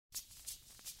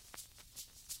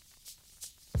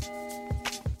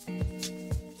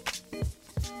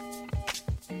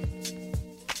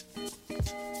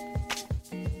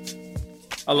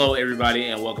Hello, everybody,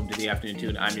 and welcome to the Afternoon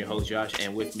Tune. I'm your host, Josh,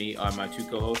 and with me are my two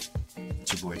co-hosts.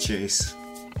 It's your boy, Chase.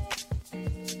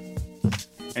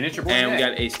 And it's your boy, And we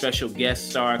got a special guest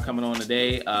star coming on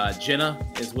today. Jena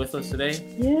is with us today.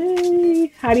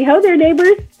 Yay! Howdy ho there,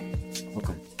 neighbors.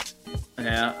 Welcome.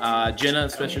 Yeah, Jena,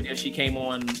 special guest. She came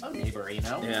on. a neighbor, you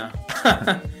know. Yeah.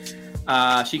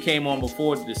 She came on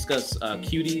before to discuss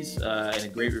Cuties and a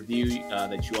great review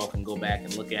that you all can go back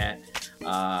and look at.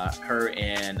 Her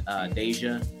and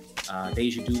Deja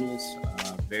Doodles.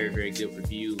 Very, very good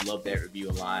review. Love that review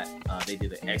a lot. They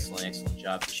did an excellent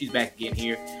job. So she's back again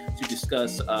here to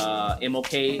discuss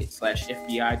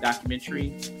MLK/FBI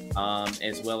documentary,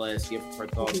 as well as give her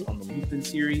thoughts on the Lupin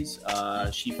series.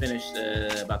 She finished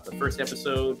about the first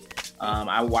episode.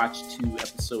 I watched to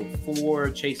episode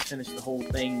 4. Chase finished the whole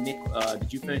thing. Nick,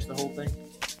 did you finish the whole thing?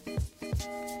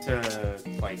 To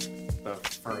like the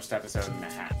first episode and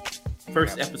a half.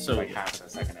 First episode. Like half of the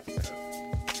second episode.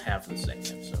 Half of the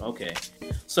second episode. Okay.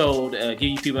 So to give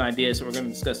you people an idea, so we're going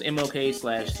to discuss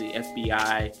MLK/the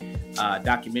FBI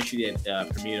documentary that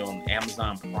premiered on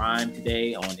Amazon Prime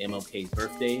today on MLK's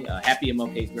birthday. Happy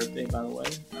MLK's birthday, by the way,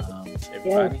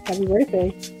 everybody. Yes, happy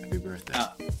birthday. Happy birthday.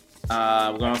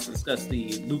 We're going to also discuss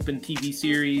the Lupin TV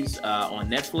series on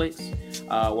Netflix.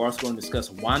 We're also going to discuss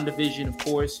WandaVision, of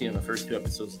course. The first 2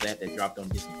 episodes of that dropped on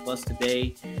Disney Plus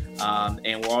today.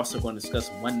 And we're also going to discuss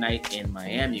One Night in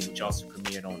Miami, which also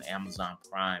premiered on Amazon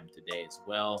Prime today as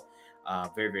well.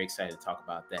 Very, very excited to talk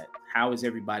about that. How is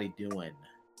everybody doing?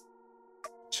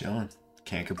 Chilling.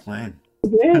 Can't complain.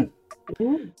 Good.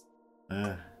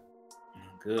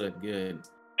 Good.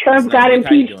 Trump got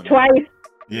impeached twice.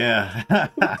 Yeah.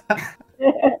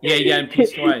 Yeah, you got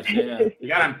impeached twice. Yeah. You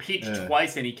got impeached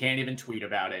twice, and he can't even tweet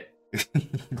about it.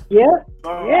 Yep.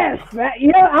 Yes.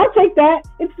 I'll take that.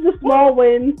 It's a small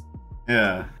win.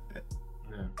 Yeah.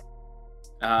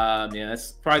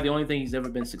 That's probably the only thing he's ever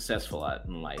been successful at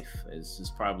in life is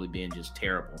probably being just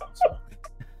terrible. So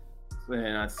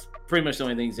that's pretty much the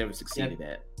only thing he's ever succeeded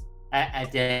at.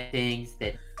 I've done things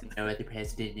that no other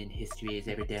president in history has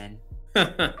ever done.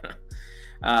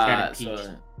 Got impeached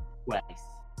twice.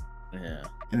 Yeah.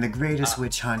 In the greatest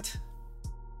witch hunt.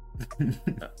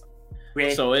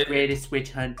 Greatest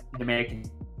witch hunt in American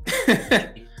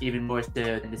even more so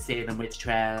than the Salem witch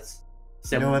trials.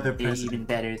 No other president. Even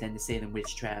better than the Salem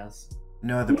witch trials.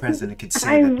 No other president could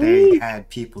say that they had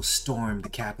people storm the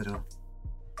Capitol.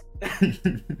 Facts.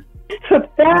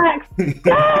 We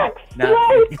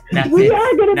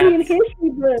are going to be in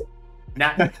history books.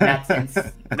 Not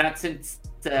since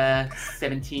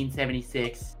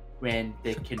 1776 when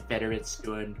the Confederates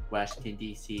stormed Washington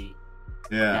D.C.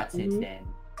 Yeah. Not since then.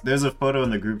 There's a photo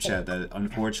in the group chat that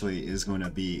unfortunately is going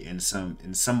to be in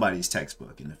somebody's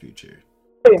textbook in the future.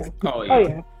 Oh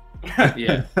yeah.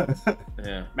 Yeah.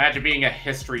 Imagine being a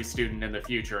history student in the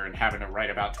future and having to write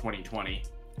about 2020.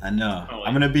 I know.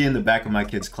 I'm gonna be in the back of my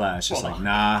kid's class, just like,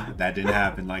 nah, that didn't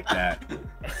happen like that.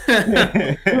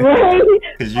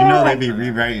 Because they be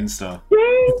rewriting stuff.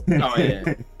 Oh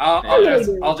yeah.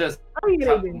 I'll just.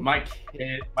 My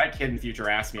kid in the future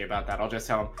asked me about that. I'll just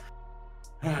tell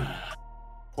him,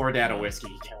 pour dad a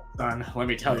whiskey, son. Let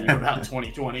me tell you about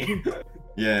 2020.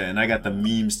 Yeah, and I got the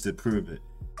memes to prove it.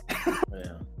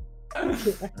 Yeah. I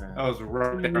was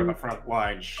right there on the front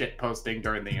line, shit posting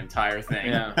during the entire thing.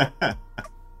 Yeah.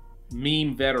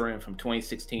 Meme veteran from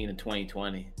 2016 and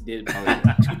 2020. Did 2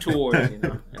 tours, in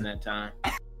that time.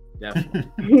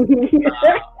 Definitely.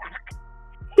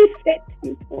 He said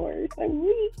 2 tours. I'm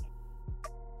weak.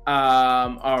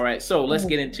 All right, so let's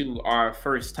get into our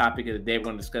first topic of the day. We're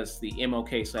going to discuss the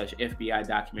MLK/FBI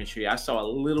documentary. I saw a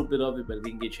little bit of it, but I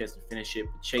didn't get a chance to finish it.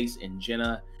 But Chase and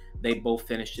Jena, they both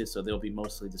finished it, so they'll be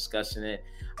mostly discussing it.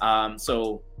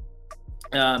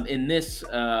 In this,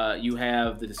 you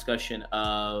have the discussion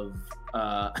of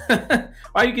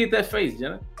why you get that face,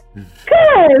 Jena? Cause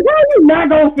how you not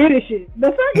gonna finish it? The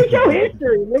fuck is your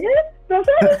history, nigga? The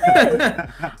fuck is that?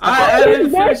 I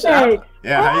didn't finish it.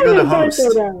 Yeah, how you gonna host?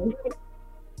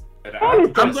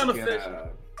 I'm gonna finish.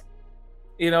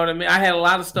 You know what I mean? I had a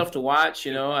lot of stuff to watch.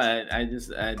 I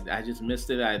just missed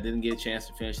it. I didn't get a chance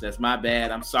to finish. That's my bad.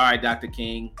 I'm sorry, Dr.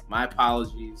 King. My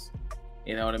apologies.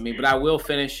 You know what I mean? But I will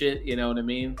finish it. You know what I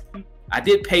mean? I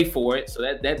did pay for it, so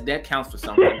that counts for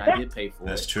something. I did pay for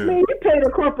That's it. true. Man, you paid a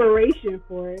corporation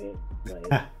for it.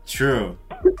 Like. True.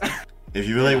 If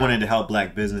you really wanted to help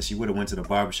black business, you would have went to the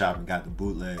barbershop and got the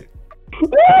bootleg.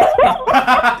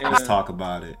 Let's talk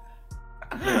about it.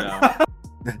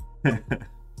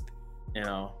 You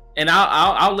know, And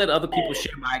I'll let other people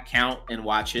share my account and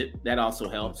watch it. That also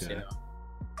helps, Okay.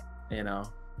 You know,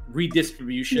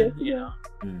 redistribution, Yes, you know.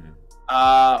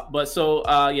 Mm.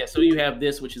 So you have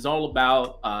this, which is all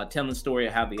about telling the story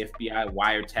of how the FBI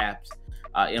wiretapped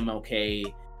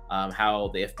MLK, how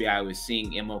the FBI was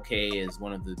seeing MLK as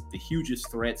one of the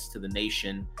hugest threats to the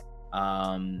nation.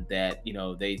 That, you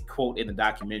know, they quote in the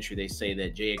documentary, they say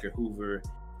that J. Edgar Hoover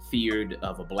feared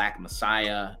of a black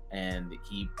messiah, and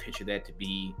he pictured that to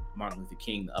be Martin Luther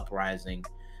King, the uprising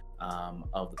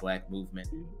of the black movement.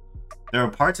 There are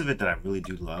parts of it that I really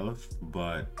do love,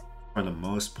 but for the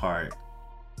most part,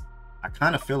 I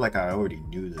kind of feel like I already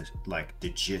knew the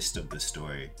gist of the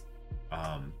story.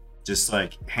 Just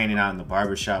like hanging out in the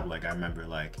barbershop, like I remember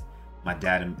like my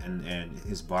dad and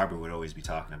his barber would always be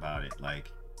talking about it,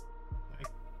 like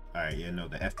all right, you know,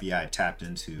 the FBI tapped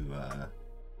into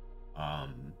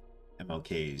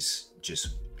MLK's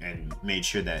and made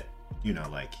sure that, you know,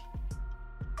 like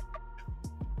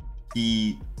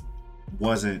he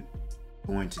wasn't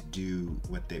going to do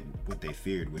what they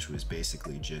feared, which was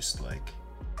basically just like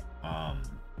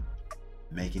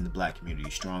making the black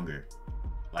community stronger.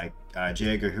 Like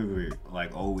J. Edgar Hoover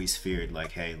like always feared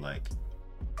like, hey, like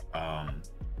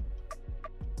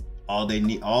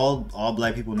all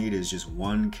black people need is just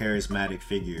one charismatic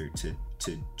figure to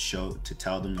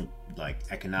tell them like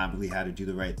economically how to do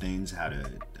the right things, how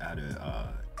to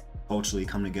culturally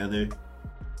come together,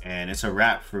 and it's a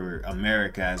wrap for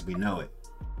America as we know it.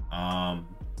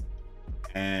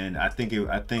 And I think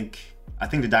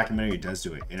the documentary does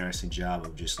do an interesting job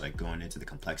of just like going into the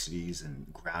complexities and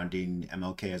grounding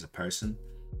MLK as a person.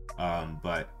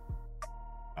 But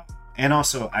and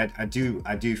also I do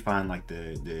find like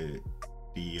the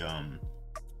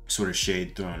sort of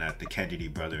shade thrown at the Kennedy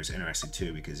brothers interesting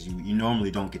too, because you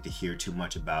normally don't get to hear too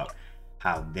much about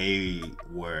how they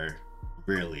were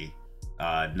really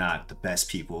not the best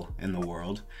people in the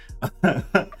world.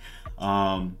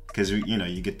 Because you know,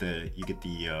 you get the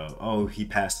oh, he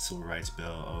passed the civil rights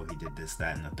bill, oh, he did this,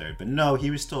 that, and the third, but no, he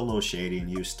was still a little shady, and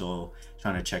he was still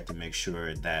trying to check to make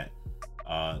sure that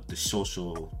the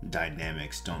social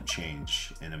dynamics don't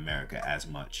change in America as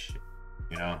much,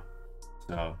 you know.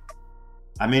 So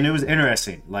I mean, it was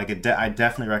interesting. Like I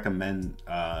definitely recommend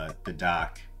the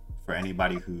doc for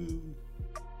anybody who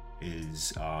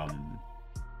is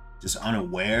just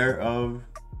unaware of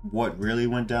what really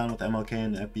went down with MLK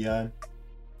and the FBI,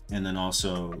 and then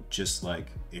also just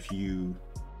like if you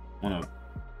want a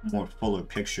more fuller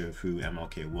picture of who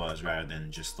MLK was, rather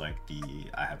than just like the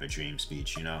 "I have a dream"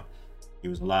 speech. You know,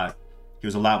 there's a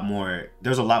lot more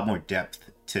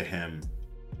depth to him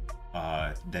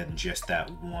than just that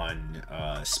one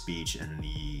speech and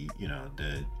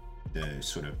the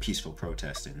sort of peaceful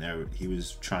protesting. There, he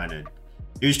was trying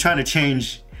to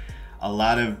change a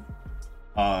lot of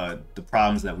the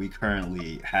problems that we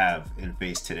currently have and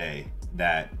face today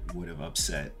that would have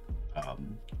upset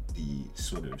the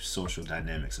sort of social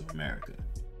dynamics of America.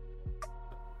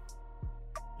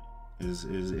 It was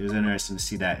interesting to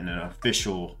see that in an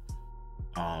official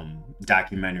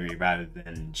documentary rather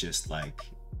than just like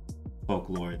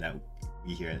folklore that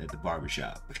we hear at the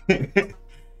barbershop.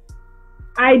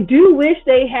 I do wish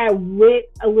they had went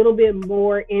a little bit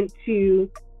more into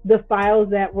the files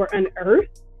that were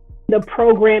unearthed, the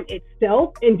program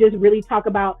itself, and just really talk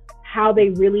about how they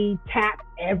really tapped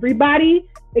everybody.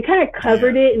 They kind of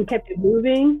covered it and kept it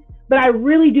moving, but I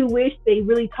really do wish they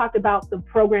really talked about the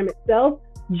program itself,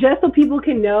 just so people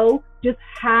can know just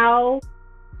how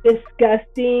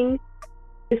disgusting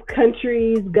this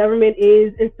country's government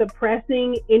is in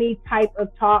suppressing any type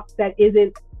of talk that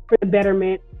isn't for the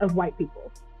betterment of white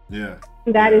people. Yeah.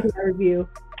 That is my review.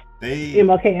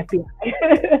 MLK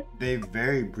FBI. They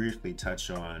very briefly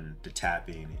touch on the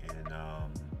tapping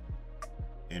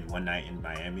in One Night in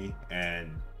Miami,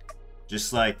 and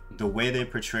just like the way they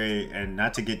portray, and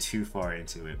not to get too far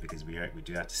into it because we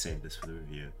do have to save this for the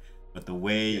review, but the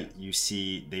way you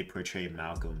see they portray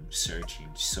Malcolm searching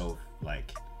so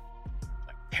like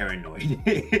paranoid.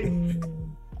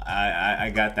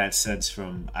 I got that sense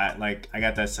from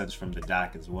the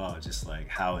doc as well, just like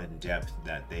how in depth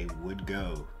that they would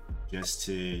go just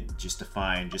to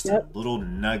find just a little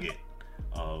nugget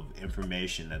of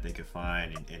information that they could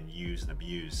find and use and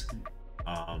abuse.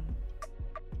 But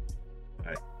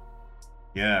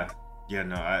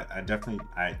I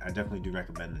definitely do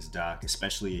recommend this doc,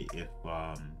 especially if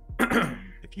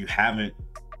you haven't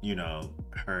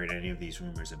heard any of these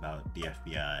rumors about the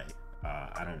FBI.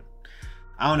 I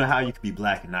don't know how you could be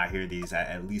black and not hear these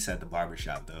at least at the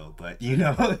barbershop though, but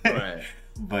right.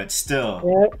 But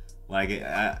still, like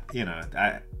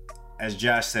as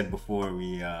Josh said before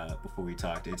we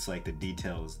talked, it's like the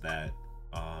details that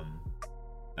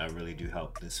that really do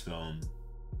help this film,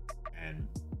 and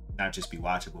not just be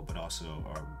watchable, but also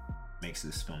makes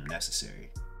this film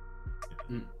necessary.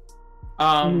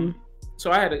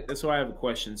 So I have a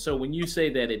question. So when you say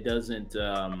that it doesn't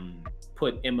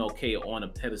put MLK on a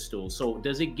pedestal, so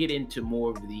does it get into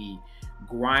more of the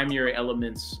grimier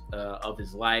elements of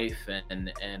his life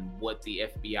and what the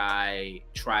FBI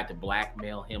tried to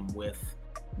blackmail him with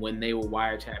when they were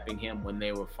wiretapping him, when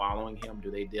they were following him? Do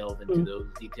they delve into those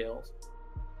details?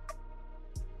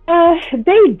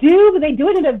 They do, but they do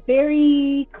it in a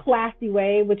very classy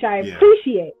way, which I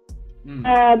appreciate. And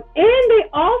they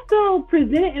also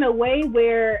present it in a way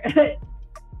where,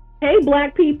 hey,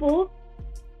 black people,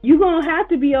 you're going to have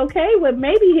to be okay with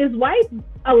maybe his wife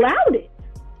allowed it.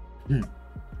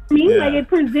 I mean, like, it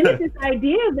presented this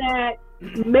idea that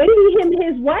maybe him and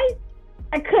his wife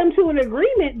had come to an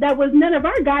agreement that was none of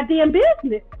our goddamn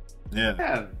business.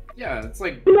 Yeah, it's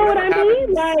like, you know what I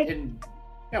mean? Like,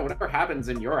 whatever happens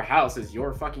in your house is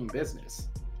your fucking business.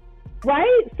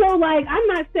 Right? So, like, I'm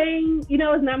not saying,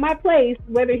 it's not my place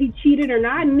whether he cheated or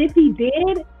not. And if he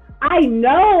did, I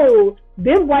know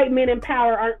them white men in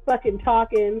power aren't fucking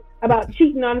talking about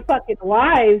cheating on fucking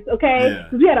wives, okay?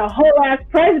 Because we had a whole ass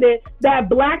president that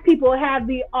black people have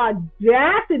the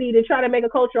audacity to try to make a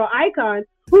cultural icon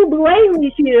who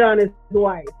blatantly cheated on his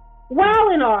wife while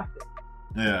in office.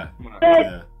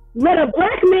 Let a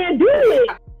black man do it.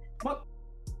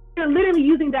 They're literally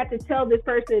using that to tell this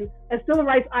person, a civil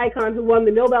rights icon who won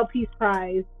the Nobel Peace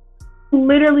Prize, who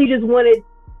literally just wanted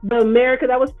the America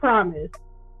that was promised,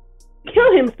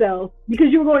 kill himself because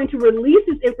you were going to release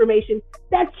this information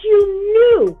that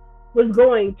you knew was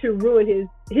going to ruin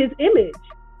his image.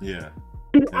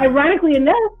 Ironically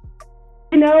enough,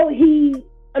 he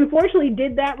unfortunately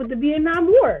did that with the Vietnam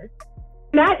War.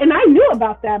 And I knew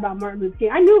about that about Martin Luther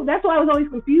King. I knew, that's why I was always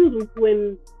confused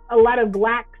when a lot of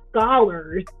black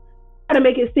scholars try to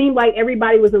make it seem like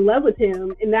everybody was in love with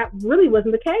him, and that really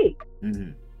wasn't the case.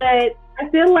 But I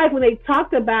feel like when they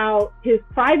talked about his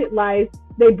private life,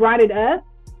 they brought it up.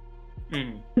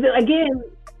 Again,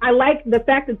 I like the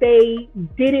fact that they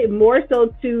did it more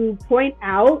so to point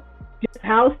out just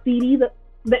how seedy the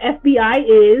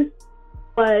FBI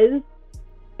was,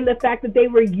 and the fact that they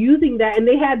were using that, and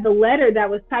they had the letter that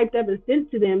was typed up and sent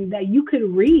to them that you could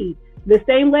read, the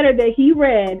same letter that he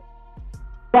read,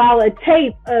 while a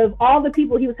tape of all the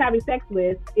people he was having sex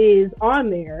with is on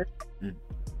there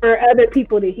for other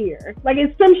people to hear. Like,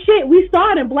 it's some shit. We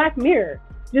saw it in Black Mirror.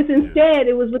 Just instead,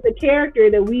 it was with a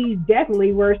character that we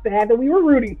definitely were sad that we were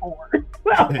rooting for.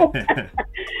 So,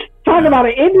 talk about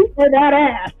an ending for that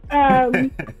ass.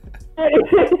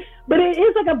 But it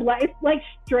is like it's like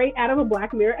straight out of a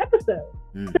Black Mirror episode.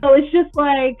 So it's just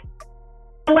like,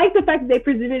 I like the fact that they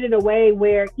presented it in a way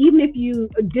where even if you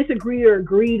disagreed or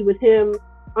agreed with him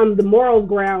on the moral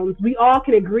grounds, we all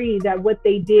can agree that what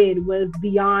they did was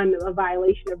beyond a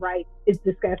violation of rights. It's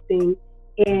disgusting,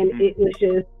 and it was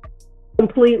just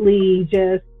completely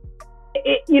I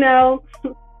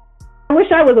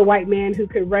wish I was a white man who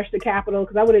could rush the Capitol,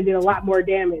 because I would have did a lot more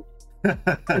damage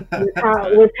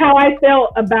with how I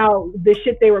felt about the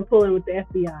shit they were pulling with the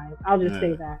FBI. I'll just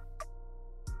say that.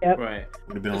 Yep. Right.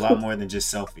 Would have been a lot more than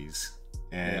just selfies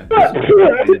and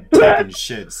taking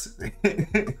shits.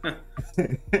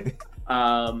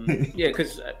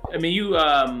 Because I mean,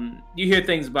 you hear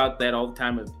things about that all the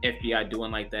time of FBI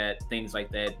doing like that, things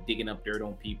like that, digging up dirt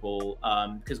on people.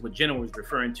 Because what Jenna was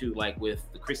referring to, like with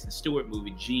the Kristen Stewart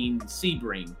movie, Gene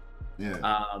Sebring.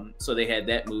 So they had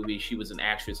that movie. She was an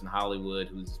actress in Hollywood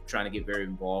who's trying to get very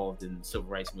involved in civil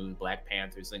rights movies, Black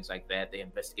Panthers, things like that. They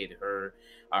investigated her.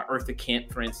 Eartha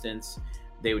Kitt, for instance,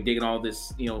 they were digging all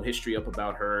this, history up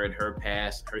about her and her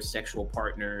past, her sexual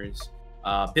partners.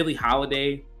 Billie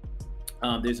Holiday.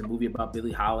 There's a movie about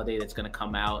Billie Holiday that's going to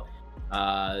come out.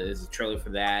 There's a trailer for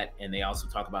that, and they also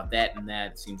talk about that. And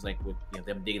that seems like with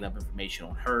them digging up information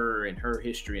on her and her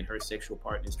history and her sexual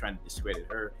partners, trying to discredit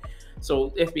her. So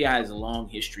FBI has a long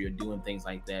history of doing things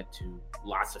like that to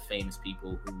lots of famous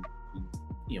people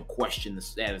who question the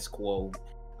status quo,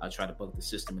 try to bug the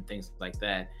system and things like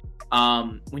that.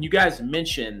 When you guys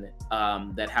mention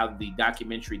that how the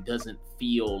documentary doesn't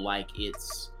feel like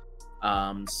it's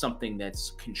something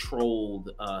that's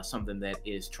controlled, something that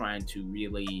is trying to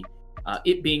really,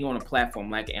 it being on a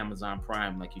platform like Amazon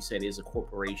Prime, like you said, is a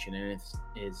corporation, and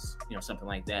is something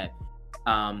like that.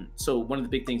 So one of the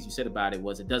big things you said about it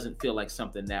was it doesn't feel like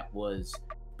something that was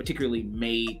particularly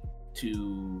made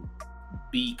to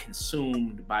be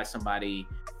consumed by somebody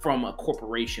from a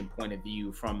corporation point of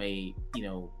view, from a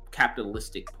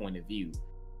capitalistic point of view.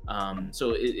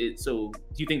 So so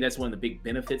do you think that's one of the big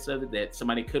benefits of it, that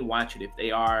somebody could watch it if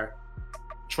they are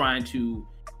trying to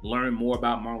learn more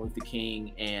about Martin Luther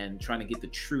King and trying to get the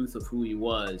truth of who he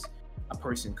was? A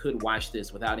person could watch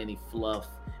this without any fluff,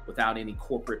 without any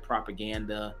corporate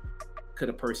propaganda. Could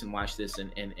a person watch this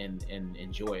and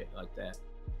enjoy it like that,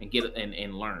 and get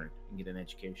and learn and get an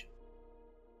education?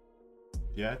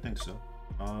 Yeah, I think so.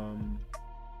 And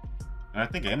I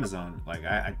think Amazon, like,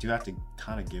 I do have to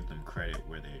kind of give them credit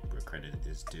where credit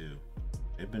is due.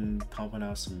 They've been pumping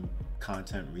out some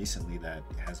content recently that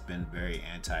has been very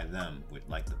anti them, with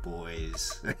like The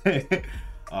Boys.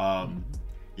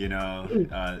 You know,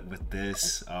 with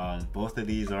this, both of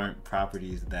these aren't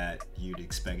properties that you'd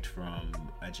expect from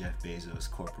a Jeff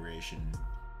Bezos corporation,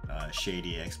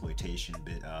 shady exploitation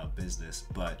business.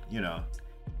 But you know,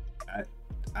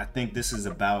 I think this is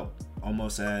about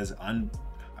almost as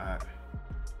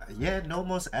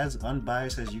almost as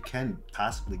unbiased as you can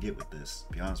possibly get with this.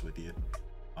 To be honest with you,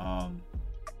 I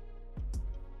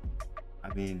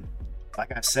mean,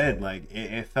 like I said, like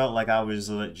it felt like I was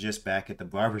just back at the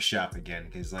barbershop again,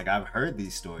 because like I've heard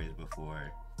these stories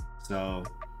before. So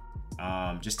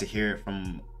just to hear it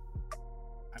from,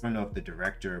 I don't know if the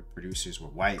director or producers were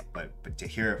white, but to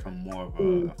hear it from more of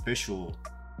an official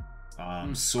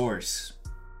source,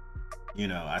 you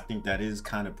know, I think that is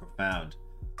kind of profound.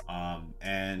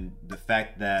 And the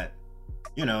fact that,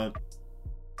 you know,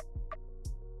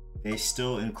 they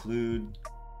still include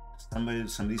some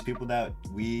of these people that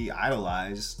we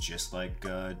idolize, just like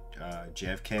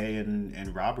JFK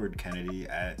and Robert Kennedy.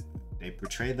 They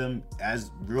portray them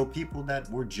as real people that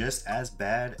were just as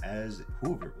bad as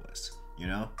Hoover was. You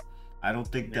know, I don't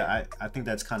think that I think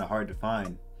that's kind of hard to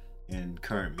find in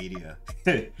current media,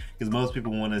 because most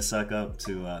people want to suck up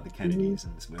to the Kennedys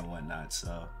and whatnot.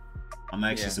 So I'm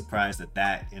actually surprised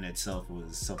that in itself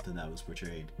was something that was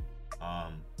portrayed.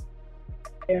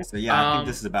 So I think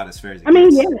this is about as fair as it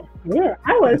gets. Yeah,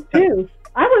 I was too.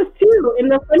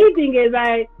 And the funny thing is,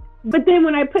 but then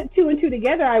when I put two and two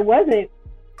together, I wasn't.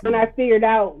 When I figured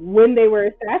out when they were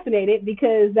assassinated,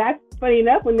 because that's funny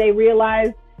enough, when they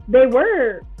realized they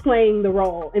were playing the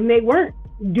role and they weren't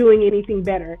doing anything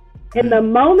better. And the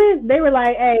moment they were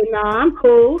like, "Hey, nah, I'm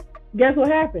cool," guess what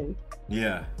happened?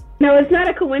 Yeah. No, it's not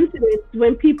a coincidence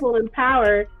when people in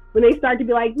power, when they start to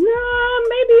be like, "No,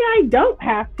 maybe I don't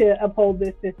have to uphold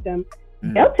this system,"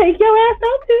 they'll take your ass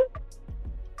out too.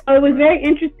 So it was very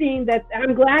interesting that,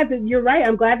 I'm glad that you're right.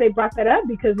 I'm glad they brought that up,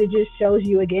 because it just shows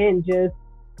you again just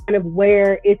kind of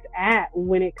where it's at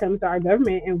when it comes to our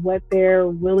government and what they're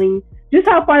willing, just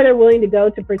how far they're willing to go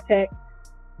to protect,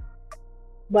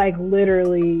 like,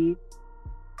 literally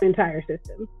the entire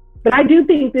system. But I do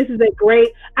think this is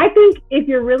I think if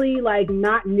you're really like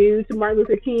not new to Martin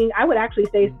Luther King, I would actually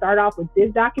say start off with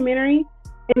this documentary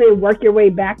and then work your way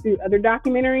back through other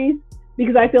documentaries,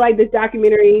 because I feel like this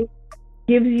documentary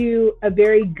gives you a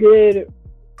very good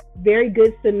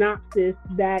synopsis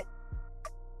that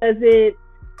doesn't,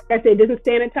 like I said, doesn't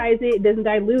sanitize it, doesn't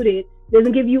dilute it,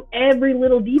 doesn't give you every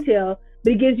little detail,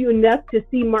 but it gives you enough to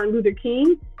see Martin Luther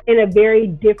King in a very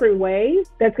different way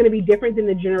that's going to be different than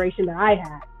the generation that I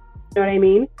had. You know what I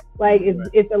mean? Like, if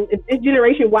this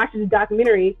generation watches the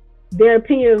documentary, their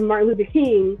opinion of Martin Luther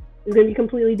King is going to be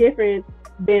completely different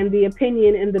than the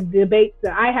opinion and the debates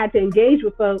that I had to engage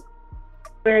with folks,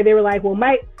 where they were like, well,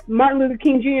 Martin Luther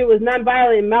King Jr. was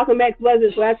nonviolent, Malcolm X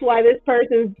wasn't, so that's why this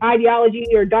person's ideology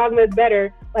or dogma is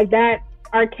better. Like, that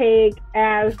archaic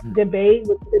ass debate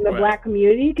within the Black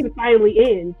community can finally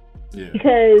end. Yeah.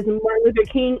 Because Martin Luther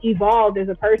King evolved as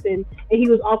a person, and he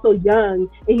was also young,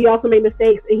 and he also made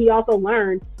mistakes, and he also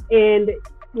learned. And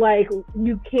like,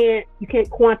 you can't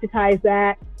quantize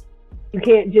that. You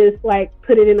can't just like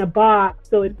put it in a box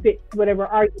so it fits whatever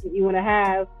argument you want to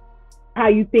have, how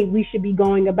you think we should be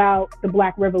going about the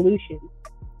Black Revolution.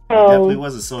 So, he definitely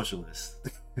was a socialist.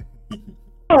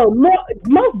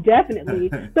 Most definitely.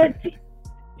 But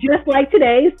just like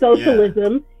today,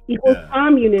 socialism equals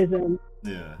communism.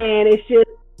 Yeah. And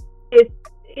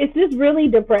it's just really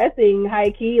depressing, high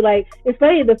key. Like, it's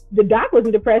funny, the doc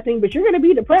wasn't depressing, but you're gonna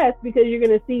be depressed because you're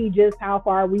gonna see just how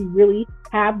far we really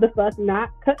have the fuck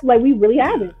not cut. Like, we really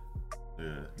haven't.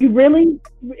 Yeah.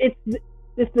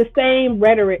 It's the same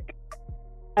rhetoric.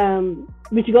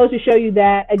 Which goes to show you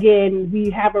that, again, we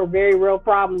have a very real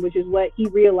problem, which is what he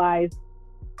realized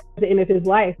at the end of his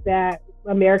life, that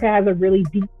America has a really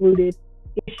deep-rooted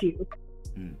issue.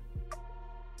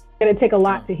 It's going to take a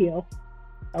lot to heal.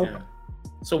 So, yeah.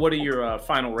 So what are your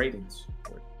final ratings?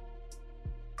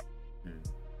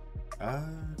 I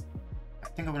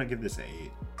think I'm going to give this an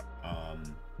 8.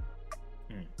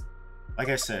 Like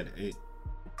I said,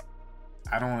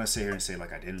 I don't want to sit here and say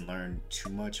like I didn't learn too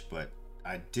much, but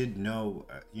I did know,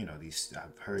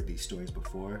 I've heard these stories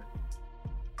before.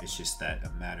 It's just that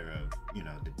a matter of,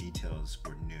 the details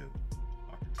were new.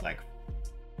 Like,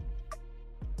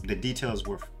 the details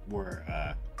were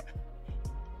I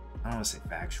don't want to say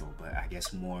factual, but I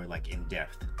guess more like in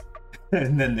depth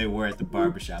than they were at the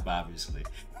barbershop, obviously,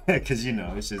 because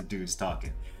it's just dudes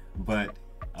talking. But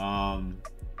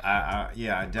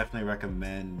I definitely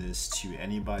recommend this to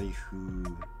anybody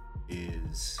who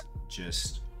is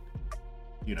just,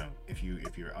 if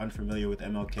you're unfamiliar with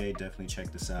MLK, definitely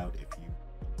check this out. If you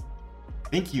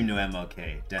think you know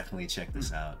MLK, definitely check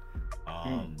this out.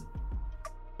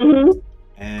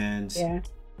 And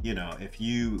if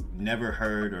you never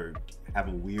heard or have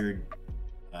a weird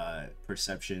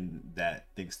perception that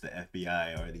thinks the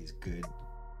FBI are these good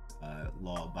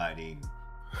law-abiding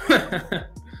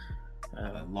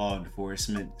law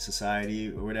enforcement society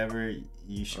or whatever,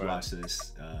 you should watch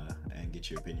this and get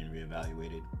your opinion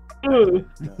reevaluated.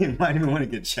 You might even want to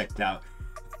get checked out.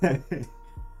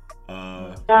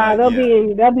 They'll be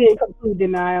in complete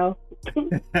denial.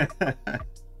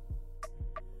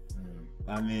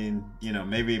 I mean,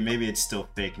 maybe it's still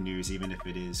fake news, even if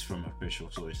it is from official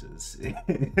sources.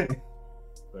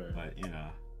 But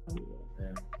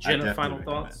Jena, final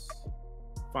thoughts,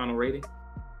 final rating.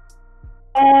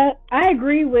 I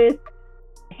agree with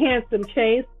handsome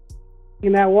Chase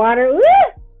in that water.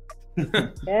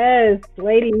 Yes,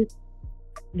 ladies,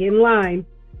 get in line.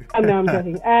 No, I'm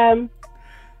joking.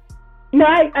 No,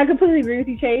 I completely agree with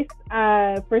you, Chase.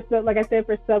 Like I said,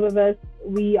 for some of us,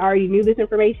 we already knew this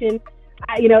information.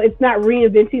 It's not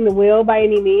reinventing the wheel by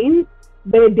any means,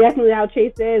 but it definitely, how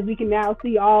Chase says, we can now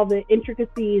see all the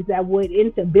intricacies that went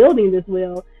into building this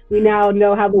wheel. We now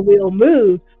know how the wheel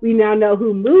moves. We now know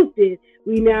who moved it.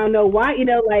 We now know why,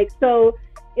 so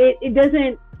it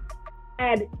doesn't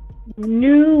add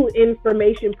new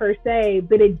information per se,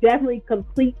 but it definitely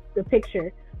completes the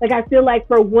picture. Like, I feel like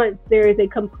for once there is a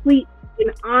complete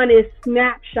and honest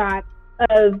snapshot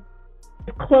of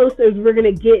as close as we're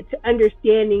going to get to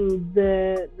understanding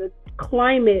the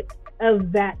climate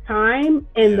of that time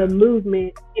and the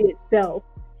movement in itself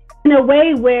in a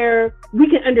way where we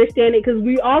can understand it, because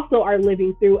we also are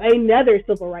living through another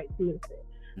civil rights movement.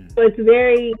 So it's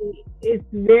weird. It's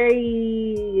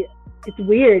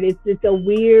a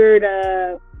weird,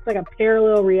 it's like a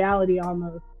parallel reality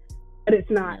almost, but it's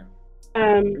not.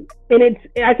 And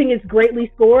I think it's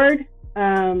greatly scored.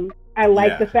 I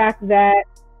like the fact that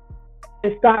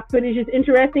the stock footage is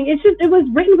interesting. It was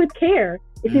written with care.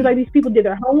 It seems like these people did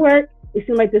their homework. It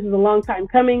seemed like this is a long time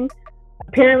coming.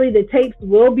 Apparently the tapes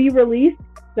will be released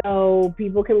so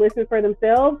people can listen for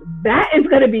themselves. That is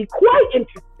going to be quite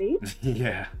interesting.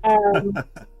 Yeah.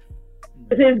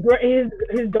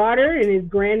 His daughter and his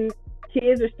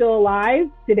grandkids are still alive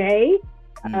today.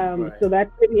 So that's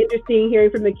going to be interesting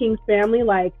hearing from the King's family,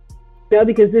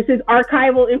 because this is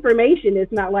archival information.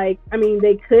 It's not like,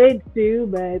 they could sue,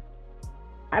 but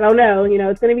I don't know.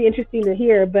 It's going to be interesting to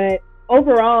hear. But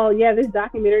overall, this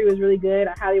documentary was really good.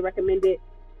 I highly recommend it.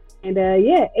 And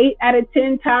 8 out of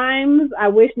 10 times, I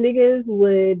wish niggas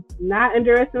would not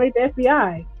underestimate the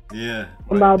FBI. Yeah.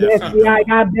 About the FBI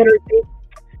got better things.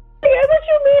 What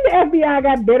you mean the FBI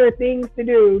got better things to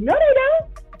do? No, they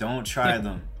don't. Don't try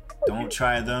them. Don't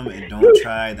try them, and don't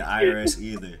try the IRS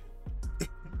either.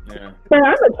 Yeah. But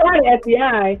I'm gonna try the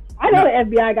FBI. I know the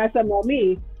FBI got something on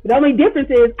me. The only difference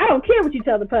is I don't care what you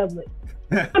tell the public.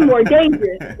 I'm more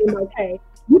dangerous than MLK.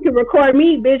 You can record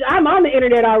me, bitch. I'm on the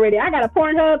internet already. I got a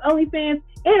Pornhub, OnlyFans,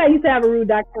 and I used to have a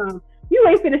rude.com. You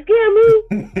ain't finna scare me.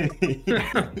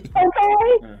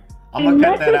 Okay? I'm gonna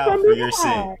cut that out for your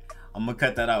sake. I'm gonna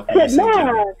cut that out for your sake.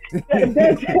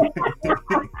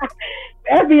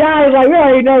 FBI is like, we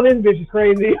already know this bitch is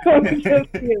crazy.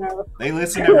 They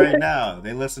listening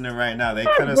right now. They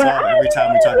cut us off every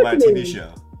time we talk about a TV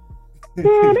show.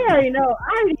 Man, they already know.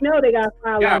 I already know they got a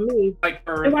file on me. Like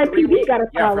for for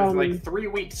 3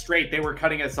 weeks straight, they were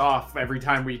cutting us off every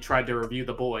time we tried to review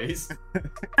The Boys.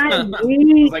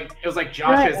 It was like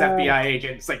Josh's FBI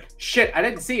agent. It's like, shit, I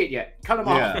didn't see it yet. Cut him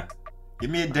off. Give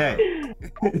me a day.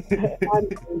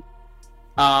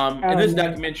 And this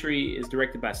documentary is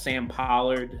directed by Sam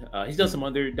Pollard. He's done some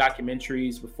other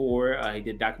documentaries before. He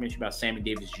did a documentary about Sammy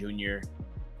Davis Jr.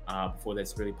 Before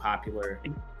that's really popular.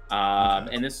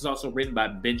 And this is also written by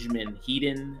Benjamin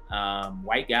Heaton,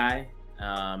 white guy.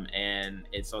 And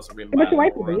it's also written by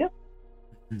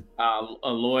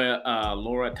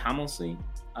Laura Tomlinson,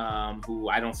 who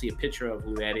I don't see a picture of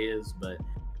who that is, but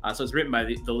so it's written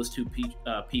by those two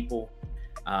people.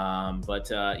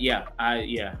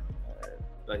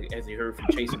 like as you heard from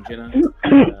Chase and Jenna,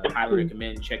 highly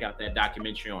recommend check out that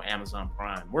documentary on Amazon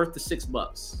Prime. Worth the $6.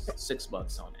 $6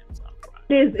 on Amazon Prime.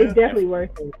 It's definitely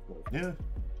worth it. Yeah.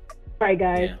 All right,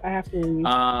 guys, Yeah. I have to leave.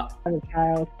 I'm a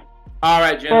child. All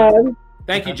right, Jenna.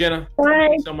 Thank you, Jenna. Bye.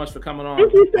 Thank you so much for coming on.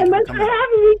 Thank you so Thank you much for for coming.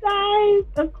 having me,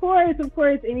 guys. Of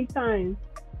course, anytime.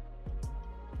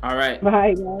 All right.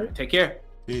 Bye, guys. Take care.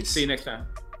 Peace. See you next time.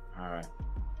 All right.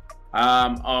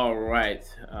 All right.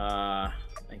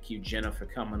 Thank you, Jenna, for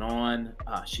coming on.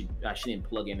 She didn't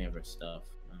plug any of her stuff.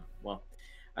 Well,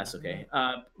 that's okay.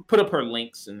 Put up her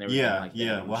links and everything like that.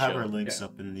 Yeah. on We'll the have show. her links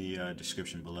up in the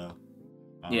description below.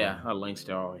 Yeah, her links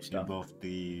to all her In stuff. both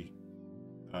the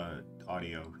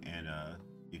audio and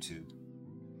YouTube.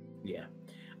 Yeah.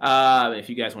 If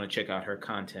you guys want to check out her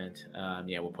content,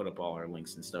 we'll put up all her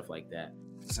links and stuff like that.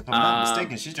 If I'm not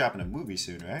mistaken, she's dropping a movie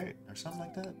soon, right? Or something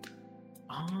like that.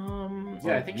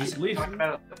 Yeah, I think she's she talked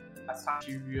about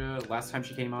it last time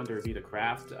she came on to review the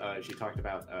craft. She talked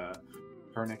about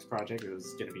her next project. It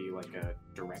was going to be like a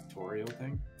directorial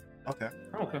thing. Okay.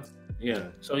 Okay. Yeah.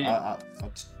 So I'll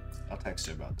text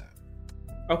her about that.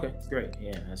 Okay, great.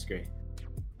 Yeah, that's great.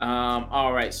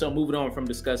 All right, so moving on from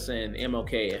discussing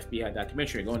MLK FBI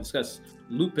documentary, going to discuss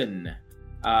Lupin,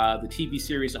 the TV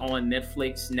series on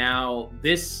Netflix. Now,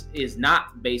 this is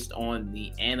not based on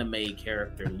the anime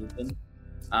character Lupin.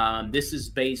 This is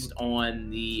based on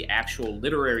the actual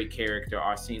literary character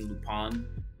Arsène Lupin,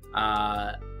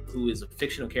 who is a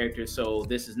fictional character. So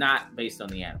this is not based on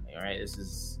the anime. All right, this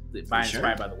is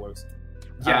inspired by the works.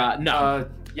 Yeah. No.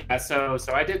 Yeah. So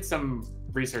I did some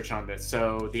research on this.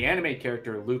 So the anime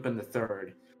character Lupin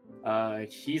III,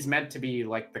 he's meant to be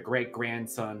like the great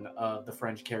grandson of the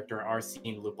French character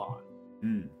Arsène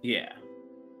Lupin. Yeah.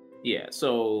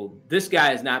 So this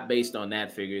guy is not based on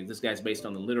that figure. This guy's based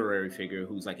on the literary figure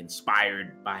who's like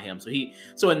inspired by him.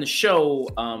 So in the show,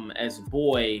 as a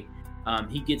boy,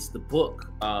 he gets the book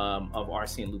of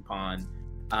Arsène Lupin,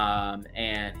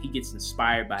 and he gets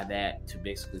inspired by that to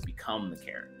basically become the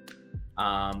character.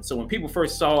 So when people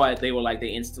first saw it, they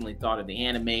instantly thought of the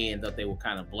anime and thought they were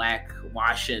kind of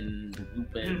blackwashing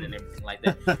Lupin and everything like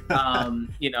that.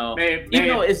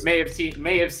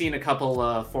 May have seen a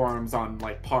couple forums on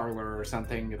like Parlor or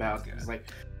something about it's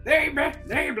like they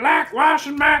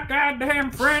blackwashing my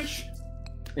goddamn French.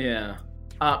 Yeah.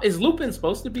 Is Lupin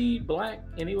supposed to be black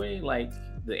anyway? Like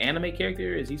the anime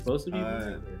character, is he supposed to be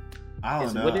black? I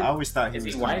don't know. I always thought he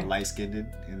was kind of light-skinned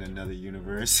in another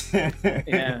universe.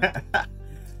 Yeah.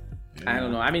 I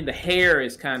don't know. I mean, the hair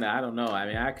is kind of, I don't know. I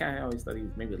mean, I kind of always thought he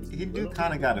was maybe He do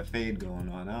kind of got a fade going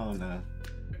on. I don't know.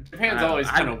 Japan's always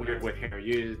kind of weird with hair.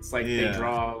 It's like they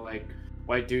draw like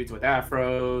white dudes with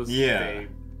afros. Yeah.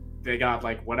 They got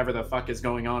like whatever the fuck is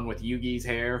going on with Yugi's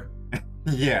hair.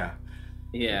 Yeah.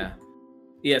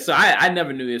 Yeah, so I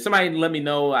never knew. If somebody let me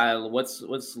know what's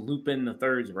Lupin the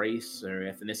III's race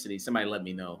or ethnicity, somebody let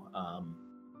me know.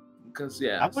 Because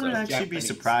I wouldn't actually Japanese. be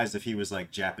surprised if he was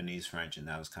like Japanese French, and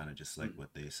that was kind of just like what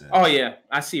they said. Oh yeah,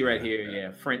 I see right here.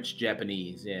 Yeah, French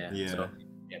Japanese. Yeah. So,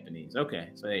 Japanese. Okay,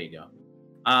 so there you go.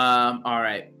 All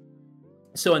right.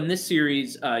 So in this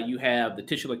series, you have the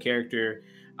titular character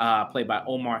played by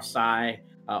Omar Sy.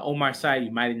 Omar Sy,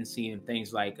 you might have seen in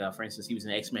things like, for instance, he was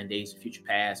in X-Men Days of Future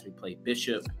Past. We played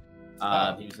Bishop. He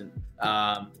was in,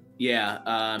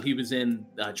 he was in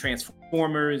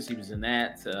Transformers. He was in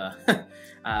that.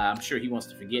 I'm sure he wants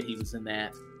to forget he was in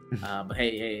that. But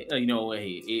hey,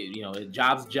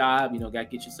 job's a job. Got to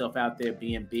get yourself out there,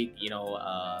 being big.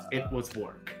 It was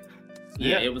work.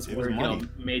 Yeah, it was work.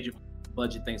 Major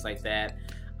budget things like that.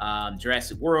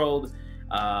 Jurassic World.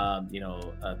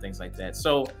 Things like that.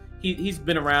 So. He's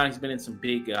been around. He's been in some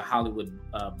big Hollywood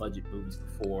budget movies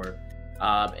before.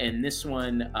 And this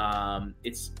one,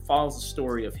 it follows the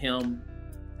story of him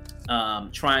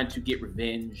trying to get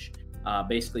revenge,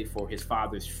 basically for his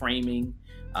father's framing,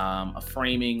 a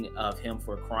framing of him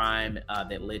for a crime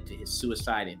that led to his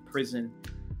suicide in prison.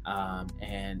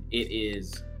 And it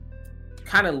is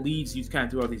kind of leads you kind of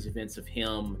through all these events of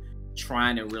him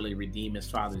trying to really redeem his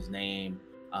father's name,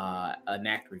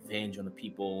 enact revenge on the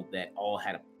people that all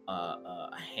had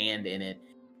a hand in it,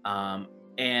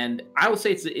 and I would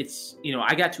say it's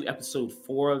I got to episode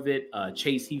 4 of it.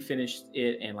 Chase, he finished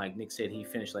it, and like Nick said, he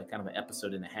finished like kind of an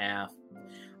episode and a half.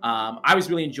 I was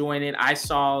really enjoying it. I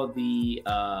saw the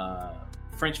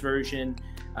French version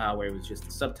where it was just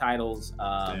the subtitles.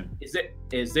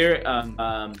 Is there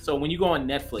so when you go on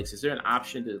Netflix, is there an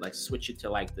option to like switch it to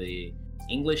like the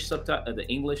English subtitle, the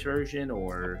English version,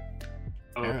 or?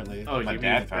 Apparently, my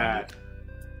dad found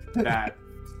that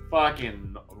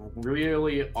fucking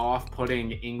really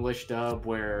off-putting English dub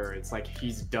where it's like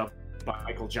he's dubbed by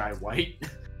Michael Jai White.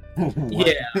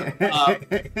 Yeah.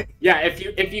 Yeah,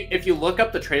 if you look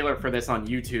up the trailer for this on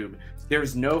YouTube,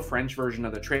 there's no French version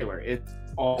of the trailer. It's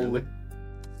all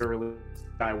literally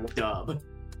dub.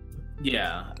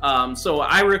 Yeah. So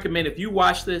I recommend if you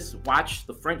watch this, watch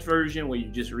the French version where you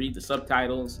just read the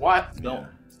subtitles. What? Don't.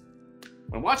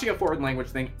 When watching a foreign language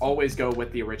thing, always go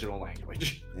with the original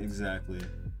language. Exactly.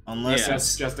 Unless Yeah.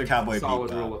 it's Just a Cowboy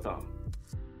solid Bebop. rule of thumb.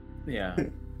 Yeah. Or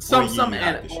Some Yu Yu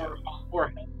and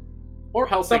Hakusho. Or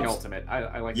Hellsing Some- Ultimate.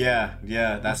 I like. Yeah,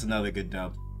 that's another good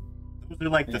dub. Those are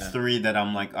like the Yeah. three that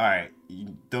I'm like, all right,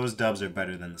 those dubs are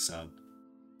better than the sub.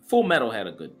 Full Metal had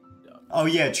a good. Oh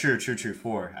yeah, true.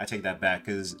 4. I take that back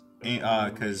because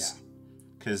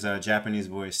Japanese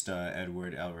voiced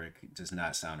Edward Elric does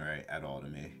not sound right at all to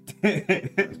me.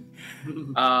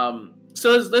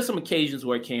 So there's some occasions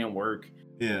where it can work.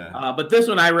 Yeah. But this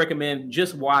one I recommend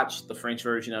just watch the French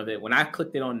version of it. When I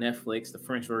clicked it on Netflix, the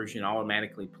French version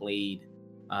automatically played.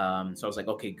 So I was like,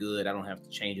 okay, good. I don't have to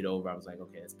change it over. I was like,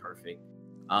 okay, that's perfect.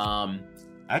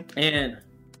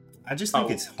 I just think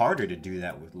it's harder to do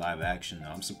that with live action though.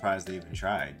 I'm surprised they even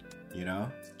tried,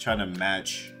 trying to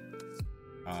match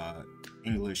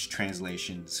English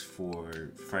translations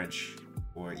for French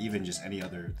or even just any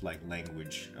other like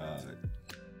language.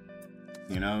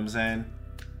 You know what I'm saying?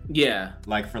 Yeah.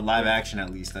 Like for live action at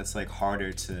least, that's like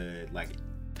harder to like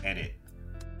edit.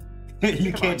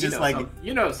 You can't just like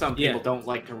some people don't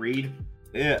like to read.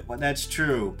 Yeah, well that's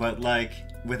true. But like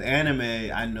with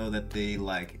anime, I know that they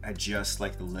like adjust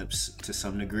like the lips to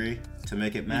some degree to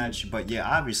make it match. But yeah,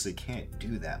 obviously can't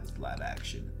do that with live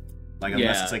action. Like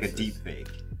unless it's like a deep fake.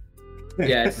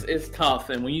 Yeah, it's tough.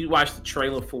 And when you watch the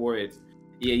trailer for it,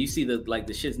 yeah, you see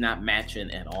the shit's not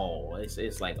matching at all.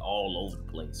 It's like all over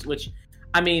the place. Which,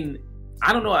 I mean,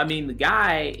 I don't know. I mean, the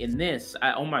guy in this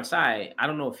on my side, I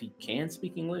don't know if he can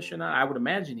speak English or not. I would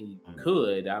imagine he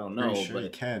could. I don't know, Sure but he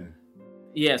can.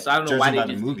 Yeah, so I don't know Judging why by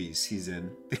they the movies he's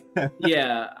in.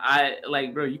 Yeah, I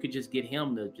like, bro. You could just get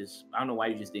him to just. I don't know why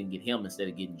you just didn't get him instead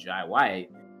of getting Jai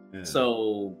White. Yeah.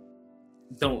 So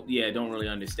don't really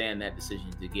understand that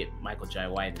decision to get Michael Jai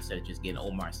White instead of just getting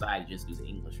Omar Sy to just do the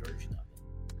English version of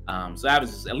it. So I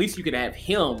was at least you could have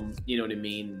him. You know what I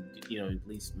mean? At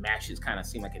least kind of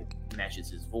seem like it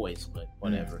matches his voice, but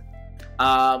whatever.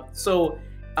 So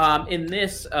in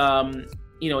this,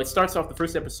 it starts off the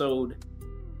first episode.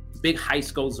 Big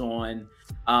heist goes on,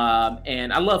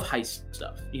 and I love heist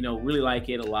stuff. Really like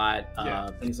it a lot.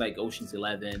 Things like Ocean's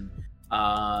 11,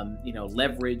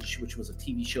 Leverage, which was a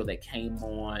TV show that came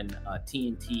on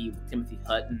TNT with Timothy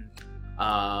Hutton.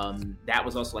 That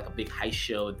was also like a big heist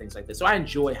show and things like that. So I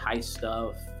enjoy heist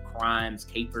stuff, crimes,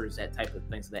 capers, that type of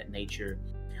things of that nature.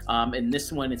 And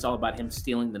this one, it's all about him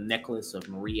stealing the necklace of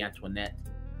Marie Antoinette.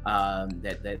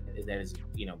 That is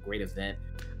great event.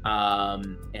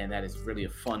 And that is really a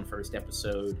fun first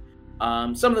epised.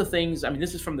 Some of the things, I mean,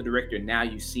 this is from the director Now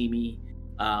You See Me.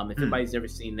 If anybody's ever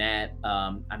seen that,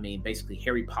 I mean, basically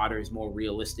Harry Potter is more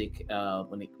realistic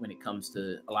when it comes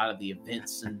to a lot of the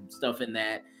events and stuff in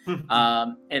that.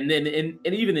 And then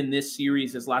even in this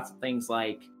series, there's lots of things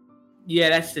like, yeah,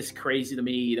 that's just crazy to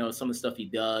me. Some of the stuff he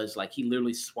does, like he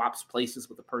literally swaps places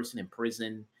with a person in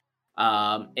prison.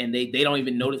 And they don't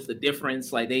even notice the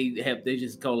difference. Like they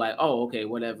just go like, oh, okay,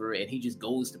 whatever. And he just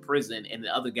goes to prison and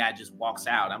the other guy just walks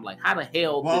out. I'm like, how the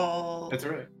hell? Well, That's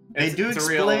right. They do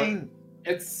explain.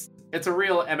 It's a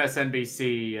real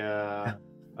MSNBC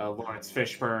Lawrence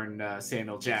Fishburne,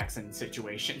 Samuel Jackson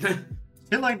situation.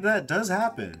 Shit like that does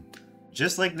happen,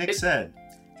 just like Nick said.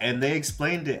 And they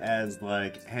explained it as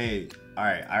like, hey, all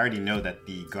right, I already know that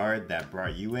the guard that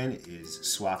brought you in is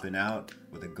swapping out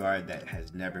with a guard that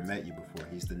has never met you before.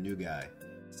 He's the new guy.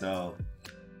 So,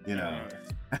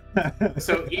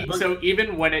 So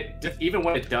even when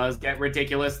it does get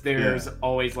ridiculous, there's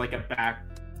always like a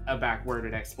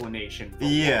backworded explanation.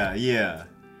 Yeah.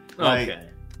 Like, Okay.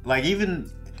 Like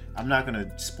even, I'm not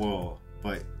gonna spoil,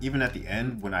 but even at the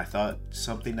end when I thought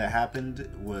something that happened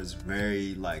was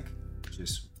very like,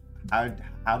 just how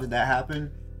did that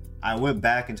happen? I went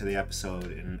back into the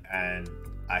episode and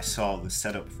I saw the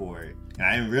setup for it, and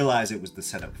I didn't realize it was the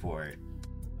setup for it.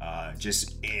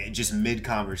 Just mid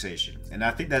conversation, and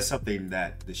I think that's something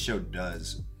that the show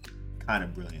does kind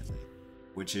of brilliantly,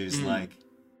 which is like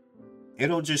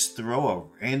it'll just throw a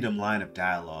random line of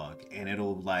dialogue, and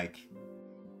it'll like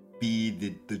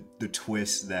be the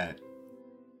twist that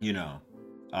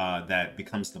that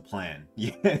becomes the plan.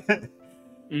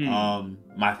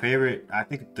 My favorite, I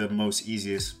think the most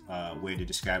easiest way to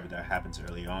describe it that happens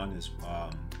early on is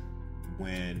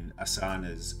when Asan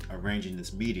is arranging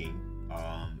this meeting,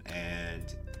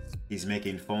 and he's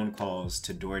making phone calls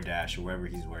to DoorDash or wherever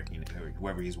he's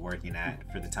working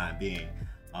at for the time being.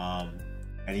 And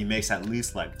he makes at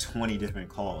least like 20 different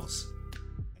calls.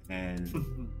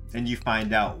 And then you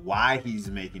find out why he's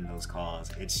making those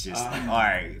calls. It's just like, all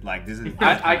right, like this is.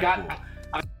 I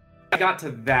got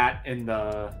to that in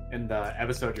the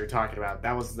episode you're talking about.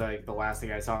 That was like the last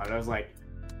thing I saw, and I was like,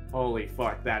 holy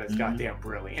fuck, that is goddamn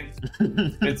brilliant.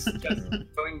 It's just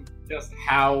showing just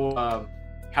how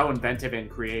inventive and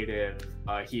creative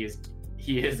he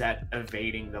is at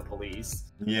evading the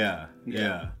police. Yeah.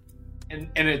 And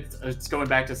it's going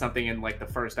back to something in like the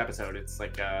first episode. It's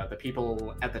like the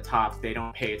people at the top, they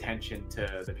don't pay attention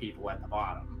to the people at the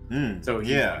bottom. So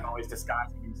he's like always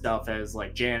disguising himself as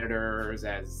like janitors,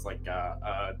 as like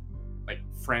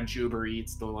French Uber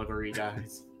Eats delivery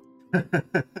guys.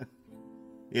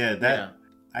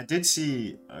 I did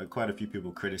see quite a few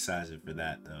people criticize it for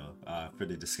that though, for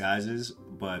the disguises,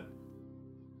 but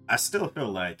I still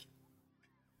feel like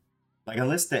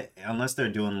unless they're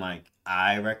doing like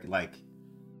eye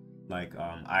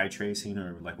tracing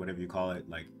or like whatever you call it,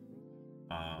 like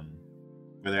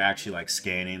where they're actually like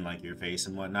scanning like your face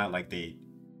and whatnot, like they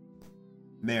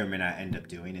may or may not end up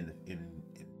doing in the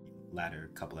latter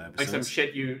couple of episodes. Like some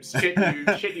shit you see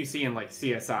in like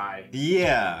CSI.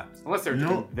 Yeah. Unless they're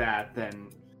doing that, then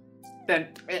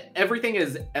everything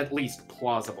is at least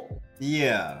plausible.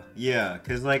 Yeah.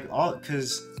 Because I'm not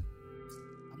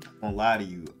gonna lie to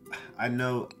you. I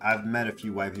know I've met a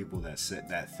few white people that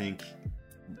think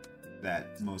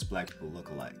that most black people look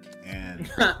alike, and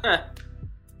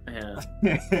yeah.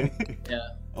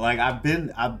 Like I've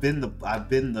been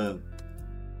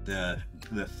the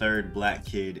third black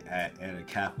kid at a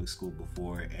Catholic school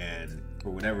before, and for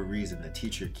whatever reason the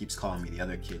teacher keeps calling me the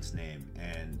other kid's name,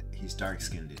 and he's dark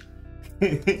skinned.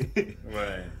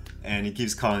 Right. And he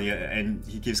keeps calling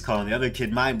the other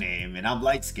kid my name, and I'm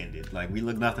light skinned. Like we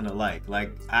look nothing alike.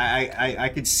 Like I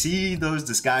could see those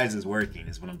disguises working,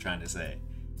 is what I'm trying to say.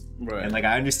 Right. And like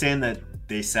I understand that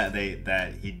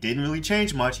that he didn't really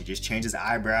change much. He just changed his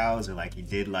eyebrows, or like he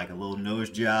did like a little nose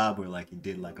job, or like he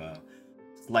did like a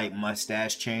slight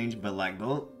mustache change. But like,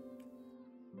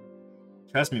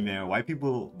 trust me, man, white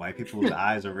people's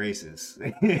eyes are racist.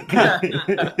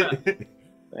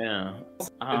 Yeah. It's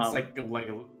like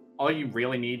all you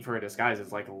really need for a disguise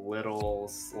is like little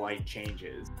slight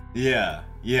changes. Yeah.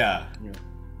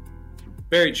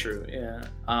 Very true. Yeah.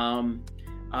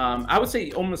 I would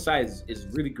say Omasai is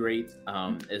really great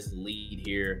as the lead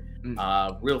here.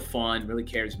 Real fun, really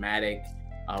charismatic,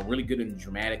 really good in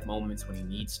dramatic moments when he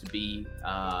needs to be.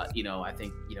 I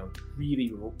think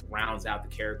really rounds out the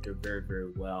character very, very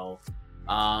well.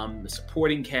 The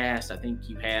supporting cast, I think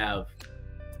you have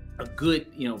a good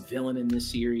villain in this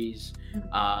series.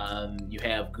 You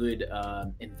have good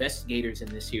investigators in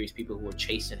this series, people who are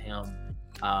chasing him,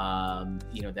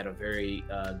 that are very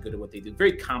good at what they do,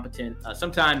 very competent.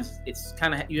 Sometimes it's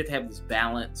kind of, you have to have this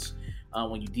balance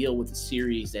when you deal with a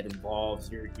series that involves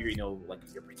your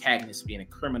protagonist being a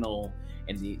criminal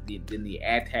and the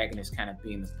antagonist kind of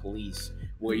being the police,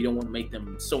 where you don't want to make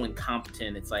them so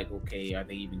incompetent. It's like, okay, are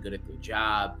they even good at their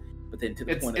job? But then to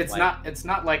the point of it's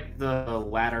not like the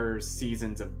latter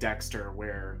seasons of Dexter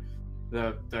where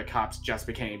the cops just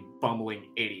became bumbling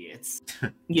idiots.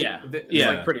 Yeah.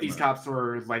 These cops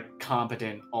were like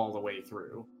competent all the way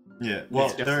through. Yeah.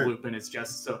 Well, Lupin is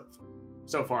just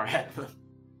so far ahead of them.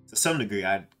 To some degree,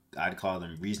 I'd call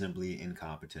them reasonably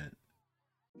incompetent.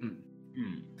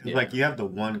 Like you have the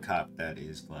one cop that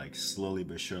is like slowly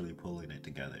but surely pulling it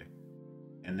together.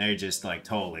 And they're just like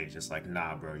totally just like,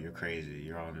 nah, bro, you're crazy.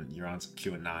 You're on some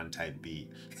QAnon type beat.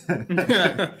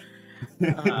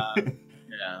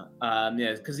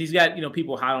 Because he's got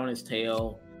people hot on his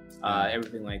tail,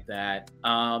 everything like that.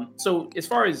 So as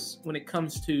far as when it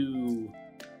comes to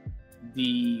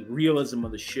the realism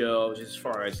of the show, just as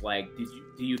far as like,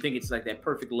 do you think it's like that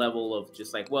perfect level of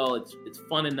just like, well, it's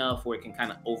fun enough where it can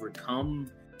kind of overcome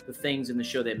the things in the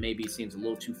show that maybe seems a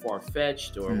little too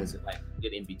far-fetched, or was it like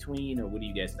good in between, or what do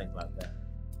you guys think about that?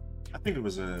 I think it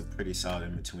was a pretty solid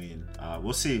in between.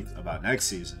 We'll see about next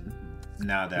season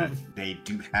now that they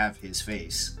do have his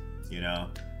face.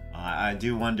 I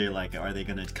do wonder, like, are they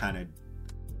gonna kind of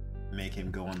make him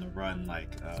go on the run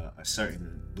like a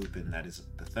certain Lupin that is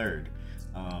the third?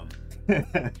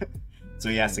 So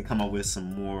he has to come up with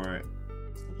some more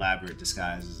elaborate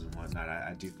disguises and whatnot.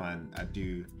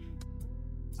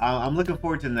 I'm looking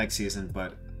forward to the next season,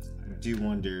 but I do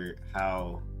wonder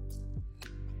how.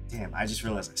 Damn, I just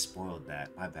realized I spoiled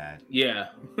that. My bad. Yeah.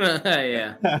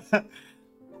 Yeah.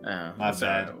 My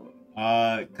bad.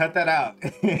 Cut that out.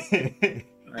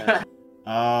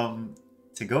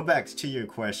 To go back to your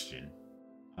question,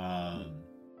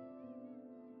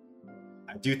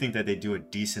 I do think that they do a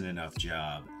decent enough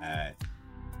job at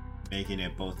making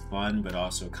it both fun but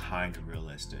also kind of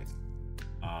realistic.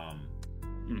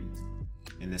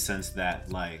 In the sense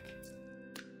that, like,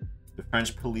 the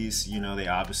French police, you know, they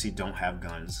obviously don't have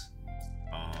guns.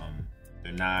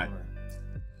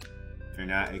 They're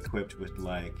not equipped with,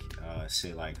 like,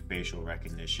 say, like, facial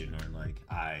recognition or, like,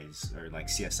 eyes or, like,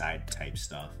 CSI type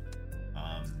stuff.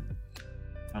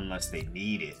 Unless they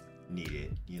need it,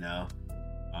 you know?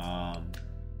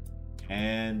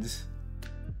 And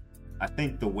I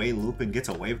think the way Lupin gets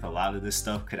away with a lot of this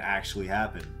stuff could actually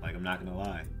happen. Like, I'm not gonna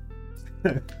lie.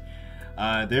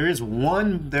 There is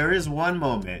one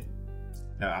moment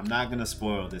that I'm not gonna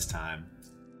spoil this time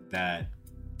that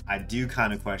I do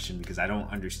kind of question, because I don't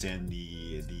understand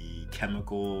the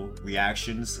chemical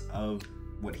reactions of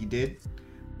what he did,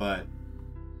 but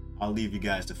I'll leave you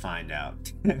guys to find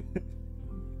out.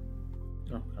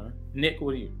 Okay. Nick,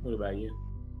 what about you?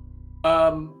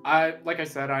 Like I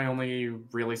said, I only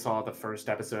really saw the first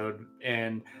episode,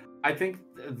 and I think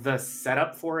the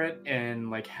setup for it and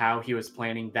like how he was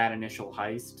planning that initial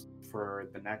heist for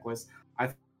the necklace, I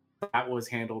think that was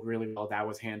handled really well. That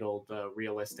was handled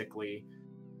realistically,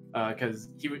 because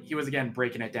he was again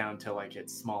breaking it down to like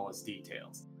its smallest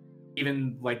details.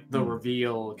 Even like the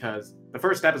reveal, because the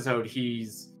first episode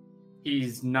he's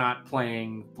not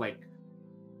playing like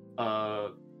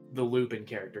the Lupin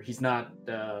character. He's not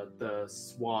the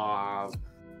suave,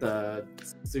 the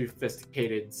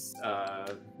sophisticated,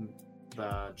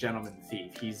 the gentleman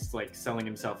thief. He's like selling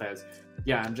himself as,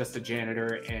 yeah, I'm just a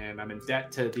janitor and I'm in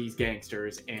debt to these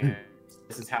gangsters and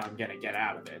this is how I'm gonna get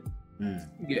out of it.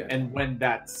 Yeah. And when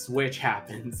that switch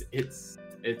happens, it's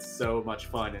so much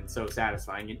fun and so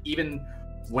satisfying. And even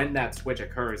when that switch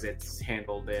occurs, it's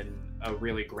handled in a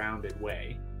really grounded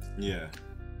way. Yeah.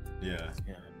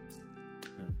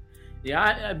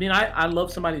 I mean, I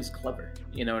love somebody who's clever.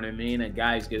 You know what I mean? A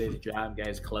guy's good at his job,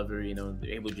 guy's clever, you know,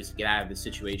 able to just get out of the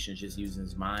situations just using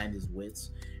his mind, his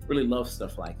wits. Really love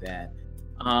stuff like that.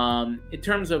 In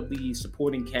terms of the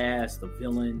supporting cast, the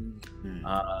villain,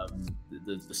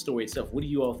 the story itself, what do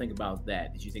you all think about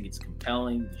that? Did you think it's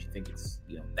compelling? Did you think it's,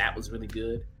 you know, that was really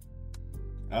good?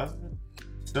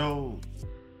 So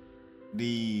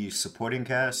the supporting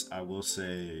cast, I will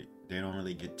say they don't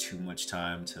really get too much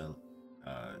time to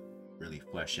really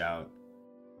flesh out.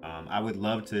 I would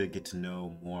love to get to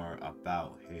know more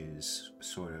about his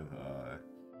sort of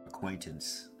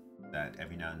acquaintance that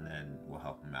every now and then will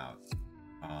help him out.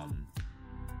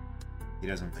 He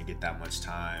doesn't really get that much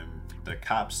time. The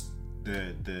cops,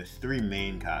 the three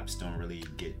main cops don't really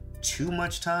get too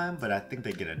much time, but I think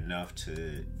they get enough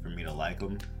for me to like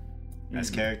them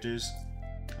as characters.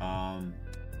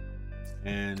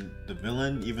 And the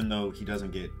villain, even though he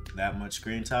doesn't get that much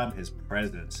screen time, his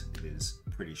presence is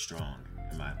pretty strong,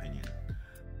 in my opinion.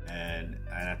 And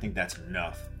I think that's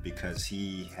enough because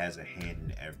he has a hand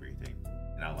in everything,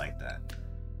 and I like that.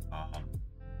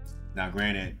 Now,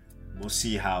 granted, we'll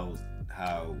see how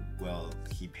well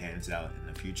he pans out in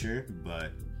the future,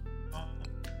 but I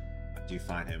do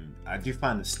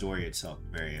find the story itself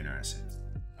very interesting.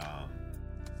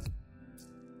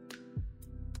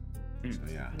 So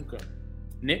yeah. Okay.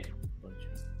 Nick?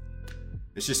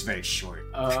 It's just very short.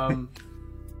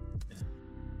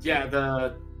 Yeah,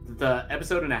 the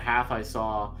episode and a half I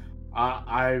saw,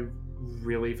 I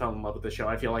really fell in love with the show.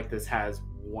 I feel like this has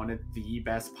one of the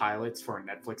best pilots for a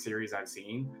Netflix series I've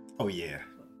seen. Oh yeah,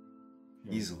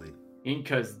 easily.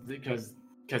 Because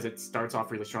it starts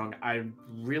off really strong. I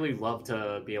really love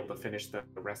to be able to finish the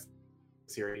rest of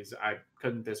the series. I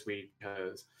couldn't this week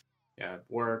because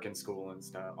work and school and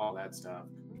stuff, all that stuff.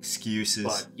 Excuses.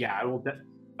 But yeah,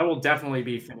 I will definitely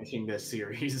be finishing this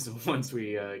series once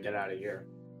we get out of here.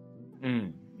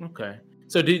 Okay.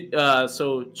 So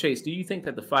so Chase, do you think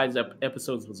that the 5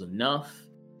 episodes was enough?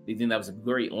 Do you think that was a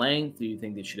great length? Do you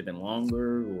think it should have been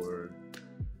longer? Or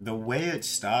the way it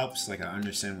stops, like, I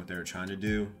understand what they were trying to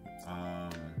do.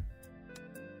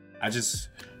 I just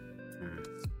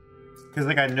because,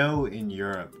 like, I know in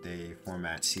Europe they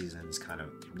format seasons kind of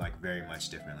like very much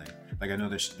differently. Like, I know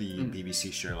the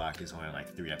BBC Sherlock is only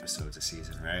like 3 episodes a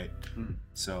season, right?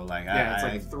 So like, it's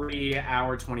like 3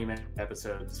 hour 20-minute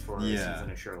episodes for a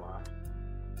season of Sherlock.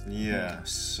 Yeah,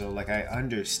 so like I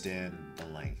understand the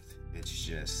length. It's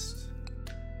just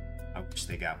I wish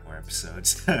they got more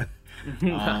episodes.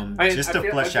 Just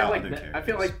to flesh out other characters. I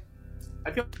feel like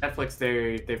Netflix,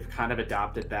 they've kind of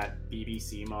adopted that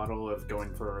BBC model of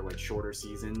going for like shorter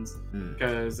seasons,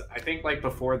 because I think like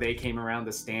before they came around,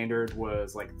 the standard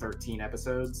was like 13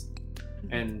 episodes,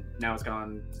 and now it's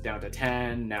gone down to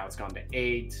 10. Now it's gone to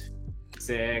 8.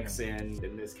 6 and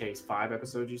in this case 5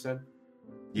 episodes. You said?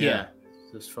 Yeah,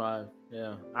 just 5.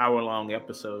 Yeah, hour-long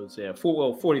episodes. Yeah,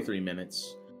 43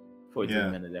 minutes.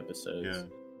 43-minute episodes. Yeah,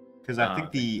 because I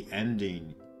think the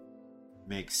ending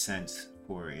makes sense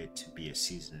for it to be a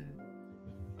season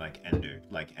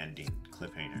ending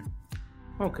cliffhanger.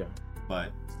 Okay.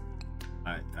 But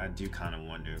I do kind of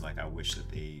wonder, like, I wish that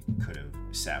they could have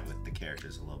sat with the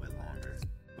characters a little bit longer.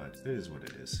 But it is what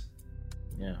it is.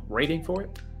 Yeah. Rating for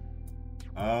it?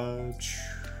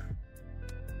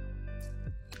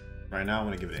 Right now I'm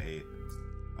gonna give it an 8.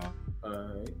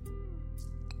 Alright.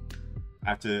 I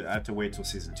have to wait till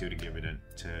season 2 to give it a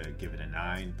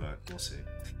 9, but we'll see.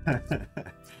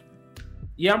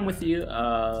 Yeah, I'm with you.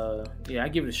 Yeah, I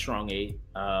give it a strong 8.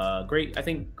 Great. I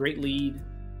think great lead.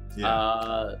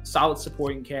 Yeah. Solid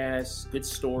supporting cast. Good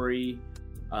story.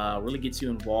 Really gets you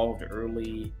involved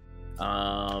early.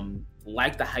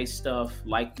 Like the heist stuff.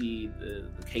 Like the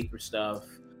caper stuff.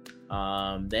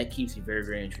 That keeps you very,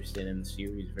 very interested in the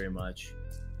series very much.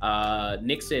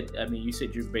 Nick said, I mean, you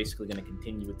said you're basically going to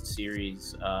continue with the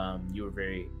series. You were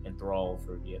very enthralled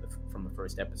from the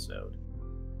first episode.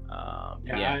 I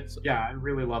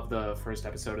really love the first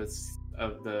episode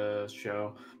of the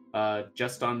show.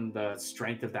 Just on the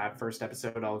strength of that first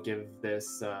episode, I'll give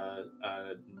this a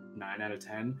 9 out of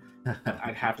 10.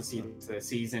 I'd have to see the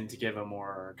season to give a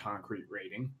more concrete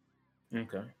rating.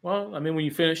 Okay. Well, I mean, when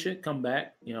you finish it, come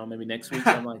back, maybe next week,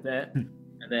 something like that.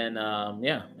 And then,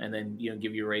 and then,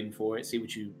 give you a rating for it. See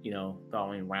what you thought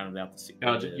when you rounded out the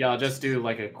series. I'll just do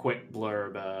like a quick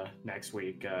blurb next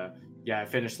week. I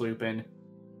finished Lupin.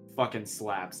 Fucking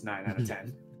slaps. 9 out of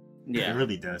 10. Yeah. It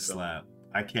really does slap.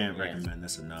 I can't recommend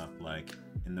this enough. Like,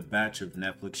 in the batch of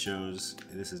Netflix shows,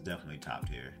 this is definitely top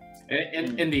tier.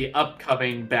 In the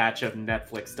upcoming batch of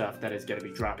Netflix stuff that is going to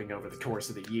be dropping over the course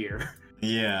of the year.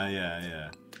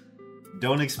 Yeah.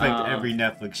 Don't expect every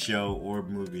Netflix show or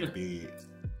movie to be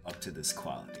up to this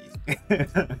quality.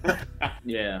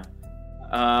 Yeah.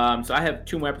 So I have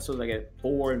 2 more episodes. I get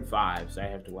 4 and 5, so I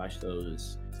have to watch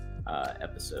those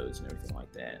episodes and everything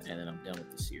like that, and then I'm done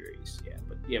with the series. Yeah,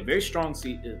 but yeah, very strong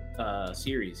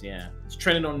series. Yeah, it's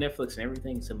trending on Netflix and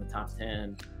everything. It's in the top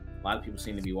 10. A lot of people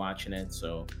seem to be watching it.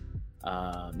 So,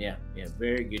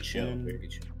 very good show. Very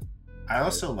good show. I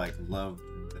also love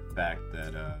the fact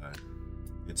that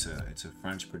it's a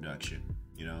French production.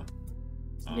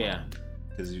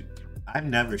 Because I've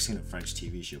never seen a French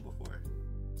TV show before.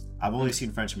 I've only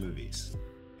seen French movies,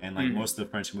 and most of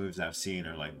the French movies I've seen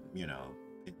are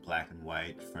in black and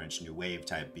white French new wave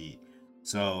type beat.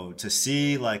 So to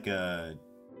see a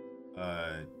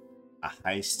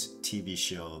heist TV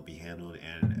show be handled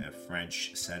in a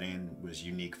French setting was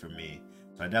unique for me.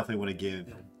 So I definitely want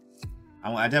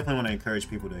to encourage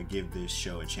people to give this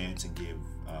show a chance and give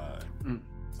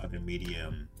other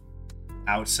medium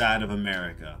outside of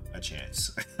America a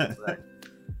chance. Right.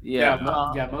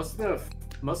 Most of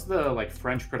the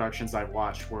French productions I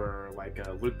watched were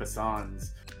Luc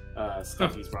Besson's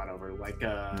stuff he's brought over,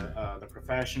 The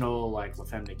Professional, La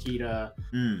Femme Nikita,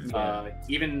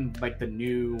 even the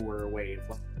newer wave,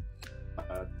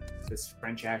 this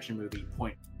French action movie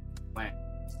Point Blank.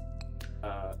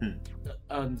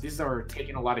 These are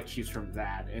taking a lot of cues from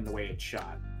that in the way it's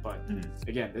shot, but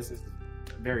again, this is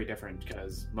very different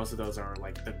because most of those are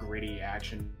the gritty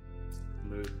action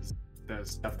movies, the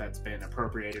stuff that's been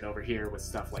appropriated over here with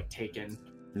stuff like Taken.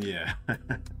 Yeah.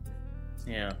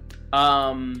 Yeah.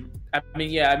 I mean,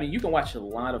 you can watch a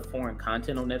lot of foreign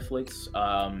content on Netflix.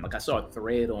 I saw a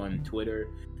thread on Twitter,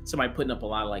 somebody putting up a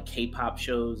lot of K-pop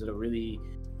shows that are really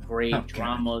great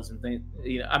dramas and things.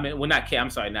 Not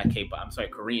K-pop. I'm sorry,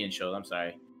 Korean shows. I'm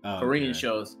sorry, Korean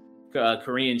shows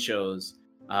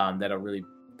that are really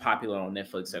popular on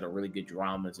Netflix that are really good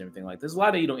dramas and everything like. There's a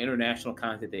lot of international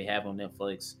content they have on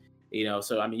Netflix.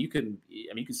 So you could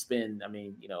spend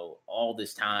all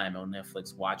this time on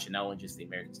Netflix watching not only just the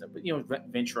American stuff, but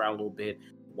venture out a little bit,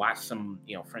 watch some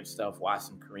French stuff, watch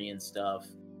some Korean stuff,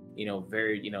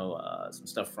 some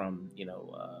stuff from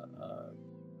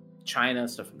China,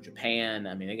 stuff from Japan.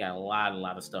 I mean, they got a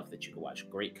lot of stuff that you can watch.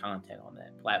 Great content on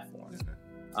that platform.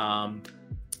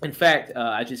 In fact,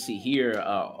 I just see here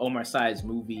Omar Sy's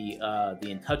movie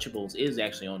The Untouchables is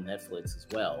actually on Netflix as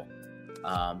well.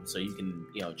 So you can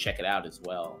check it out as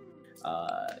well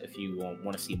if you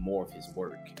want to see more of his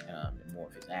work and more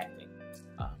of his acting.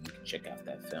 You can check out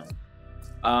that film.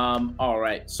 All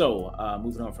right, so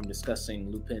moving on from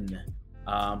discussing Lupin.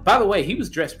 By the way, he was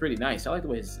dressed pretty nice. I like the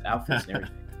way his outfits and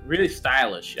everything. Really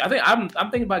stylish. I think I'm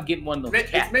thinking about getting one of those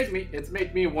caps. It's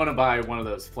made me want to buy one of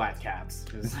those flat caps.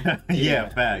 Yeah,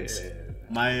 facts.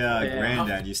 My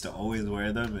granddad used to always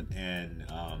wear them, and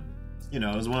you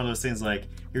know, it was one of those things like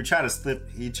he tried to slip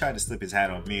his hat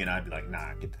on me, and I'd be like,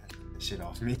 nah, get that shit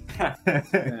off me.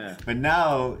 Yeah. But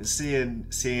now seeing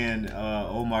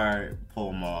Omar pull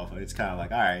him off, it's kind of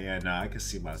like, all right, yeah, no, I can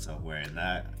see myself wearing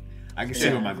that. I can see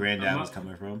where my granddad was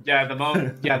coming from. Yeah, the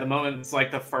moment it's like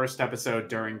the first episode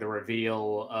during the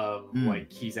reveal of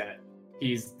like he's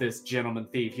this gentleman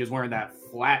thief. He was wearing that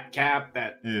flat cap,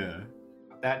 that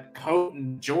coat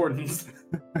and Jordans.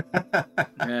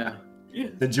 Yeah.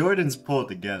 The Jordans pulled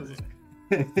together.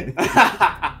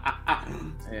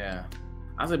 Yeah.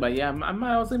 I was thinking about,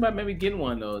 I was thinking about maybe getting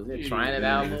one of those. Yeah, trying it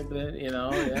out a little bit, you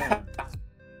know. Yeah.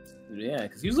 Yeah,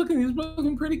 because he's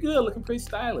looking pretty good, looking pretty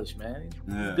stylish, man.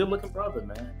 He's a good looking brother,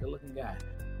 man. Good looking guy.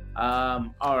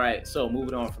 All right, so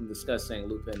moving on from discussing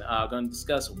Lupin, going to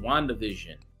discuss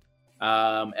WandaVision,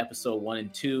 episode 1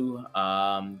 and 2.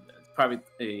 Probably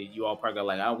you all probably got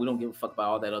like, oh, we don't give a fuck about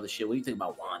all that other shit. What do you think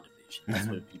about WandaVision? That's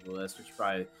what you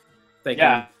probably think.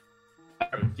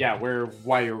 Yeah,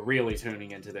 why you're really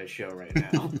tuning into this show right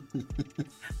now.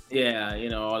 Yeah, you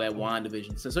know, all that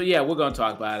WandaVision. So yeah, we're gonna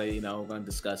talk about it. You know, we're gonna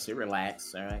discuss it.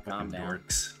 Relax, all right, calm down.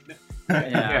 Works.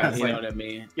 Yeah, you know what I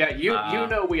mean. Yeah, you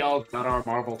know, we all got our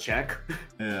Marvel check.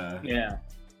 Yeah.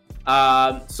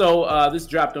 So this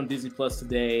dropped on Disney Plus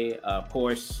today. Of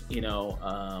course, you know,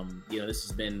 this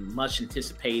has been much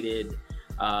anticipated.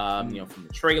 You know, from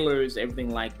the trailers, everything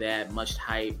like that, much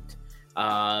hyped.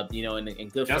 You know,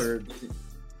 and good for.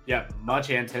 Yeah,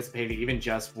 much anticipated, even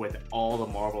just with all the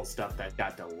Marvel stuff that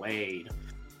got delayed.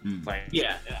 Like,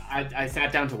 yeah, I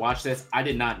sat down to watch this. I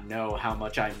did not know how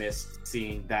much I missed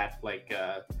seeing that, like,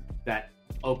 that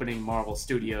opening Marvel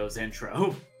Studios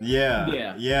intro.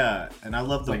 Yeah. And I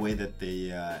love the way that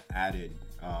they added,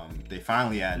 they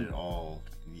finally added all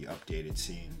the updated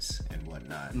scenes and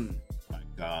whatnot.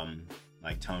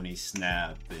 Like Tony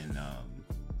Snap and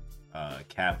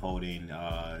Cap holding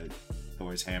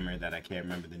Thor's hammer that I can't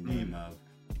remember the name of.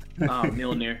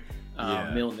 Mjolnir.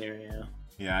 Mjolnir,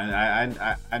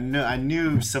 yeah. I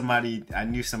knew somebody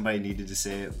needed to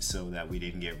say it so that we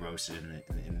didn't get roasted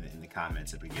in the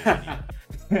comments at the beginning.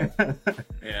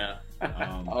 Yeah.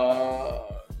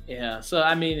 Yeah. So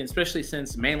I mean, especially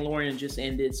since Mandalorian just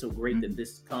ended, so great that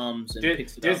this comes and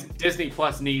picks it up. Disney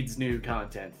Plus needs new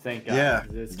content. Thank God. Yeah.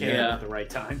 This came out at the right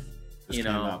time. This came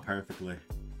out perfectly.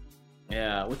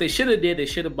 Yeah, what they should have did, they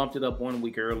should have bumped it up 1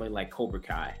 week early, like Cobra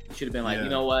Kai. It should have been like, you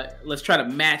know what? Let's try to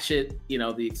match it. You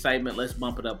know, the excitement. Let's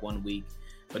bump it up 1 week.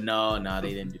 But no,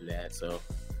 they didn't do that. So,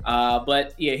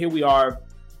 but yeah, here we are.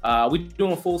 We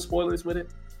doing full spoilers with it.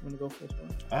 Want to go full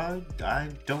spoilers? I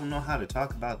don't know how to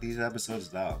talk about these episodes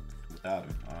without them.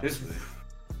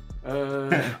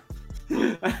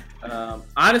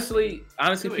 Honestly,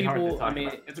 really people. I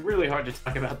mean, it's really hard to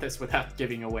talk about this without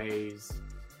giving away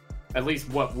at least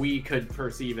what we could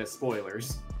perceive as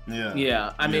spoilers.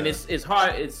 Yeah. I mean, it's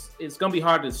hard. It's gonna be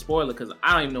hard to spoil it because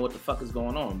I don't even know what the fuck is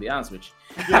going on. To be honest with you.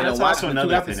 Yeah, that's also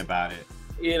another thing about it.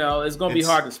 You know, it's gonna be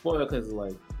hard to spoil because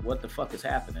like, what the fuck is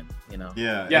happening? You know.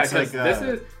 Yeah. Because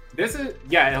this is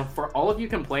for all of you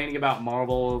complaining about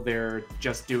Marvel, they're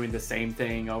just doing the same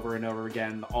thing over and over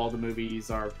again. All the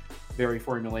movies are very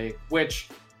formulaic, which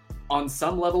on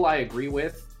some level I agree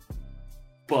with,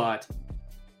 but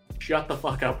shut the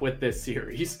fuck up with this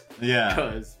series. Yeah.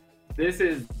 Because this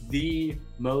is the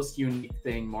most unique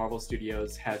thing Marvel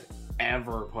Studios has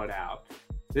ever put out.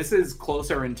 This is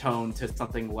closer in tone to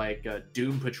something like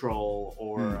Doom Patrol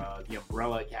or the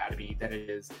Umbrella Academy than it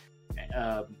is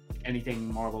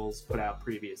anything Marvel's put out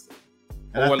previously.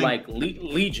 Or like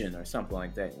Legion or something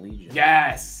like that. Legion.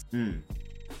 Yes! And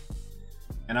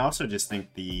I also just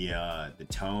think the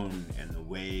tone and the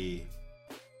way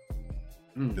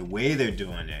they're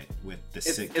doing it with the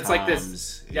sitcoms, it's like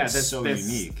this. Yeah, this so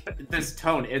unique. This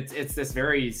tone, it's this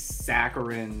very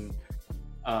saccharine,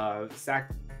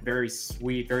 very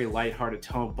sweet, very lighthearted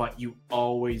tone, but you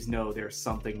always know there's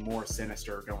something more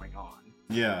sinister going on.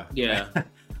 Yeah.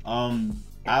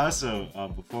 I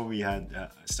also before we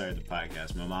had started the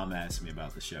podcast, my mom asked me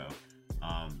about the show.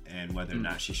 And whether or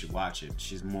not she should watch it.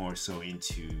 She's more so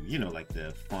into, like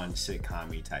the fun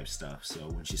sitcom-y type stuff. So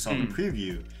when she saw the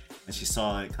preview and she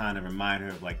saw it kind of remind her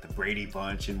of like the Brady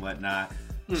Bunch and whatnot,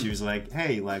 she was like,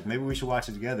 hey, like maybe we should watch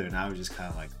it together. And I was just kind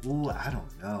of like, ooh, I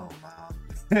don't know, Mom.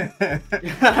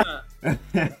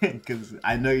 Because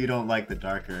I know you don't like the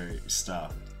darker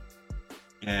stuff.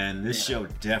 And this show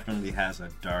definitely has a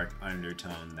dark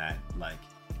undertone that like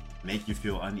make you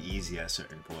feel uneasy at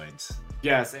certain points.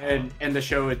 Yes, and the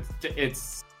show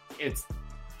it's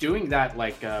doing that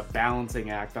like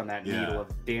balancing act on that needle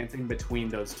of dancing between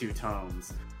those two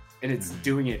tones, and it's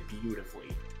doing it beautifully.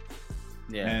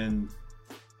 Yeah. And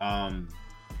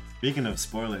Speaking of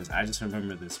spoilers, I just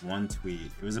remember this one tweet.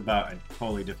 It was about a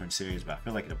totally different series, but I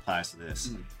feel like it applies to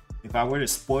this. If I were to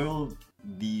spoil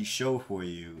the show for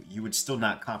you, you would still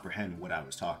not comprehend what I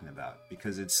was talking about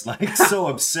because it's like so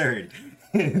absurd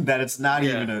that it's not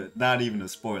even a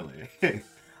spoiler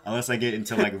unless I get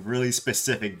into like really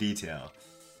specific detail.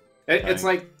 It's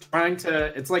like trying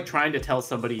to tell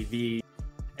somebody the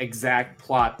exact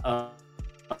plot of,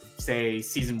 say,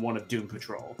 season 1 of Doom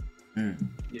Patrol.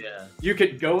 Yeah, you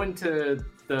could go into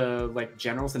the like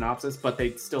general synopsis, but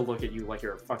they'd still look at you like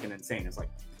you're fucking insane. It's like,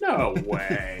 no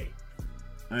way.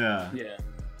 Yeah.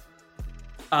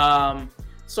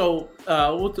 So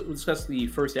we'll discuss the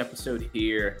first episode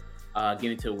here,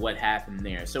 get into what happened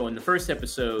there. So in the first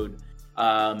episode,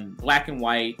 black and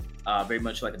white, very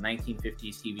much like a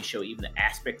 1950s TV show. Even the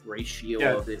aspect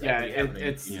ratio of it.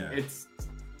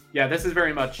 This is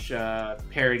very much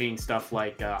parodying stuff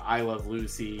like I Love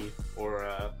Lucy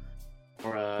or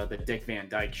the Dick Van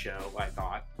Dyke Show. I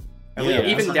thought,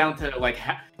 down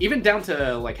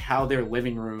to like how their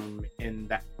living room in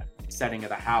that setting of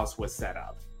the house was set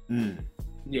up.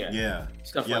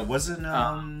 Stuff like, wasn't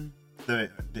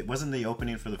the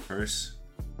opening for the first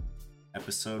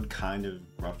episode kind of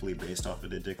roughly based off of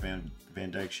the Dick Van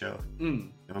Dyke Show?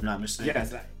 If I'm not mistaken.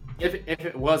 Yes. If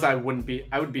it was, I would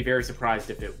be very surprised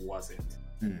if it wasn't.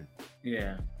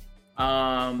 Yeah.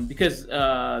 Because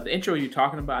the intro you're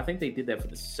talking about, I think they did that for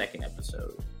the second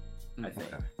episode. I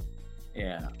think. Okay.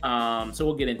 Yeah. So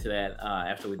we'll get into that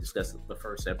after we discuss the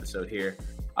first episode here.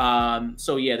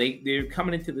 So yeah, they're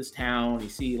coming into this town. You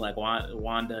see like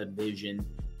WandaVision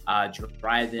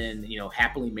driving,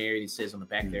 happily married, it says on the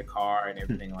back of their car and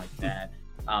everything like that.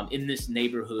 In this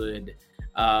neighborhood.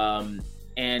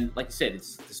 And like you said,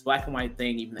 it's this black and white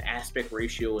thing. Even the aspect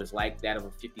ratio is like that of a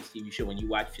 50s TV show. When you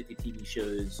watch 50 TV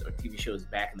shows or TV shows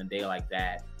back in the day like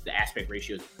that, the aspect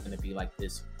ratio is going to be like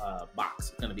this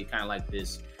box. It's going to be kind of like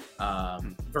this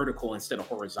vertical instead of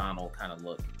horizontal kind of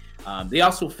look. They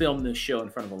also filmed this show in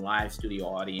front of a live studio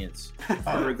audience,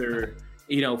 further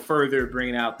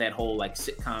bringing out that whole like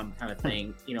sitcom kind of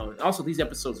thing. Also these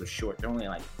episodes are short. They're only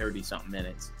like 30 something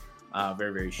minutes.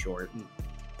 Very, very short.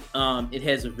 It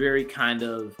has a very kind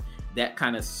of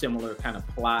similar kind of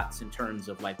plots in terms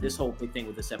of like this whole big thing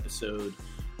with this episode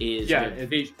is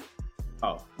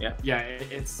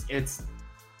it's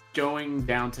going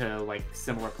down to like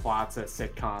similar plots as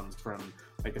sitcoms from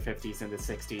like the 50s and the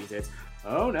 60s. It's,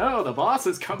 oh no, the boss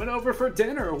is coming over for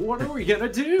dinner, what are we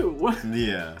gonna do? That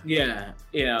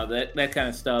kind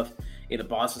of stuff. The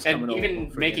boss is coming over, and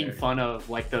even making dinner. Fun of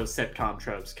like those sitcom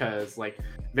tropes, because like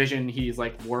Vision, he's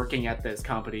like working at this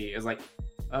company, is like,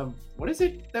 what is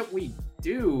it that we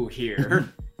do here?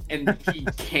 And he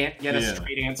can't get a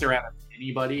straight answer out of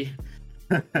anybody.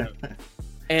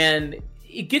 And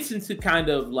it gets into kind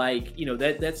of like,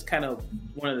 that's kind of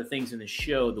one of the things in the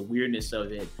show, the weirdness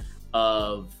of it,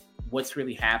 of what's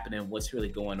really happening, what's really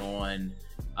going on.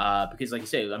 Because like you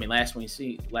say, I mean, last time we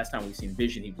seen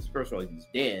Vision, he was, first of all, he was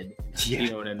dead. You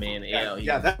know what I mean?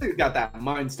 That dude got that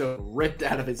mind stone ripped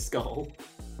out of his skull.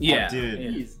 Yeah,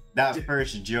 dude, that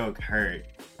first joke hurt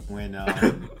when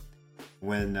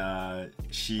Wanda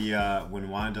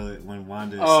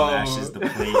smashes the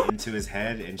plate into his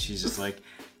head, and she's just like,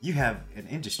 "You have an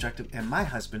indestructible, and my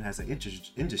husband has an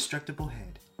indestructible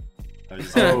head."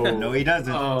 No, he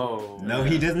doesn't. No,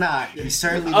 he does not. He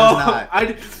certainly does not.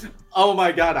 Oh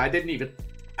my god, I didn't even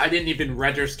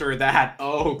register that.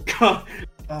 Oh god.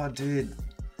 Oh dude,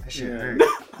 that shit hurt.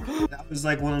 That was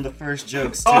like one of the first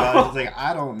jokes too. I was like,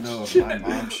 I don't know if my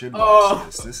mom should watch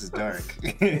this. This is dark.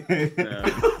 Even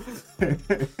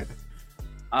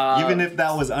if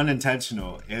that was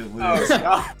unintentional, it was.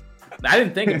 I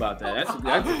didn't think about that.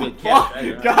 That's a good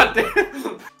catch. God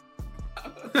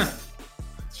damn.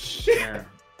 Shit.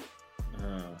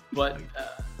 But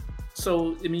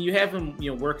so I mean, you have him,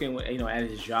 working, at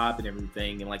his job and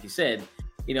everything, and like you said,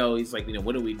 he's like,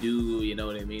 what do we do? You know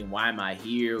what I mean? Why am I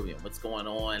here? What's going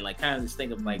on? Like, kind of this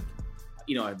thing of like,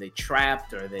 are they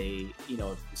trapped? Are they,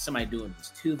 is somebody doing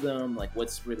this to them? Like,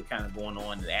 what's really kind of going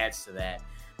on that adds to that?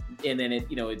 And then it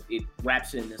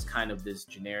wraps in this kind of this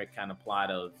generic kind of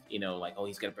plot of, like, oh,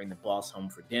 he's got to bring the boss home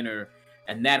for dinner,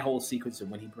 and that whole sequence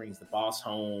of when he brings the boss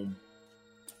home.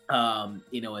 And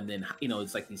then,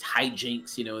 it's like these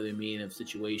hijinks, you know what I mean, of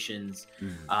situations.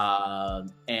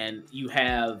 And you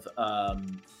have,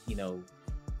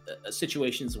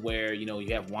 situations where,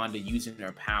 you have Wanda using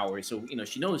her power. So,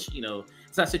 she knows,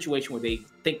 it's not a situation where they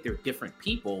think they're different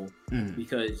people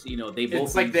because, they both.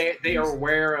 It's like they are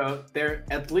aware of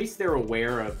at least they're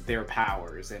aware of their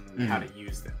powers and how to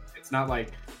use them. It's not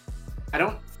like, I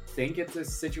don't think it's a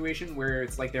situation where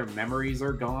it's like their memories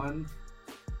are gone.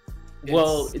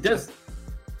 Well, it does.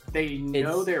 They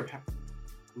know their.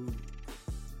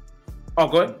 Oh,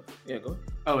 go ahead. Yeah, go ahead.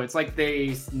 Oh, it's like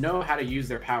they know how to use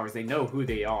their powers. They know who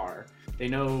they are. They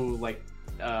know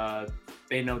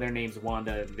they know their name's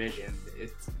Wanda and Vision.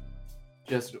 It's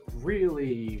just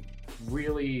really,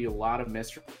 really a lot of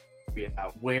mystery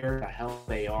about where the hell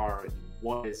they are and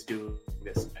what is doing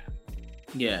this to them.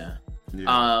 Yeah.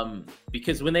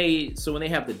 Because when they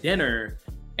have the dinner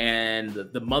and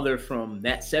the mother from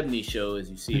that 70s show, as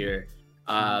you see her,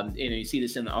 you see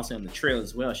this also in the trailer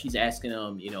as well. She's asking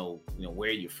them, where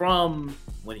are you from?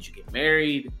 When did you get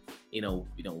married? How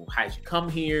did you come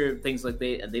here? Things like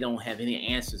that, and they don't have any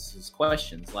answers to these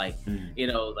questions. Like,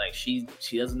 she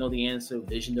doesn't know the answer.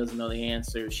 Vision doesn't know the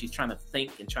answer. She's trying to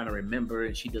think and trying to remember,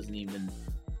 and she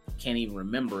can't even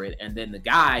remember it. And then the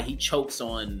guy, he chokes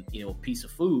on a piece of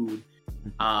food,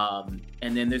 and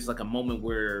then there's like a moment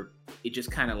where it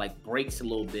just kind of like breaks a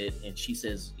little bit, and she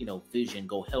says, Vision,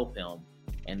 go help him.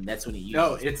 And that's when he uses.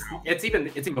 No, it's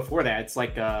even before that. It's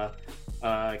like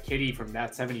Kitty from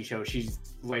that 70s show. She's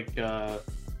like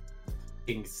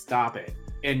stop it,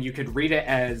 and you could read it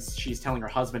as she's telling her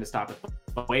husband to stop it.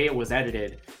 The way it was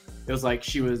edited, it was like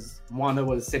Wanda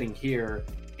was sitting here,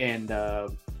 and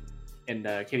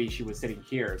Kitty, she was sitting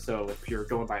here. So if you're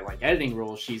going by like editing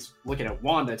rules, she's looking at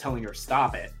Wanda telling her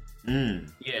stop it.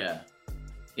 Yeah.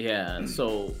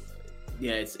 So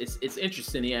yeah, it's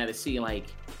interesting. Yeah, to see like.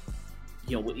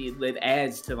 It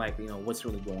adds to like what's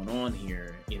really going on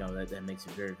here. That makes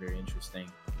it very, very interesting.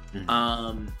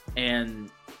 And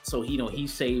so he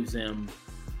saves him,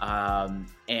 and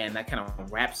that kind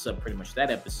of wraps up pretty much that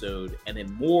episode. And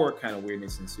then more kind of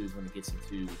weirdness ensues when it gets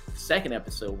into the second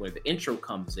episode, where the intro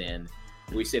comes in.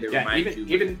 We said it reminds you.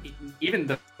 Even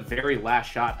the very last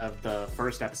shot of the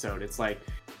first episode, it's like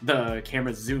the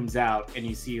camera zooms out and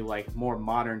you see like more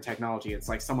modern technology. It's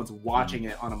like someone's watching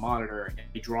it on a monitor, and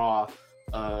they draw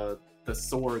the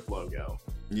sword logo.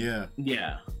 Yeah. Which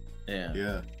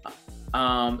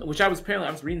I was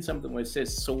reading something where it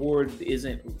says sword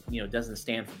doesn't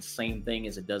stand for the same thing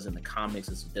as it does in the comics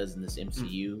as it does in this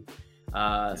MCU.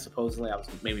 Supposedly, I was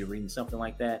maybe reading something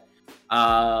like that.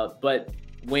 But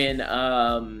when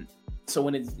in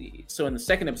the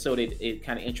second episode, it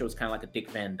kind of intros kind of like a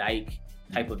Dick Van Dyke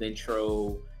type of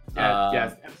intro.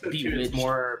 Yes, episode 2 is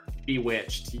more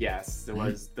Bewitched. Yes, it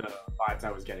was the vibes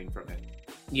I was getting from it.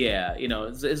 Yeah,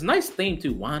 it's a nice theme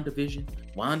too. WandaVision.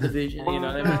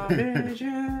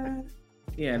 WandaVision.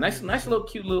 Yeah, nice little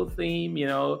cute little theme.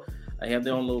 They have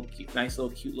their own little cute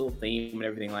little theme and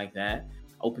everything like that.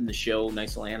 Open the show,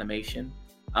 nice little animation.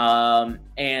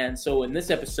 And so in this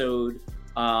episode,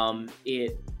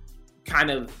 it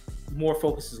kind of more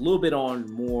focuses a little bit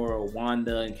on more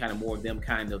Wanda and kind of more of them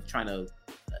kind of trying to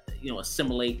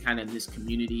assimilate kind of this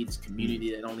community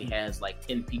that only has like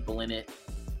 10 people in it,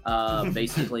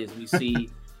 basically, as we see.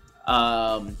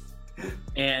 And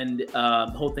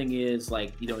the whole thing is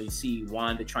like, you see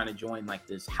Wanda trying to join like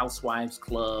this housewives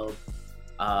club.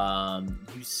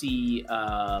 You see,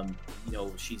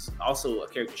 she's also a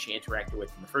character she interacted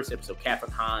with in the first episode,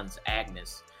 Catherine Hahn's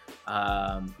Agnes.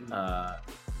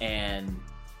 And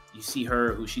you see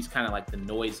her, who she's kind of like the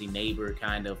noisy neighbor,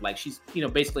 kind of like she's,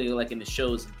 basically like in the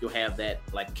shows, you'll have that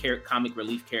like comic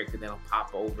relief character that'll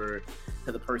pop over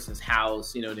to the person's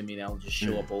house, you know what I mean? That'll just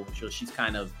show up over. So she's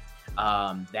kind of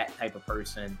that type of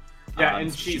person. Yeah,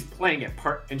 and she's playing it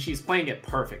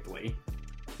perfectly.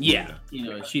 Yeah,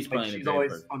 she's playing it. She's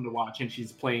always fun to watch, and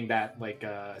she's playing that like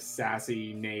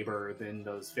sassy neighbor in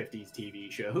those 50s TV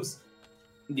shows.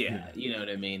 Yeah, you know what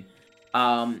I mean.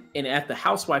 And at the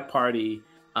housewife party,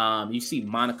 you see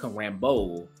Monica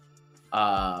Rambeau,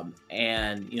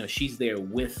 and she's there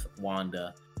with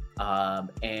Wanda,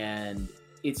 and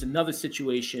it's another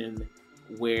situation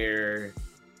where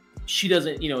she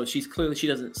doesn't, she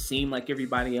doesn't seem like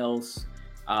everybody else.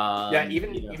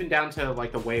 Even down to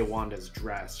like the way Wanda's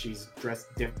dressed. She's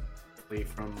dressed differently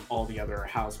from all the other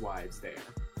housewives there.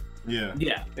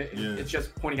 It's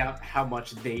just pointing out how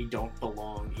much they don't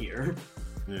belong here.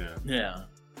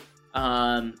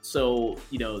 So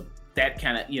that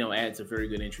kind of adds a very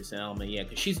good interesting element,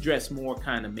 because she's dressed more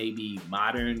kind of maybe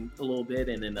modern a little bit,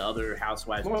 and then the other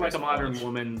housewives more like a modern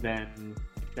woman than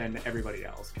everybody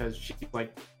else, because she's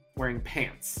like wearing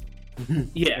pants.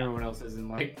 Everyone else is in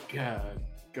like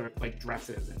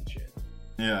dresses and shit.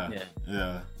 And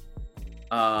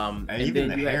even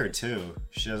the hair too.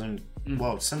 She doesn't.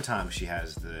 Well, sometimes she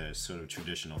has the sort of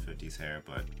traditional 50s hair,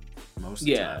 but most of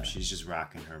the time she's just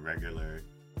rocking her regular,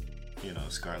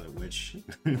 Scarlet Witch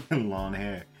long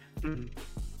hair.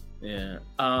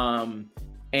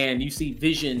 And you see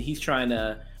Vision. He's trying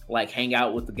to. like hang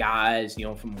out with the guys,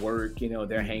 from work.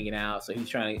 They're hanging out, so he's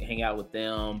trying to hang out with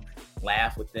them,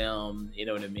 laugh with them. You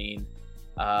know what I mean?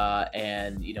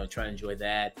 And try to enjoy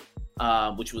that,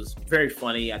 which was very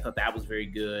funny. I thought that was very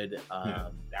good.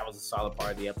 That was a solid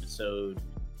part of the episode.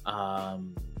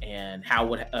 And how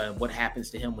what happens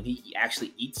to him when he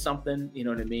actually eats something? You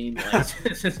know what I mean? Like,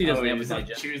 since he doesn't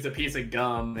have chews a piece of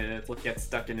gum and it gets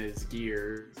stuck in his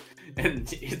gears,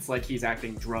 and it's like he's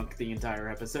acting drunk the entire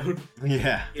episode.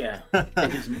 Yeah.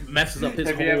 It just messes up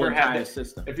his whole entire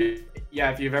system. If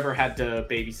you've ever had to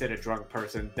babysit a drunk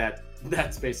person,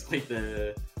 that's basically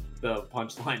the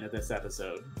punchline of this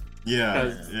episode.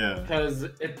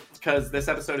 Because this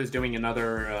episode is doing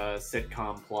another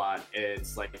sitcom plot.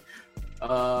 It's like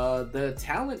the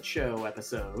talent show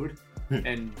episode,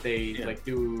 and they like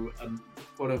do a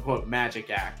quote unquote magic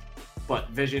act, but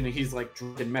Vision, he's like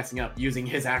drunk and messing up using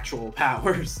his actual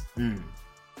powers.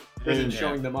 Vision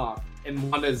showing them off,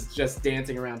 and Wanda's just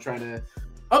dancing around trying to,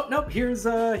 oh no, here's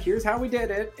how we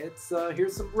did it. It's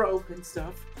here's some rope and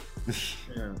stuff.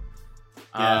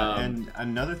 And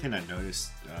another thing I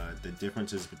noticed, the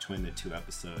differences between the two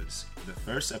episodes. The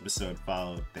first episode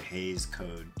followed the Hays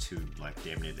Code to like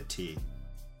damn near the T.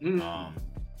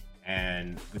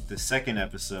 And with the second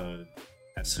episode,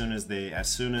 as soon as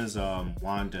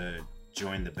Wanda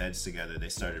joined the beds together, they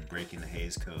started breaking the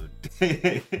Hays Code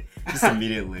just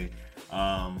immediately.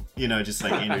 Just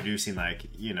like introducing like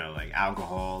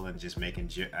alcohol and just making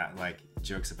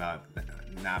jokes about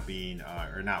not being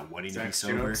or not wanting to be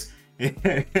sober.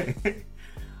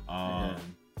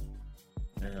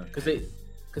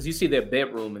 Because you see their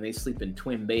bedroom and they sleep in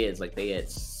twin beds, like they had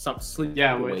some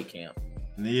sleepaway camp.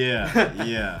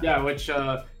 Which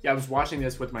I was watching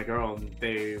this with my girl, and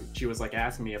she was like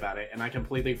asking me about it, and I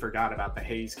completely forgot about the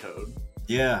Hays Code.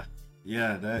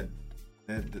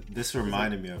 This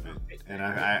reminded me of it, and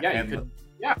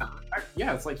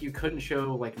it's like you couldn't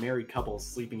show like married couples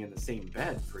sleeping in the same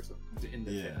bed in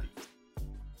the 50s.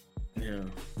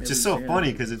 Which is so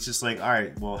funny because it's just like, all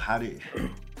right, well, how do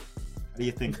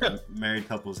you think married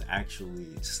couples actually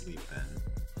sleep then?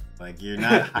 Like, you're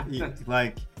not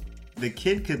like, the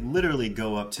kid could literally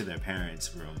go up to their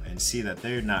parents' room and see that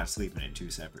they're not sleeping in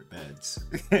two separate beds.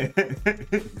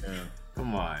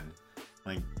 Come on,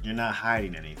 like, you're not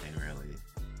hiding anything really.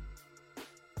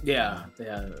 That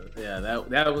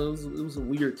was a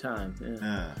weird time.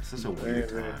 Such a weird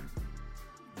time.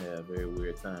 Yeah, very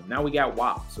weird time. Now we got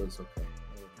WAP, so it's okay.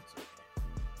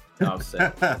 No, I'm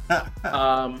set.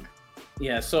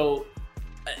 So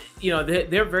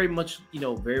they're very much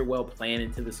very well planned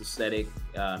into this aesthetic.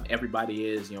 Everybody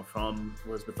is from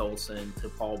Elizabeth Olsen to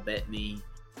Paul Bettany.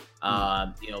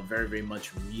 Very, very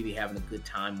much really having a good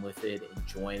time with it,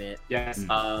 enjoying it. Yes.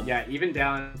 Even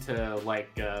down to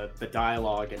like the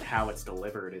dialogue and how it's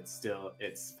delivered,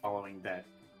 it's following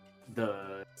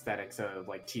the aesthetics of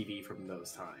like TV from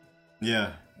those times.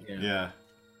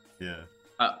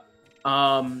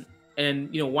 And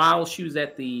while she was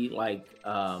at the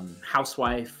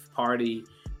housewife party,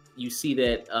 you see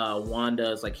that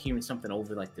Wanda is like hearing something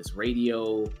over like this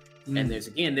radio. And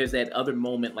there's that other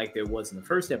moment like there was in the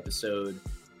first episode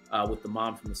with the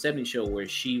mom from the 70s show where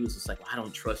she was just like, well, I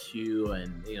don't trust you,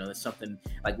 and there's something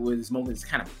like where this moment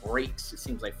kind of breaks, it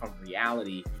seems like, from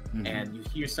reality. And you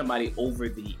hear somebody over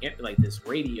the this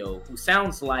radio who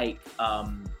sounds like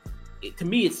to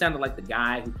me it sounded like the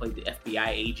guy who played the FBI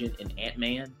agent in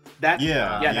Ant-Man. That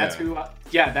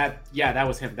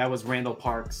was him. That was Randall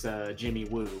Park's Jimmy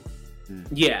Woo.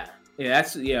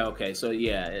 Okay, so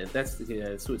that's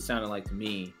what it sounded like to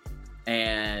me.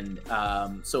 And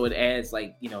so it adds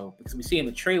because we see in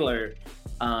the trailer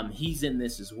he's in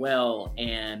this as well,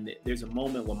 and there's a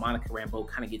moment where Monica Rambeau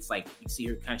kind of gets you see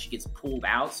her she gets pulled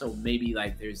out, so maybe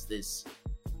there's this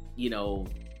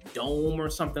dome or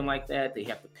something like that they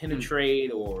have to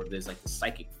penetrate, or there's the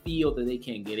psychic field that they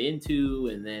can't get into,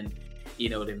 and then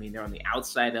they're on the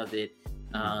outside of it.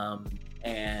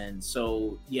 And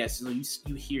so so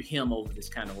you hear him over this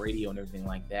kind of radio and everything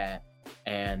like that,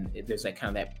 and there's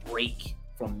that break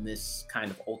from this kind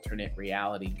of alternate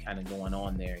reality kind of going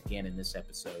on there again in this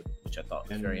episode, which I thought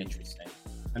was very interesting.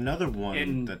 Another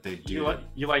one that they do,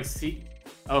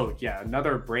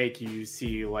 another break, you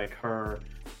see her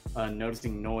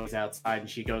noticing noise outside, and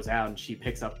she goes out and she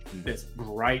picks up this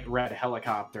bright red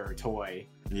helicopter toy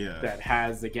that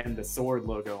has again the sword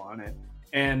logo on it.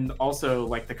 And also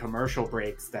the commercial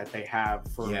breaks that they have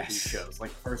for these shows. The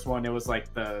first one, it was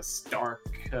the Stark,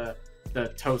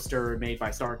 the toaster made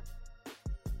by Stark.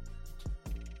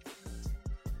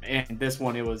 And this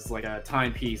one, it was a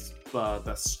timepiece, the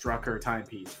Strucker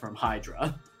timepiece from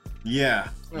Hydra.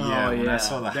 When I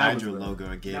saw the Hydra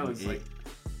logo again,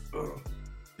 ugh.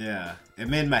 Yeah, it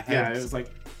made my head. Yeah, it was like,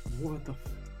 what the.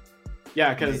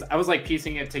 Yeah, because I was like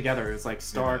piecing it together. It's like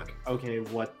Stark. Okay,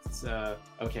 what's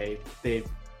okay?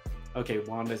 Okay,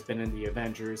 Wanda's been in the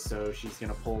Avengers, so she's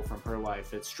gonna pull from her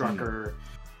life. It's Strucker.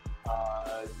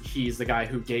 He's the guy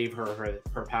who gave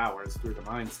her powers through the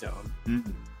Mind Stone.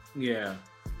 Yeah.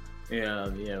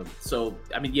 So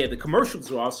I mean, yeah, the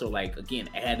commercials were also like, again,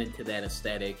 adding to that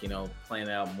aesthetic, you know, playing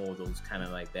out more of those kind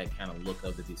of like that kind of look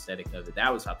of it, the aesthetic of it.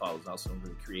 That was, I thought, was also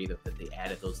really creative that they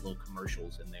added those little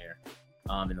commercials in there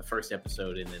in the first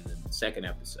episode and then the second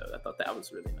episode. I thought that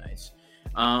was really nice.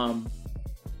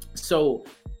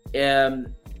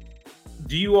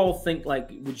 Do you all think, like,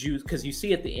 would you, because you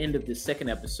see at the end of the second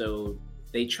episode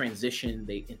they transition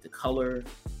into color,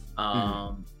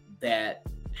 that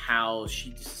how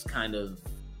she just kind of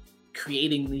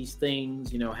creating these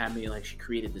things, you know, having like she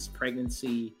created this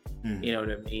pregnancy, you know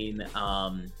what I mean?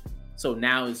 So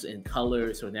now it's in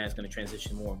color, so now it's going to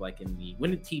transition more of like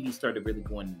when the TV started really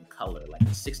going into color, like the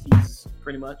 60s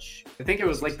pretty much. I think it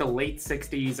was like the late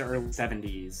 60s, early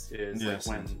 70s is like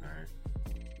when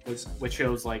which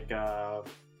shows like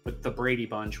with the Brady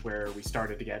Bunch where we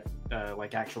started to get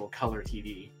like actual color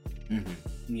TV.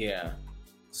 Yeah.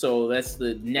 So that's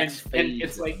the next phase. And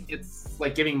it's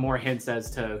like giving more hints as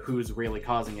to who's really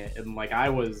causing it. And like I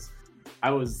was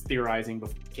theorizing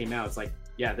before it came out. It's like,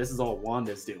 yeah, this is all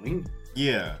Wanda's doing.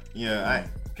 Yeah.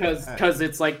 Because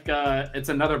it's like it's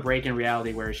another break in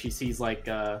reality where she sees like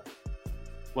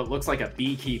what looks like a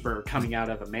beekeeper coming out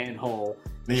of a manhole.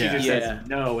 And she just says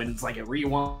no, and it's like it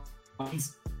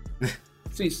rewinds.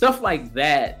 See, stuff like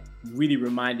that really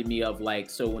reminded me of like,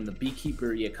 so when the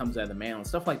beekeeper comes out of the manhole,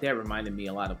 stuff like that reminded me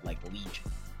a lot of like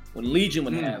Legion. When Legion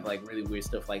would have like really weird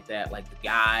stuff like that, like the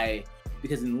guy,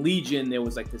 because in Legion there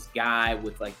was like this guy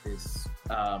with like this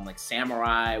like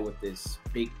samurai with this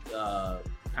big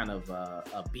kind of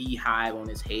a beehive on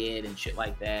his head and shit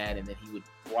like that, and then he would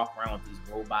walk around with these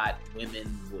robot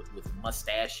women with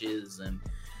mustaches, and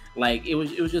like it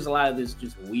was just a lot of this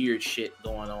just weird shit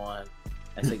going on.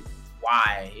 It's like,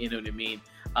 why, you know what I mean?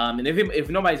 And if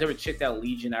nobody's ever checked out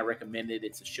Legion, I recommend it.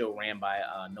 It's a show ran by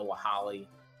Noah Hawley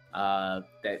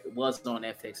that was on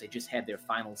FX. They just had their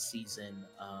final season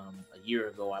a year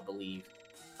ago, I believe,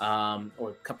 or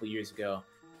a couple of years ago.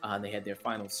 They had their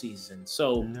final season.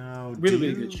 So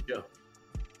really good show.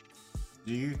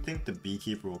 Do you think the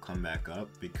beekeeper will come back up?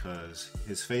 Because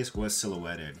his face was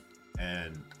silhouetted,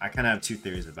 and I kind of have two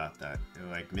theories about that.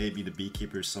 Like maybe the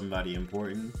beekeeper is somebody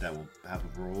important that will have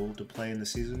a role to play in the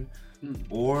season.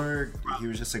 Or he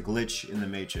was just a glitch in the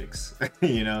Matrix,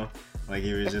 you know, like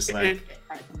he was just like.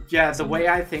 The way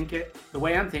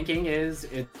I'm thinking is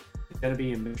it's gonna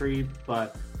be a mystery.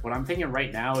 But what I'm thinking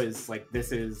right now is like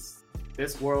this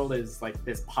world is like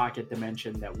this pocket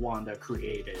dimension that Wanda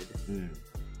created,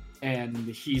 and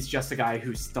he's just a guy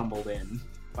who stumbled in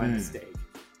by mistake.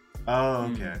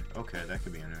 Oh, okay, that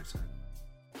could be interesting.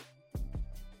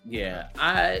 Yeah,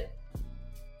 I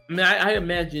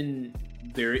imagine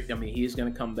he's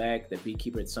gonna come back, the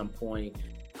beekeeper, at some point.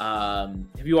 Have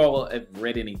you all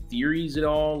read any theories at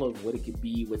all of what it could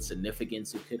be, what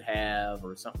significance it could have,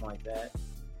 or something like that?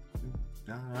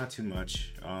 No, not too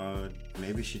much.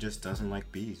 Maybe she just doesn't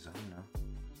like bees. I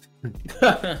don't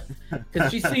know.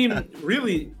 Because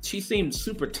she seemed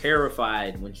super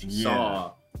terrified when she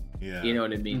saw. Yeah. You know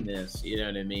what I mean? You know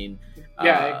what I mean?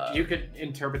 Yeah, you could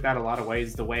interpret that a lot of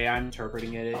ways. The way I'm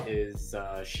interpreting it is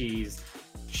she's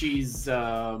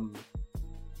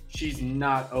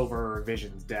not over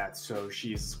Vision's death, so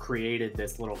she's created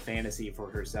this little fantasy for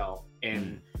herself,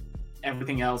 and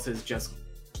everything else is just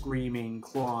screaming,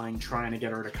 clawing, trying to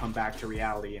get her to come back to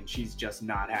reality, and she's just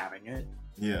not having it.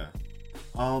 Yeah.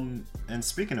 And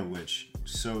speaking of which,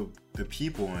 so the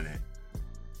people in it,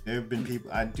 there have been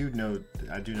people. I do know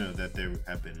that there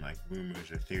have been like rumors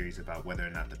or theories about whether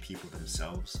or not the people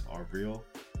themselves are real.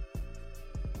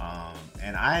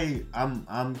 And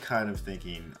I'm kind of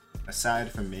thinking,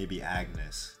 aside from maybe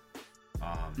Agnes,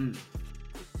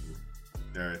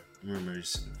 there are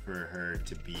rumors for her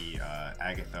to be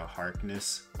Agatha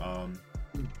Harkness.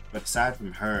 But aside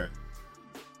from her,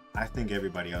 I think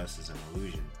everybody else is an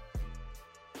illusion.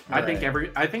 I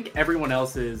think everyone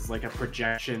else is like a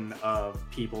projection of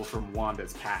people from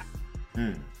Wanda's past.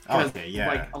 Okay, yeah.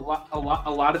 Like a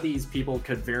lot of these people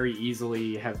could very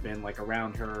easily have been like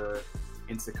around her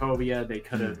in Sokovia. They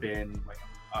could have been like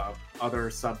other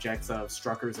subjects of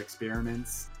Strucker's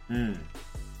experiments.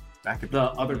 That could be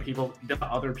the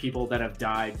other people that have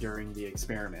died during the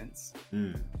experiments.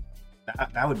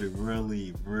 That would be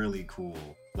really, really cool.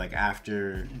 Like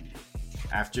after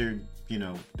after, you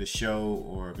know, the show,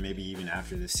 or maybe even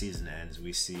after the season ends,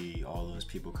 we see all those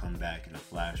people come back in a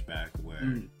flashback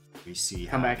where we see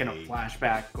come back in a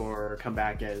flashback, or come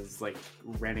back as like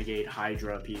renegade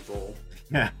Hydra people.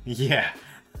 Yeah.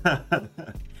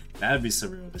 That'd be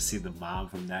surreal to see the mom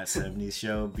from that 70s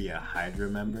show be a Hydra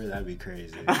member. That'd be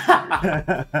crazy.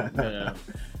 Yeah.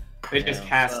 They just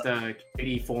cast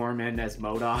Katie Foreman as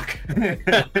MODOK.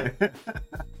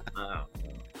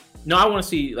 No, I want to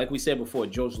see, like we said before,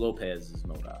 George Lopez is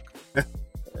MODOK.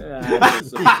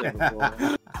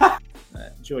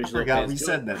 George I forgot Lopez. we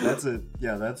said that.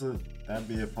 That'd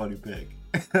be a funny pick.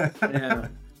 Yeah,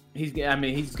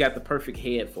 he's got the perfect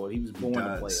head for it. He was born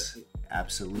to play it.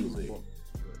 Absolutely.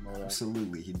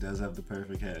 Absolutely, he does have the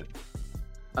perfect head.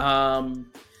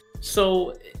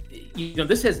 So, you know,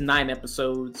 this has 9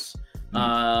 episodes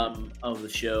of the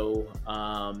show.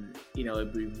 You know,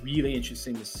 it'd be really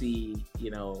interesting to see,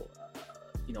 you know,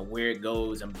 where it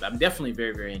goes. I'm definitely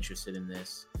very, very interested in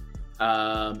this.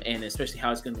 And especially how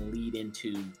it's going to lead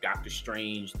into Doctor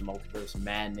Strange, the Multiverse of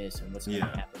Madness, and what's going to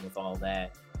happen with all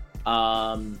that.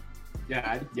 I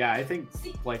think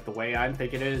like the way I'm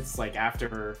thinking it is like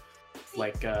after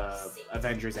like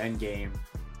Avengers Endgame,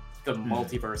 the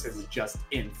multiverse is just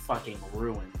in fucking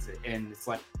ruins, and it's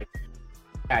like,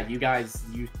 yeah, you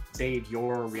saved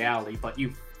your reality, but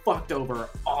you fucked over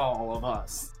all of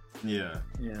us. Yeah.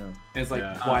 And it's like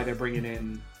why they're bringing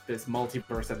in this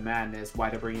multiverse of madness, why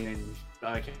they're bringing in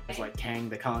like Kang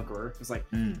the Conqueror. It's like,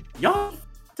 y'all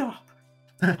fucked up.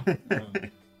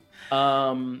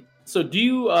 So do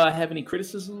you have any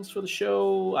criticisms for the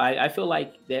show? I feel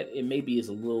like that it maybe is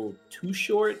a little too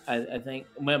short. I think,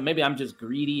 well, maybe I'm just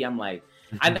greedy. I'm like,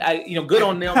 I you know, good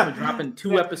on them for dropping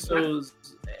 2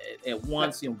 episodes at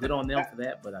once. You know, good on them for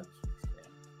that. But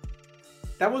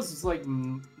that was like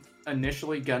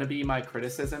initially gonna be my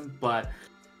criticism, but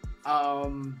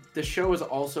the show is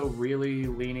also really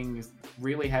leaning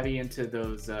really heavy into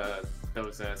those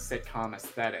sitcom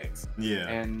aesthetics. Yeah.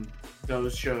 And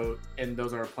those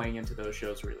are playing into those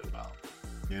shows really well.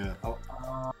 Yeah.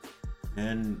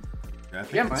 And I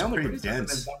think my only criticism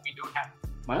is that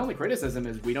my only criticism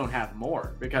is we don't have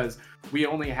more, because we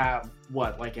only have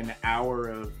like an hour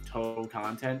of total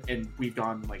content, and we've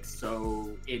gone like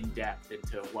so in depth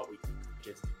into what we think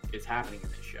is happening in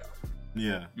this show.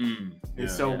 Yeah.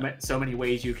 There's so many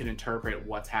ways you can interpret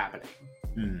what's happening.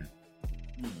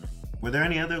 Were there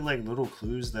any other like little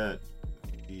clues that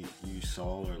you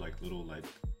saw, or like little like,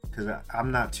 because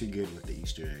I'm not too good with the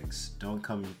Easter eggs. Don't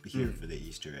come here for the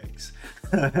Easter eggs.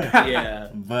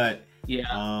 But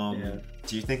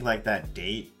do you think like that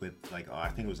date with like, I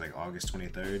think it was like August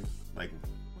 23rd, like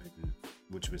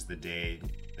which was the day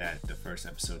that the first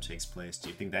episode takes place, do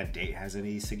you think that date has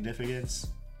any significance?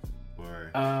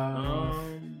 Or I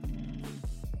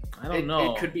don't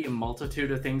know. It could be a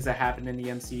multitude of things that happened in the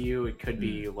MCU. It could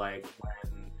be like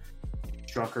when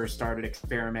Strucker started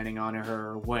experimenting on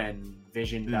her, when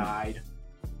Vision died.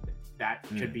 That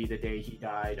could be the day he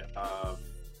died.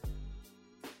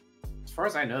 As far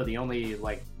as I know, the only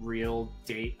like real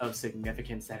date of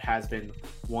significance that has been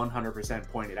 100%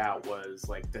 pointed out was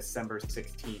like December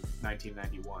 16th,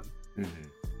 1991,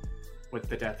 with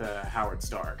the death of Howard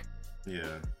Stark.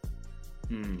 Yeah.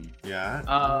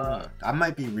 Yeah, I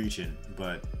might be reaching,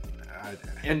 but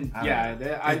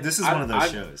this is one of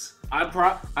those shows. I'm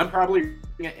probably,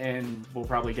 and we'll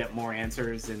probably get more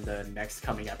answers in the next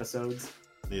coming episodes.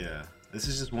 Yeah, this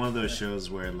is just one of those shows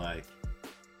where like,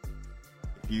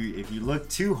 if you look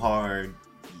too hard,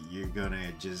 you're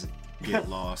gonna just get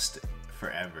lost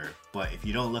forever. But if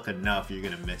you don't look enough, you're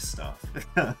gonna miss stuff.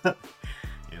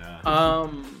 You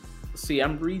know. See,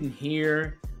 I'm reading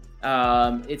here.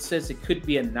 It says it could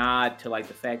be a nod to like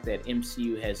the fact that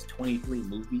MCU has 23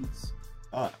 movies.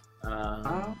 Okay.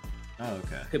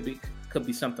 Could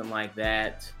be something like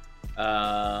that.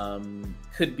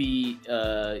 Could be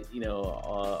a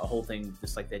whole thing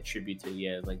just like that tribute to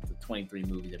like the 23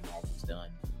 movies that Marvel's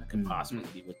done. That could possibly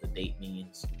be what the date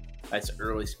means. That's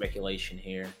early speculation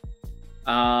here.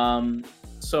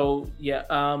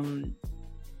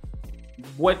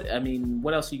 What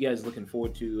else are you guys looking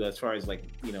forward to as far as like,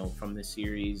 you know, from this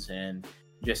series, and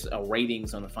just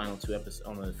ratings on the final 2 episodes,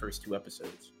 on the first 2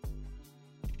 episodes?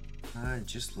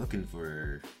 Just looking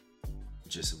for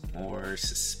just more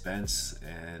suspense,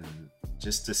 and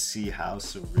just to see how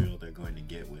surreal they're going to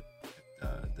get with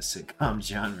the sitcom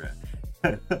genre.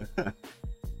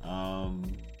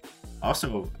 I'm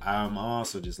also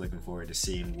just looking forward to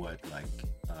seeing what like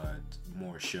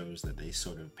more shows that they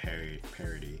sort of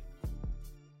parody.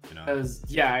 You know? Because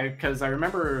I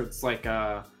remember it's like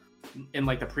in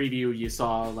like the preview, you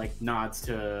saw like nods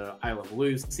to I Love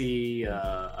Lucy,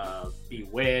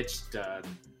 Bewitched,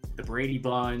 the Brady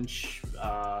Bunch,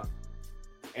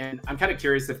 and I'm kind of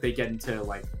curious if they get into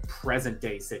like present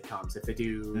day sitcoms, if they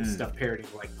do stuff parodying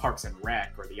like Parks and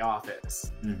Rec or The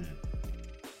Office.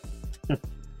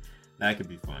 That could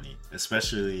be funny,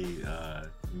 especially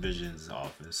Vision's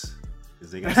Office,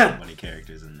 because they got so many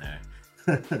characters in there.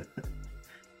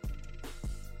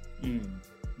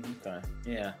 Okay.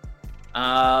 Yeah.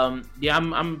 Yeah.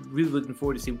 I'm really looking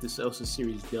forward to see what this Elsa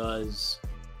series does.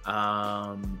 If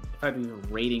I had to give a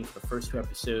rating for the first 2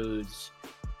 episodes,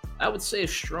 I would say a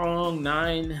strong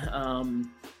 9.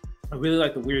 I really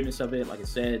like the weirdness of it. Like I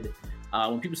said,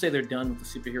 when people say they're done with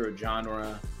the superhero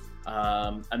genre,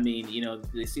 I mean, you know,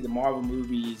 they see the Marvel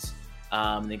movies,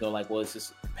 and they go like, well, it's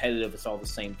just repetitive. It's all the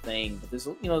same thing. But there's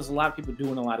a lot of people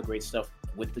doing a lot of great stuff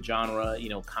with the genre, you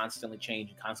know, constantly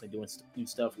changing, constantly doing new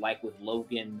stuff, like with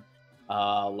Logan,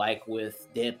 like with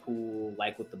Deadpool,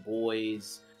 like with The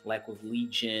Boys, like with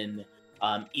Legion.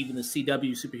 Even the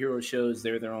CW superhero shows,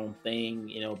 they're their own thing,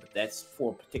 you know, but that's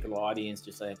for a particular audience,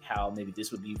 just like how maybe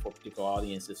this would be for a particular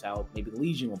audience, is how maybe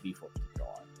Legion will be for a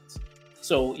particular audience.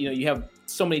 So, you know, you have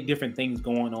so many different things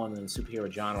going on in the superhero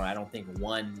genre. I don't think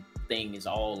one thing is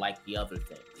all like the other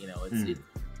thing, you know,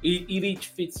 each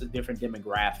fits a different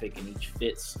demographic, and each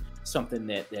fits something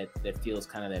that feels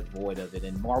kind of that void of it.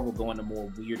 And Marvel going to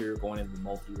more weirder, going into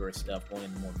multiverse stuff, going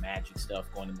into more magic stuff,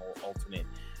 going to more alternate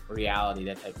reality,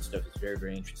 that type of stuff is very,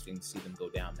 very interesting to see them go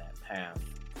down that path.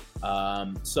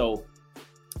 So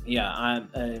yeah,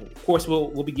 of course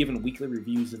we'll be giving weekly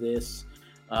reviews of this,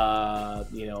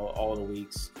 you know, all the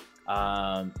weeks,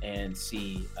 and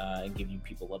see and give you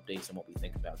people updates on what we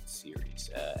think about the series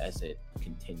as it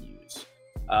continues.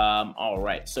 All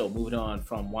right, so moving on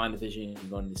from WandaVision, we're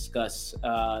going to discuss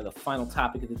the final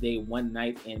topic of the day, One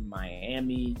Night in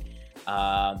Miami,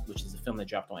 which is a film that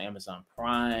dropped on Amazon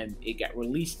Prime. It got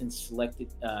released in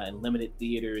selected and limited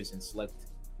theaters and select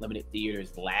limited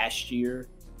theaters last year,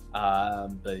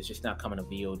 but it's just not coming to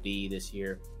VOD this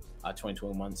year,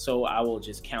 2021. So I will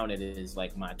just count it as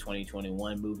like my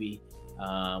 2021 movie,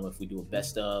 if we do a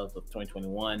best of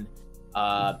 2021.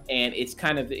 And it's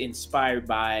kind of inspired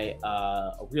by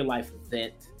a real life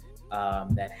event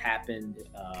that happened,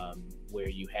 where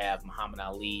you have Muhammad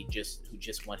Ali who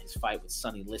just won his fight with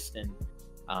Sonny Liston,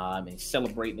 and he's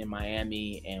celebrating in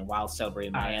Miami. And while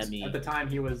celebrating in Miami, at the time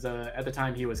he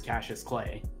was Cassius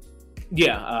Clay.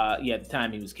 Yeah, at the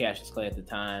time he was Cassius Clay. At the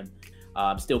time,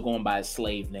 still going by his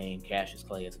slave name, Cassius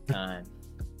Clay at the time.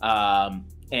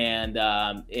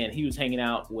 And he was hanging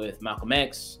out with Malcolm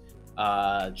X,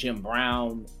 Jim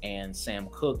Brown, and Sam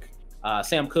Cooke.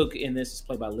 Sam Cooke in this is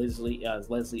played by Leslie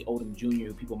Odom Jr.,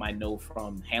 who people might know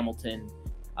from Hamilton.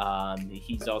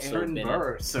 He's also Aaron been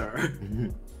Burr, sir.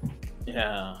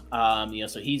 Yeah, you know,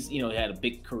 so he's, you know, had a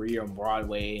big career on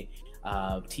Broadway,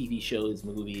 TV shows,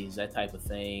 movies, that type of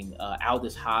thing.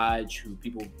 Aldous Hodge, who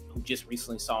just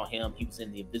recently saw him, he was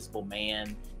in The Invisible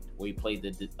Man, where he played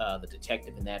the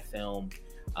detective in that film.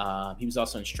 He was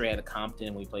also in Straight Outta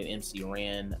Compton, where he played MC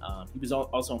Ren. He was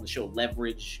also on the show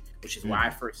Leverage, which is where I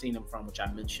first seen him from, which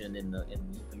I mentioned in the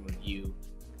Lupin review.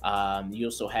 You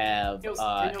also have you'll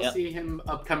see him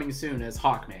upcoming soon as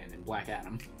Hawkman in Black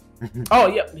Adam. Oh,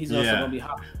 yep, he's also going to be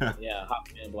Hawkman. Yeah,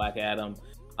 Hawkman and Black Adam.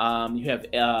 You have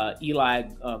Eli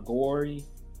Gorey,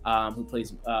 who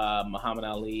plays Muhammad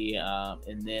Ali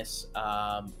in this.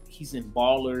 He's in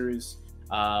Ballers,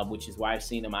 which is why I've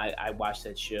seen him. I watched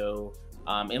that show.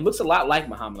 It looks a lot like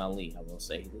Muhammad Ali, I will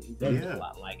say. He does look a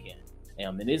lot like him.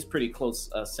 It is pretty close,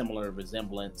 similar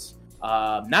resemblance.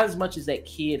 Not as much as that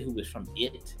kid who was from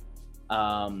It.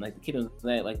 Like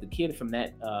the kid from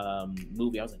that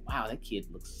movie. I was like, wow, that kid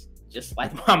looks just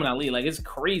like Muhammad Ali. Like, it's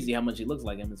crazy how much he looks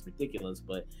like him. It's ridiculous.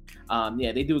 But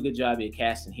yeah, they do a good job of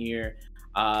casting here.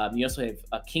 You also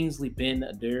have Kingsley Ben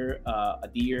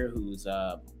Adir, who's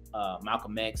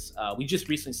Malcolm X. We just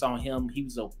recently saw him. He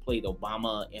played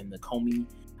Obama in the Comey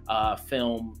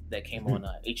film that came on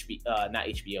not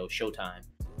HBO, Showtime.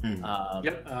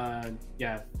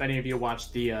 Yeah. If any of you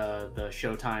watched the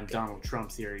Showtime Donald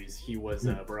Trump series, he was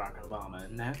Barack Obama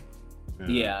in that.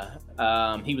 Yeah,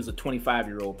 he was a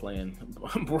 25-year-old playing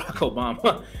Barack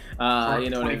Obama. You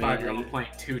know, 25-year-old playing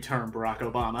two-term Barack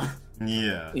Obama.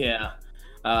 Yeah.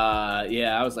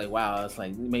 I was like, wow, it's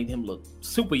like, we made him look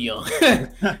super young. You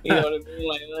know what I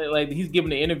mean? Like he's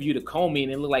giving an interview to Comey,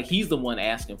 and it looked like he's the one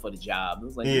asking for the job. It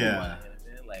was like,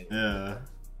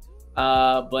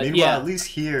 but meanwhile, at least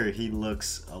here he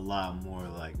looks a lot more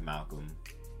like Malcolm,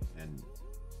 and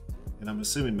And I'm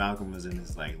assuming Malcolm was in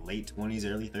his like late 20s,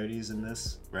 early 30s in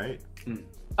this, right?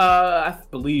 I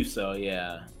believe so.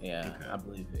 Yeah. Okay. I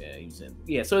believe. Yeah, he's in.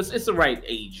 Yeah, so it's the right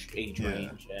age range.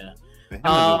 Yeah. But him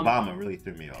and Obama really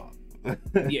threw me off. That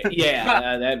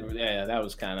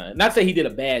was kind of, not say he did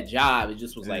a bad job. It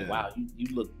just was like, wow,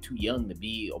 you look too young to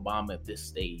be Obama at this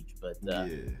stage. But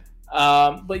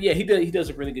he does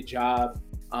a really good job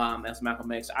as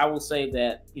Malcolm X. I will say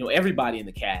that everybody in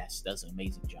the cast does an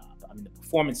amazing job. I mean, the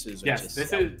performances are just.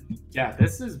 This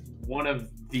is one of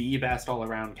the best all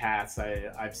around casts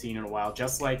I've seen in a while.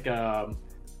 Just like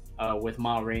with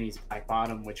Ma Rainey's Black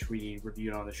Bottom, which we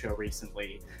reviewed on the show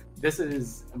recently. This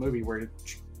is a movie where,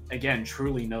 again,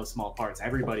 truly no small parts.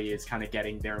 Everybody is kind of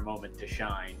getting their moment to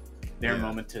shine, their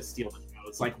moment to steal the show.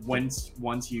 It's like once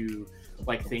you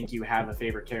like think you have a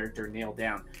favorite character nailed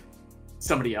down,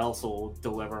 somebody else will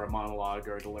deliver a monologue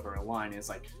or deliver a line. It's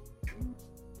like,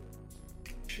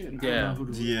 shit,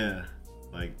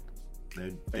 like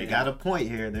they got a point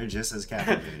here. They're just as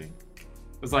captivating.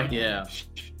 It's like,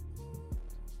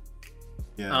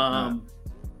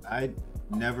 I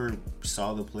never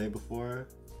saw the play before,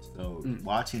 so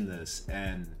watching this,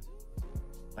 and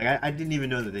like I didn't even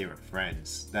know that they were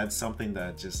friends. That's something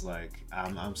that just like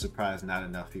I'm surprised not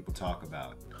enough people talk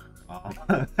about.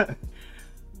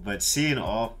 But seeing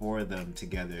all four of them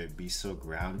together be so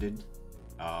grounded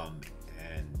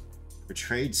and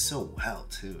portrayed so well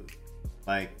too.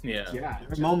 Like there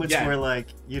are moments where like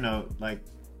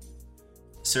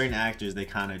certain actors, they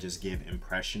kind of just give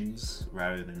impressions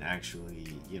rather than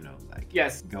actually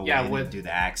go in and do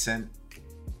the accent.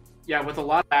 With a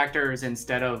lot of actors,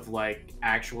 instead of like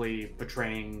actually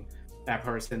portraying that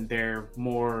person, they're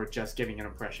more just giving an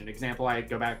impression. Example I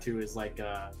go back to is like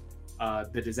the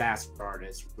Disaster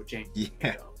Artist with James.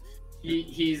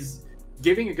 He's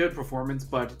giving a good performance,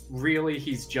 but really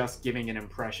he's just giving an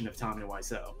impression of Tommy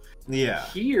Wiseau.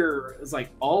 Here is like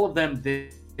all of them,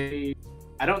 I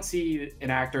don't see an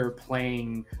actor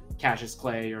playing Cassius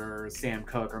Clay or Sam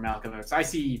Cooke or Malcolm X. I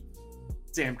see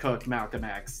Sam Cooke, Malcolm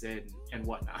X, and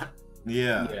whatnot.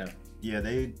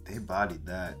 They bodied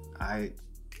that. I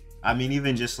mean,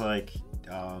 even just like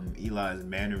Eli's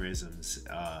mannerisms,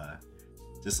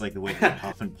 just like the way they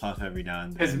huff and puff every now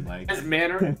and then. His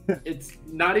manner, it's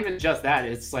not even just that.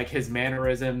 It's like his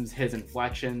mannerisms, his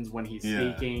inflections when he's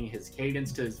speaking, his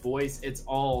cadence to his voice. It's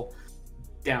all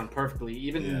down perfectly.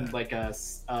 Even like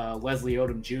Leslie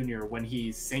Odom Jr. when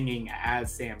he's singing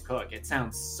as Sam Cooke, it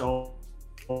sounds so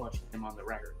much like him on the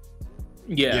record.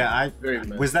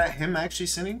 Was that him actually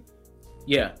singing?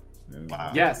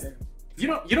 Wow. Yes.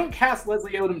 You don't cast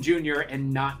Leslie Odom Jr.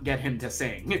 and not get him to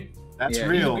sing. That's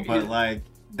real, but like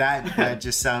that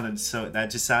just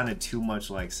sounded too much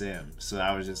like Sam. So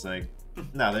I was just like,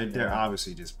 no, they're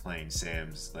obviously just playing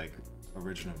Sam's like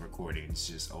original recordings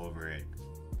just over it.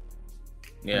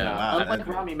 Unlike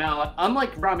Rami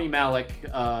Malek,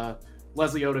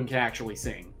 Leslie Odom can actually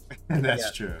sing.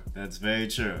 That's true. That's very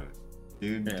true.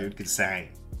 Dude can sing.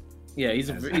 Yeah, he's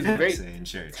a very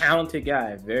talented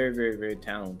guy. Very, very, very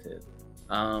talented.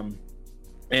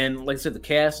 And like I said, the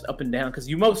cast up and down, because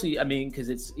because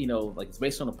it's like it's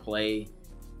based on a play,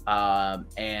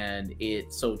 and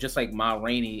so just like Ma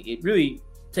Rainey, it really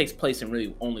takes place in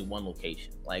really only one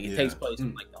location. Like it takes place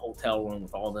in like the hotel room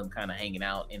with all of them kind of hanging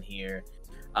out in here,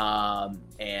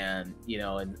 and you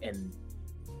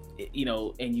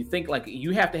think like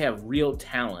you have to have real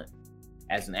talent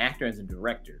as an actor, as a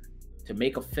director, to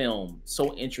make a film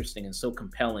so interesting and so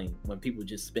compelling when people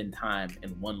just spend time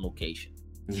in one location.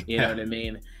 You know what I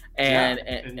mean? And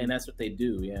that's what they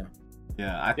do.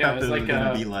 I thought this was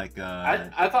gonna be like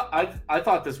I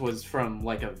thought this was from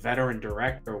like a veteran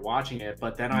director watching it,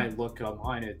 but then I look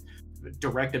online, it's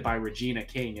directed by Regina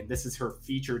King, and this is her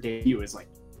feature debut. It's like,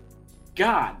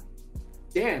 God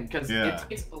damn, because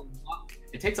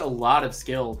it takes a lot of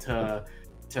skill to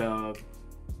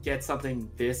get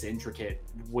something this intricate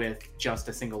with just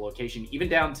a single location, even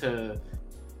down to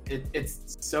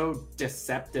it's so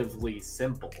deceptively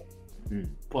simple,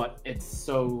 but it's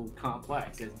so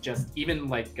complex. It's just even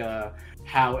like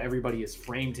how everybody is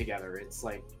framed together. It's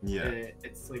like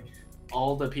it's like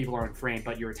all the people are in frame,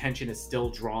 but your attention is still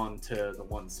drawn to the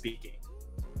one speaking.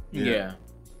 And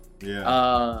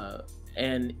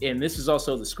this is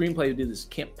also the screenplay who did this,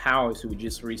 Kemp Powers, who we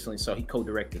just recently saw. He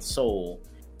co-directed Soul.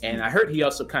 And I heard he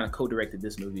also kind of co-directed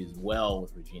this movie as well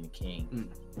with Regina King,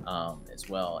 as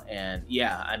well. And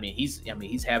he's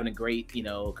having a great, kind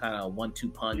of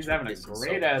 1-2 punch. He's having a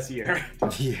great ass year.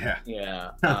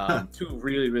 Two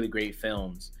really, really great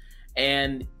films.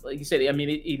 And like you said, I mean,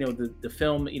 the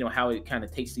film, how it kind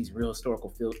of takes these real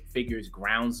historical figures,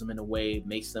 grounds them in a way,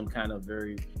 makes them kind of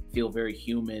feel very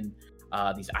human.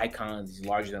 These icons, these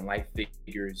larger than life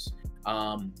figures.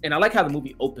 And I like how the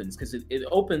movie opens, because it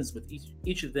opens with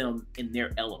each of them in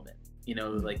their element.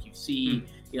 Like you see,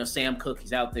 Sam Cooke,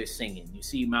 he's out there singing. You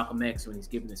see Malcolm X when he's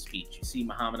giving a speech. You see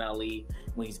Muhammad Ali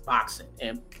when he's boxing.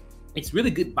 And it's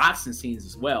really good boxing scenes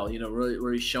as well.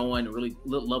 Really showing, really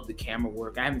love the camera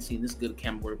work. I haven't seen this good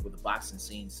camera work with a boxing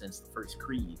scene since the first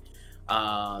Creed.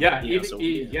 And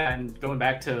going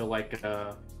back to like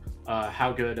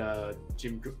how good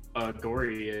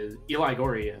Eli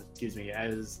Gorey,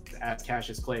 as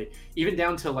Cassius Clay, even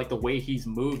down to like the way he's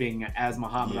moving as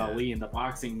Muhammad Ali in the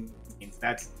boxing scenes.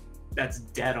 That's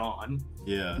dead on.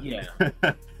 Yeah.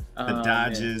 The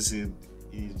dodges.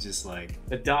 He's just like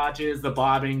the dodges, the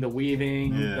bobbing, the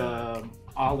weaving, the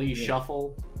Ali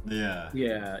shuffle. Yeah.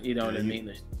 What I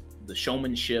mean? The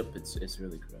showmanship, it's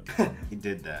really good. He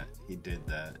did that.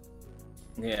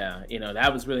 Yeah,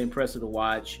 that was really impressive to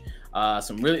watch.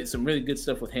 Some really good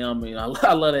stuff with him. I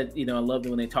love it. I loved it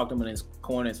when they talked to him in his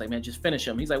corner. It's like, man, just finish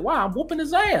him. He's like, wow, I'm whooping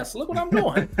his ass. Look what I'm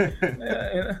doing.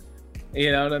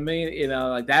 You know what I mean?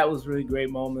 Like that was really great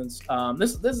moments.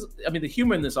 The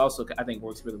humor in this also, I think,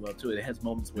 works really well too. It has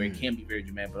moments where it can be very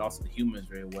dramatic, but also the humor is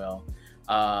very well.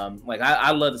 Like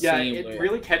I love the scene. It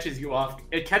really catches you off.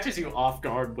 It catches you off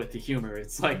guard with the humor.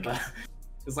 It's like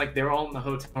they're all in the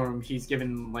hotel room. He's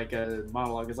giving like a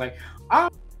monologue. It's like,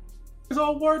 I'm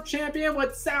a world champion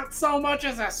without so much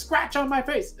as a scratch on my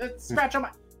face. A scratch on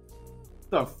my.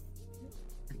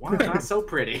 Why not so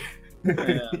pretty?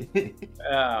 Yeah.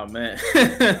 Oh man.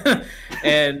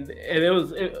 and it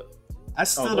was. I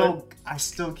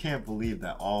still can't believe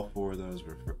that all four of them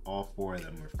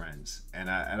were friends, and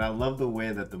I love the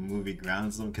way that the movie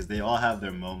grounds them, because they all have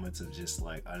their moments of just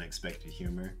like unexpected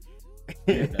humor.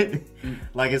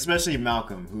 Like especially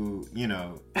Malcolm, who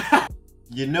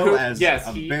as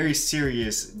a very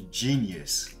serious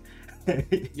genius.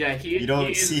 You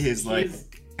don't see his like.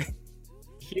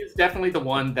 He's definitely the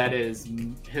one that is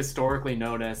historically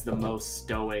known as the most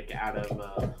stoic out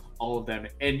of all of them,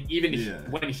 and even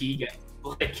when he gets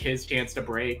like his chance to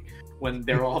break, when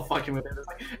they're all fucking with him, it's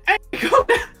like, hey, go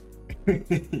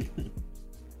down.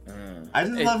 I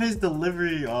just love his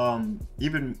delivery.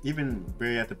 Even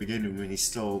very at the beginning when he's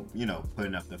still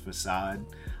putting up the facade.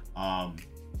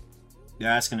 They're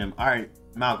asking him, all right,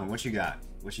 Malcolm, what you got?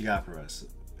 What you got for us?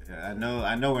 I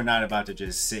know we're not about to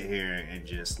just sit here and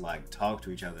just like talk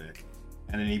to each other.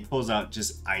 And then he pulls out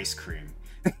just ice cream.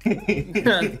 He's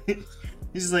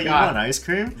just like, you want ice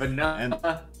cream?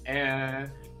 Vanilla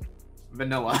and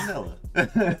vanilla.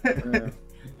 And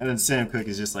then Sam Cooke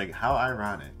is just like, how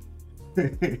ironic.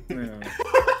 But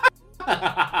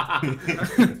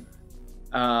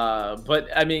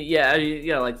I mean,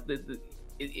 like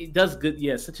it does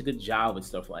good. Such a good job with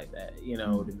stuff like that.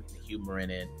 The humor in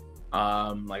it.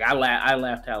 Like I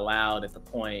laughed out loud at the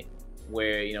point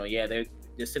where they're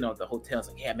just sitting at the hotel. It's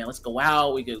like, yeah, man, let's go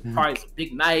out. We could party. It's a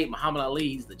big night. Muhammad Ali,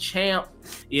 he's the champ.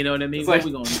 You know what I mean? It's what like, are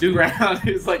we gonna do? Brown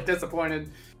is like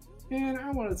disappointed. Man,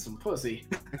 I wanted some pussy.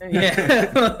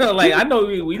 Yeah, like I know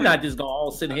we're not just gonna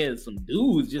all sit here as some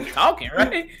dudes just talking,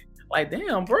 right? Like,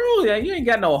 damn, bro, you ain't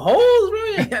got no hoes, bro.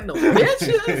 You ain't got no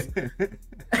bitches.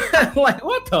 Like,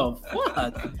 what the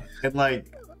fuck? And like,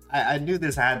 I knew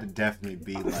this had to definitely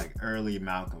be like early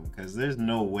Malcolm, because there's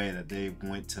no way that they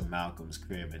went to Malcolm's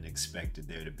crib and expected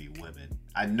there to be women.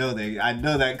 I know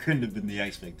that couldn't have been the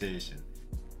expectation.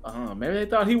 Maybe they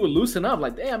thought he would loosen up.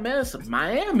 Like, damn, man, it's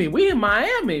Miami. We in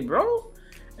Miami, bro.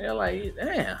 And they're like,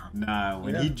 damn. Nah,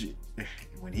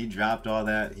 when he dropped all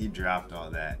that, he dropped all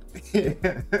that.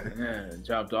 Yeah,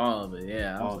 dropped all of it.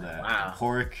 Yeah, all that. Like, wow.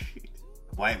 Pork,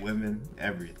 white women,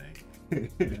 everything.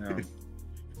 Yeah.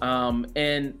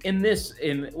 And in this,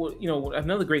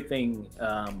 another great thing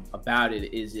about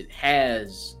it is it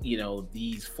has,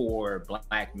 these four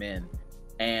black men,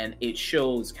 and it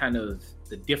shows kind of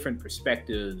the different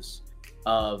perspectives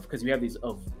of, because we have these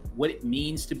of what it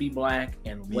means to be black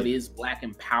and what is black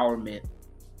empowerment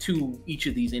to each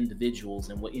of these individuals,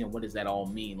 and what does that all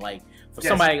mean? Like for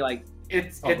somebody like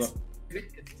it's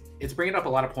bringing up a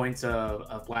lot of points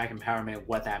of black empowerment,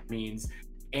 what that means,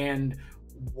 and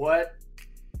what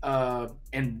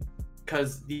and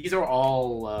because these are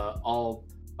all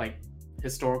like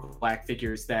historical black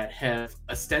figures that have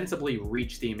ostensibly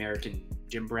reached the American.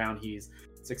 Jim Brown, he's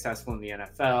successful in the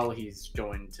NFL. He's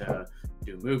going to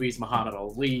do movies. Muhammad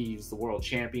Ali, he's the world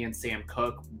champion. Sam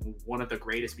Cooke, one of the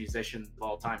greatest musicians of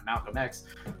all time. Malcolm X,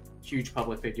 huge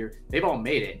public figure. They've all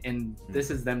made it, and this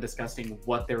is them discussing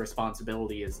what their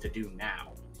responsibility is to do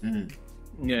now.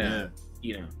 Yeah.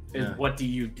 You know. Is what do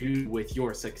you do with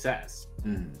your success?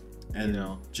 And You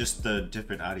know. just the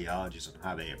different ideologies of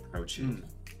how they approach it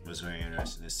was very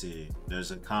interesting to see.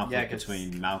 There's a conflict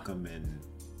between Malcolm and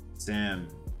Sam,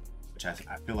 which I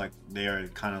feel like they are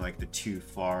kind of like the two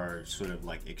far sort of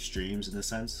like extremes in the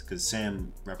sense, because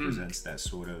Sam represents that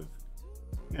sort of,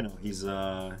 you know, he's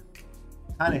kind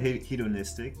of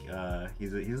hedonistic.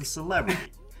 He's a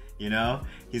celebrity, you know.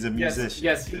 He's a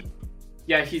musician.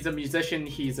 Yeah, he's a musician.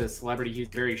 He's a celebrity. He's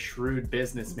a very shrewd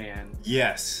businessman.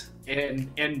 Yes. And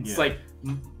it's like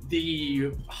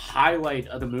the highlight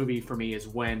of the movie for me is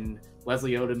when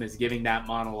Leslie Odom is giving that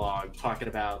monologue talking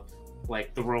about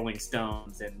like the Rolling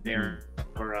Stones and their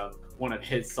cover of one of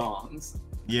his songs.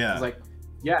 Yeah. It's like,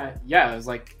 it was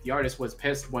like the artist was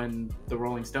pissed when the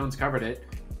Rolling Stones covered it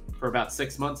for about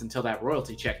 6 months until that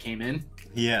royalty check came in.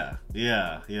 Yeah.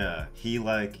 He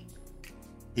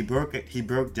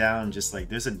broke down just like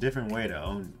there's a different way to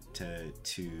own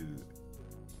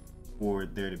for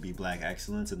there to be black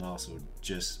excellence, and also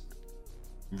just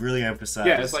really emphasize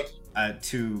it's like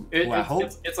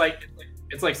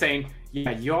it's like saying,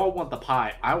 yeah, y'all want the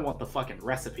pie, I want the fucking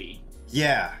recipe.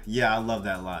 Yeah, I love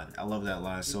that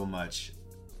line so much.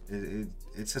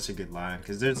 It's such a good line,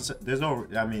 because there's no,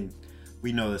 I mean,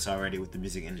 we know this already with the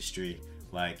music industry,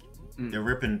 like they're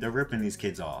ripping these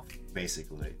kids off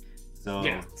basically.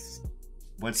 So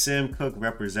what Sam Cooke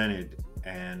represented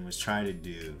and was trying to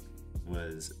do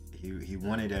was he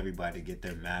wanted everybody to get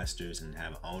their masters and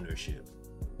have ownership.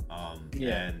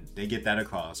 And they get that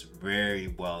across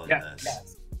very well in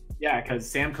this. Yeah, because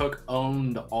Sam Cooke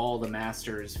owned all the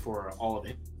masters for all of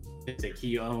his music.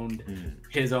 He owned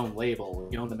his own label.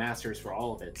 He owned the masters for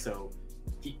all of it. So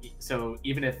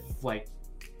even if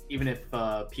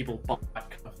people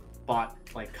bought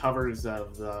like covers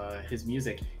of his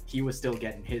music, he was still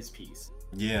getting his piece.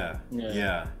 Yeah.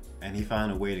 And he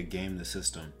found a way to game the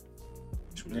system,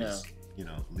 which was you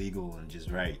know, legal and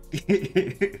just right.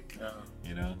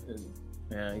 You know.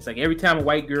 Yeah, it's like every time a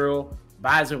white girl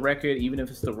buys a record, even if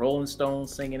it's the Rolling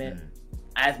Stones singing it,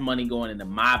 that's money going into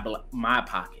my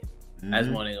pocket. That's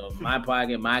money going in my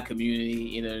pocket, my community.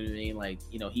 You know what I mean? Like,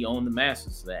 you know, he owned the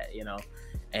masters of that. You know,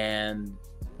 and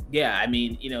yeah, I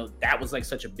mean, you know, that was like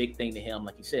such a big thing to him.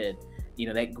 Like you said, you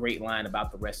know, that great line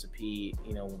about the recipe,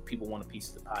 you know, when people want a piece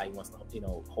of the pie, he wants the, you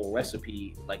know, whole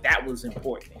recipe. Like, that was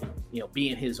important, you know,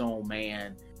 being his own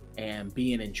man and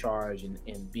being in charge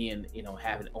and being, you know,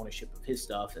 having ownership of his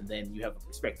stuff. And then you have a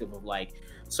perspective of like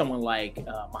someone like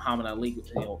Muhammad Ali,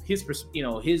 you know,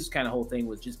 his kind of whole thing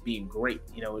was just being great.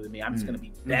 You know what I mean? I'm just going to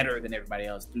be better than everybody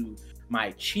else through my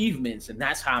achievements. And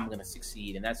that's how I'm going to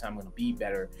succeed. And that's how I'm going to be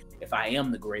better if I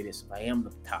am the greatest, if I am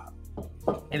the top.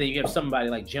 And then you have somebody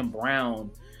like Jim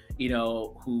Brown, you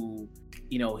know, who,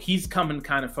 you know, he's coming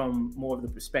kind of from more of the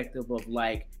perspective of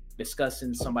like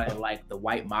discussing somebody like the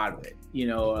white moderate, you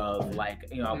know, of like,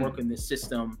 you know, I work in this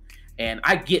system and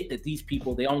I get that these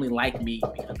people, they only like me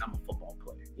because I'm a football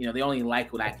player. You know, they only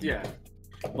like what I can do.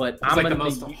 But it's I'm like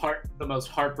the most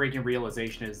heartbreaking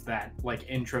realization is that like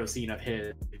intro scene of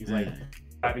his. He's like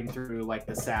driving through like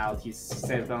the South. He's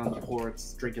sitting on the porch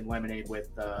drinking lemonade with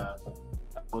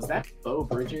was that Bo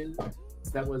Bridges?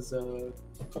 That was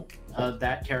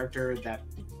that character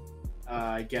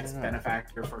that gets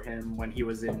benefactor for him when he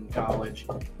was in college.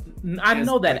 I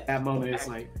know that. Like, that moment is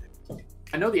like,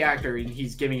 I know the actor and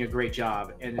he's giving a great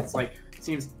job, and it's like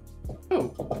seems,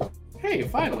 oh, hey,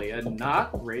 finally a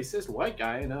not racist white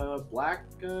guy and a black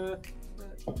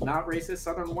not racist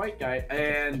Southern white guy,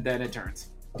 and then it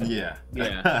turns. Yeah.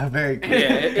 Very quick.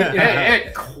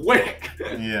 It quick.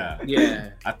 Yeah.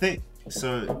 I think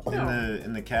so.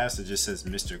 In the cast, it just says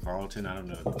Mr. Carlton. I don't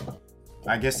know.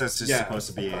 I guess that's just supposed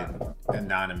to be an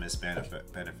anonymous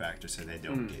benefactor, so they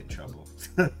don't get in trouble.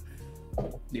 So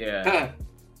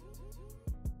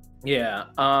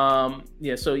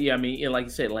I mean, like you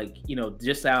said, like, you know,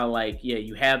 just how like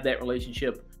you have that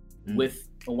relationship with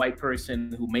a white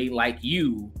person who may like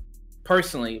you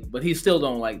personally, but he still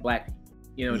don't like black people.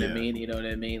 You know what I mean? You know what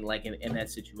I mean? Like in that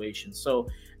situation. So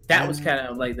that was kind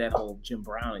of like that whole Jim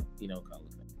Brown, you know, kind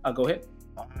of thing. Go ahead.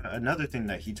 Another thing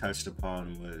that he touched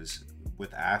upon was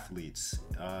with athletes,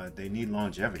 they need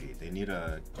longevity. They need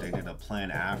a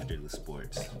plan after the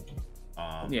sports.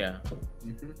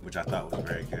 Which I thought was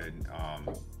very good.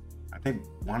 I think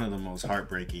one of the most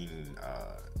heartbreaking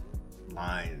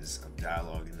lines of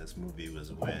dialogue in this movie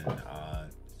was when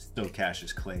Still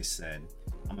Cassius Clay said,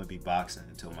 "I'm gonna be boxing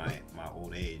until my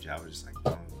old age." I was just like,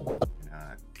 "Oh,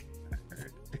 not." I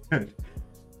heard.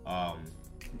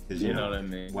 Because you know what I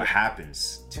mean? What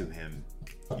happens to him?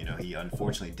 You know, he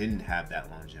unfortunately didn't have that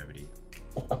longevity.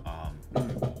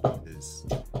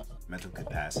 mental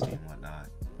capacity and whatnot.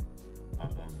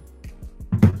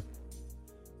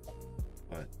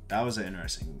 But that was an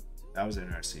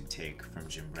interesting take from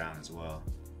Jim Brown as well.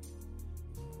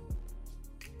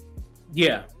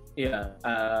 Yeah,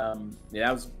 that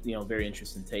was very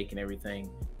interesting take and everything.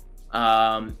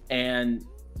 And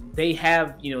they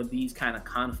have these kind of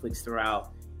conflicts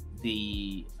throughout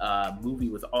the movie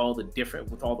with all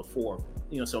the four.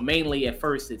 So mainly at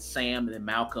first it's Sam and then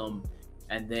Malcolm,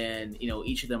 and then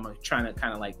each of them are trying to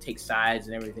kind of like take sides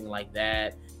and everything like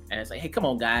that. And it's like, hey, come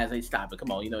on, guys, hey, stop it,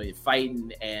 come on, you're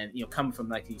fighting, and coming from,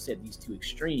 like you said, these two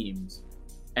extremes.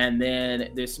 And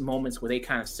then there's moments where they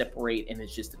kind of separate, and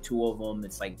it's just the two of them.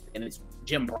 It's like, and it's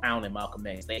Jim Brown and Malcolm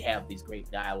X. They have these great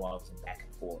dialogues and back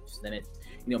and forth. Then it's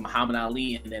Muhammad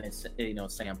Ali, and then it's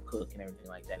Sam Cooke and everything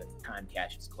like that at the time,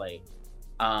 Cassius Clay.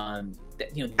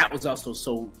 That was also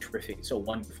so terrific, so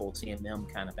wonderful seeing them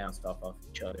kind of bounce off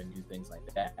each other and do things like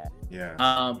that.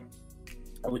 Yeah.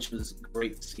 Which was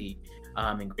great to see,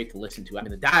 and great to listen to. I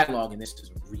mean, the dialogue in this is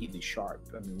really sharp.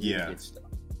 I mean, really good stuff.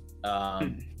 What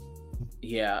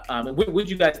did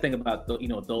you guys think about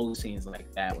those scenes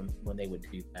like that when they would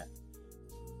do that?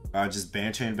 Just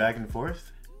bantering back and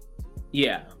forth.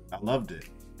 Yeah, I loved it.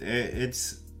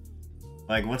 It's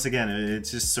like, once again,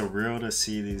 it's just surreal to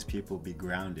see these people be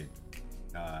grounded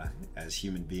as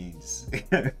human beings.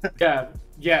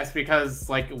 Yes, because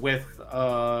like with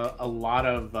a lot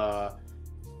of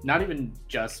not even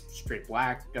just straight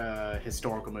black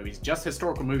historical movies, just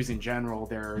historical movies in general,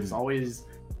 there's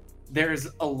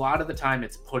a lot of the time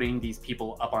it's putting these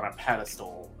people up on a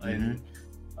pedestal, and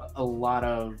a lot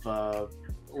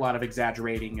of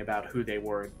exaggerating about who they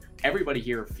were. Everybody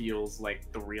here feels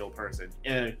like the real person.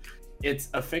 It's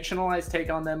a fictionalized take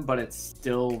on them, but it's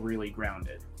still really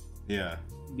grounded. Yeah.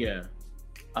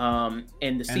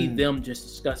 And to see them just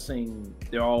discussing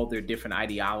all their different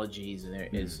ideologies, and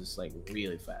it's just like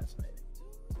really fascinating.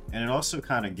 And it also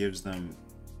kind of gives them,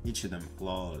 each of them,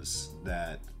 flaws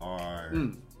that are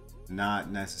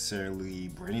not necessarily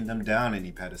bringing them down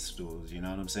any pedestals. You know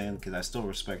what I'm saying? Because I still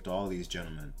respect all these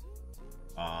gentlemen.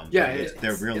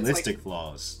 They're realistic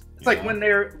flaws. It's like when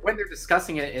they're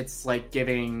discussing it, it's like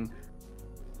giving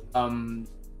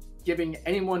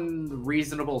anyone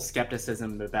reasonable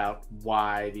skepticism about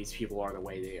why these people are the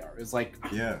way they are. It's like,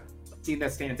 a scene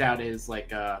that stands out is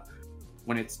like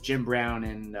when it's Jim Brown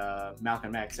and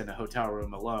Malcolm X in a hotel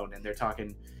room alone, and they're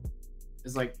talking.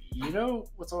 It's like,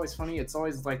 what's always funny? It's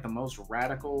always like the most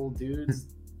radical dudes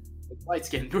with light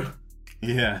skin.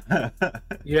 Yeah.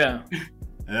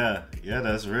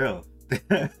 That's real.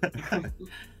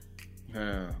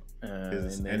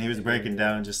 And he was breaking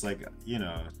down just like,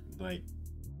 like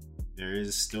there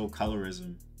is still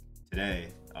colorism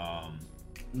today,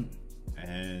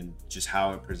 and just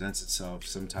how it presents itself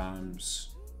sometimes.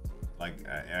 Like,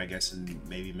 I guess in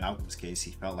maybe Malcolm's case,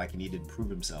 he felt like he needed to prove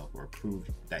himself or prove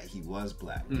that he was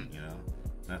black, And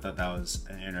I thought that was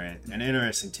an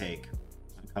interesting take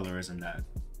on colorism that,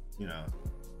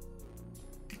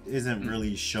 isn't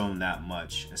really shown that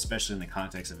much, especially in the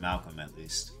context of Malcolm, at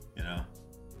least, Yeah,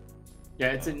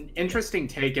 it's an interesting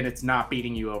take, and it's not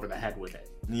beating you over the head with it.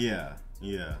 Yeah,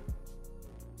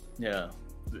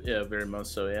 very much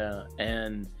so, yeah.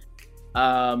 And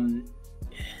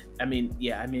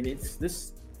it's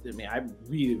this. I mean, I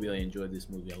really enjoyed this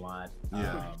movie a lot.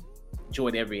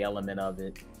 Enjoyed every element of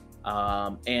it.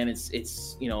 And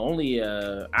it's only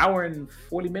an hour and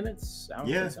 40 minutes.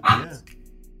 Yeah.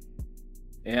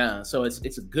 So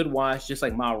it's a good watch, just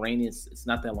like Ma Rainey. It's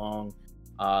not that long.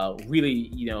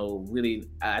 Really,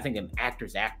 I think an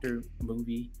actor's actor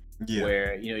movie.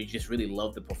 Where you just really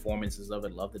love the performances of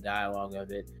it, love the dialogue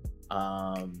of it.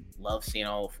 Love seeing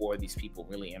all four of these people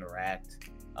really interact.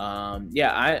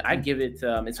 I give it.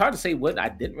 It's hard to say what I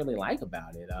didn't really like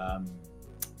about it.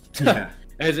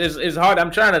 It's hard. I'm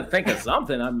trying to think of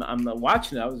something. I'm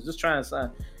watching it. I was just trying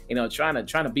to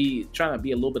be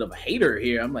a little bit of a hater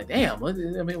here. I'm like, damn. Let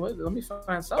me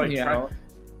find something here.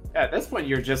 At this point,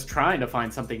 you're just trying to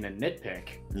find something to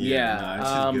nitpick.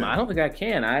 I don't think I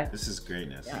can. This is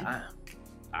greatness. Yeah,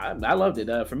 I loved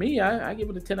it. For me, I give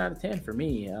it a 10 out of 10. For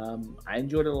me, I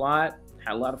enjoyed it a lot.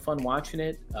 Had a lot of fun watching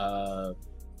it.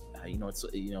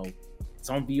 It's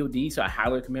on VOD, so I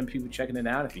highly recommend people checking it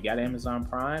out. If you got Amazon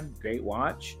Prime, great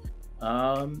watch.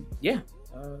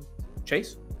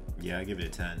 Chase? Yeah, I give it a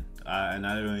 10. And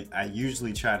I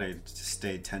usually try to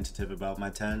stay tentative about my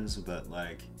 10s, but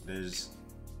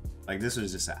this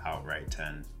was just an outright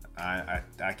 10. I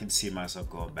can see myself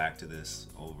going back to this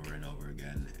over and over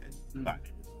again, and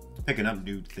picking up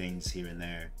new things here and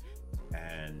there,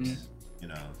 and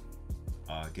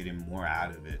getting more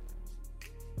out of it.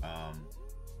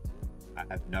 I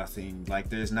have nothing. Like,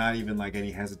 there's not even like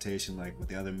any hesitation like with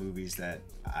the other movies that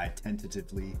I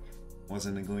tentatively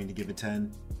wasn't going to give a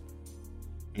 10.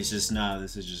 It's just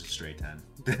this is just a straight 10.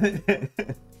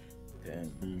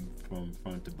 From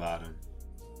front to bottom.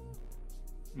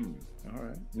 All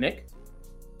right, Nick.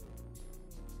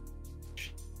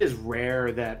 It is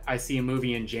rare that I see a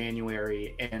movie in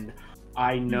January and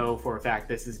I know for a fact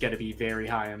this is going to be very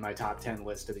high on my top 10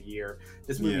 list of the year.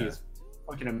 This movie is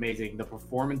fucking amazing. The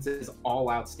performances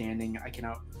all outstanding. I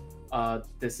cannot.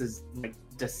 This is like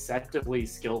deceptively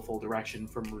skillful direction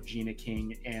from Regina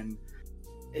King, and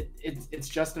it's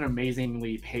just an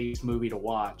amazingly paced movie to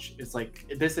watch. It's like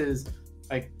this is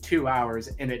like 2 hours,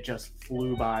 and it just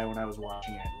flew by when I was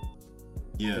watching it.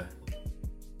 Yeah.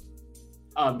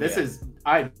 This is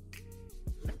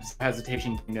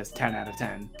hesitation giving this 10 out of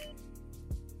 10.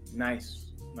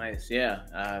 Nice. Yeah.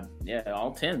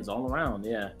 All 10s all around.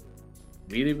 Yeah.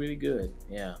 Really, really good.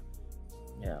 Yeah.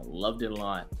 Loved it a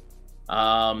lot.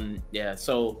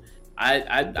 So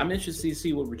I'm interested to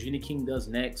see what Regina King does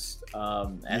next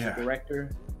as a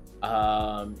director.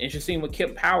 Interesting what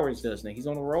Kip Powers does next. He's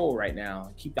on a roll right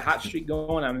now. Keep the hot streak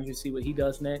going. I'm interested to see what he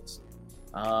does next.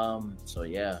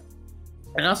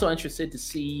 And also interested to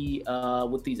see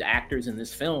what these actors in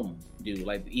this film do.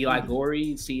 Like Eli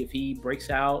Gorey, see if he breaks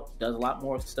out, does a lot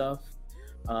more stuff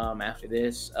after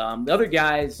this. The other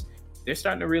guys, they're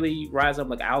starting to really rise up,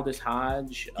 like Aldous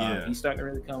Hodge. He's starting to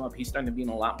really come up. He's starting to be in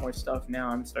a lot more stuff now.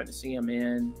 I'm starting to see him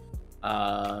in.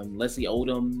 Leslie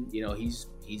Odom,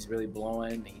 he's really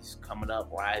blowing. He's coming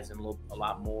up, rising a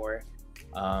lot more.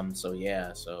 So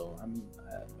I'm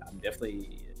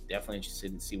definitely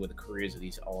interested to see where the careers of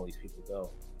all these people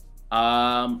go.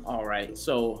 All right,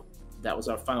 so that was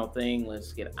our final thing.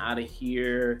 Let's get out of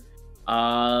here.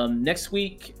 Next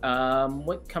week,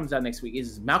 what comes out next week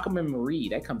is Malcolm and Marie.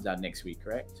 That comes out next week,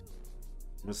 correct?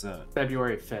 What's that?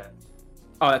 February 5th.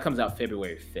 Oh, that comes out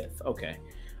February 5th. Okay.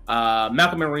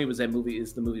 Malcolm and Marie is the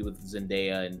movie with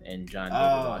Zendaya and John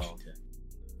David Washington.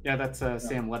 Yeah, that's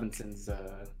Sam Levinson's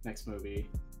next movie.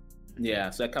 Yeah,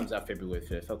 so that comes out February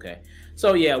 5th. Okay.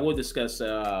 So yeah, we'll discuss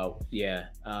off there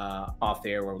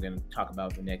where we're going to talk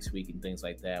about the next week and things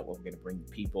like that, what we're going to bring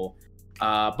to people.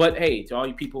 But hey, to all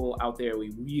you people out there,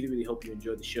 we really, really hope you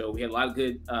enjoyed the show. We had a lot of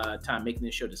good time making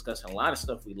this show, discussing a lot of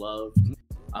stuff we loved.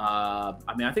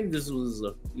 I think this was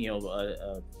a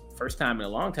first time in a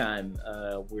long time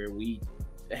where we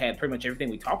had pretty much everything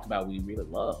we talked about we really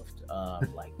loved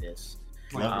like this.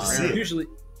 Usually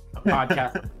a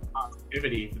podcast of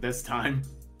positivity this time.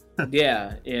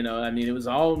 Yeah, it was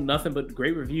all nothing but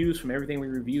great reviews from everything we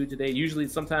reviewed today. Usually,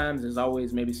 sometimes there's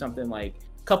always maybe something like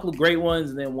a couple of great ones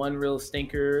and then one real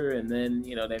stinker, and then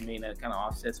that kind of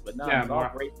offsets. But no, it's all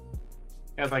great.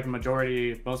 Yeah, it's like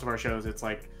most of our shows, it's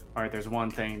like, all right, there's one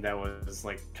thing that was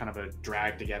like kind of a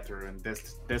drag to get through, and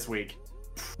this week,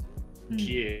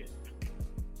 it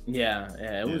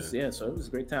was so it was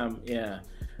a great time.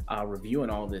 Reviewing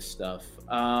all this stuff.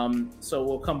 So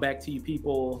we'll come back to you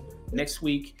people next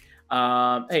week.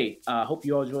 Hope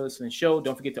you all enjoy listening to the show.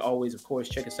 Don't forget to always, of course,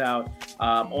 check us out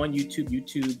on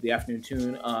YouTube, The Afternoon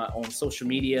Tune, on social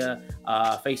media,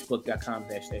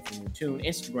 Facebook.com/The Afternoon Tune,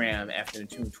 Instagram, Afternoon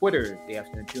Tune, Twitter, The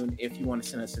Afternoon Tune. If you want to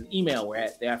send us an email, we're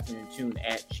at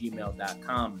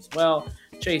theafternoontune@gmail.com as well.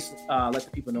 Chase, let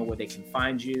the people know where they can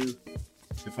find you.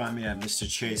 You can find me at Mr.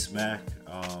 Chase Mac,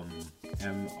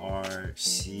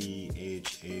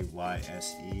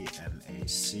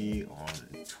 MrChaysemac on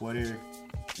Twitter,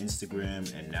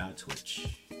 Instagram, and now Twitch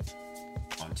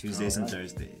on Tuesdays and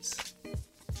Thursdays.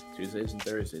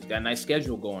 Got a nice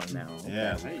schedule going now.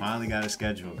 Yeah, we finally got a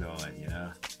schedule going,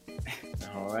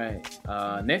 All right.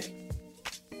 Nick?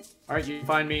 All right, you can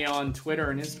find me on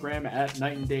Twitter and Instagram at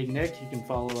Night and Day Nick. You can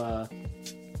follow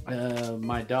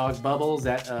my dog Bubbles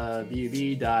at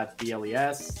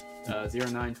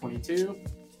bub.bles0922.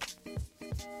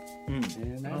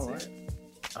 And that's it.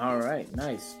 All right,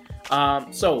 nice.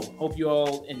 So hope you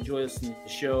all enjoy listening to the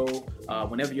show.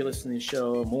 Whenever you're listening to the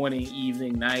show, morning,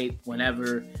 evening, night,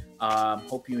 whenever.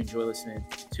 Hope you enjoy listening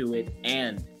to it,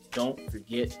 and don't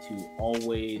forget to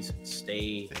always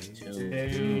stay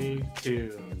tuned. Stay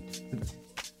tuned.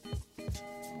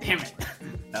 Damn it.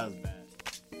 That was bad.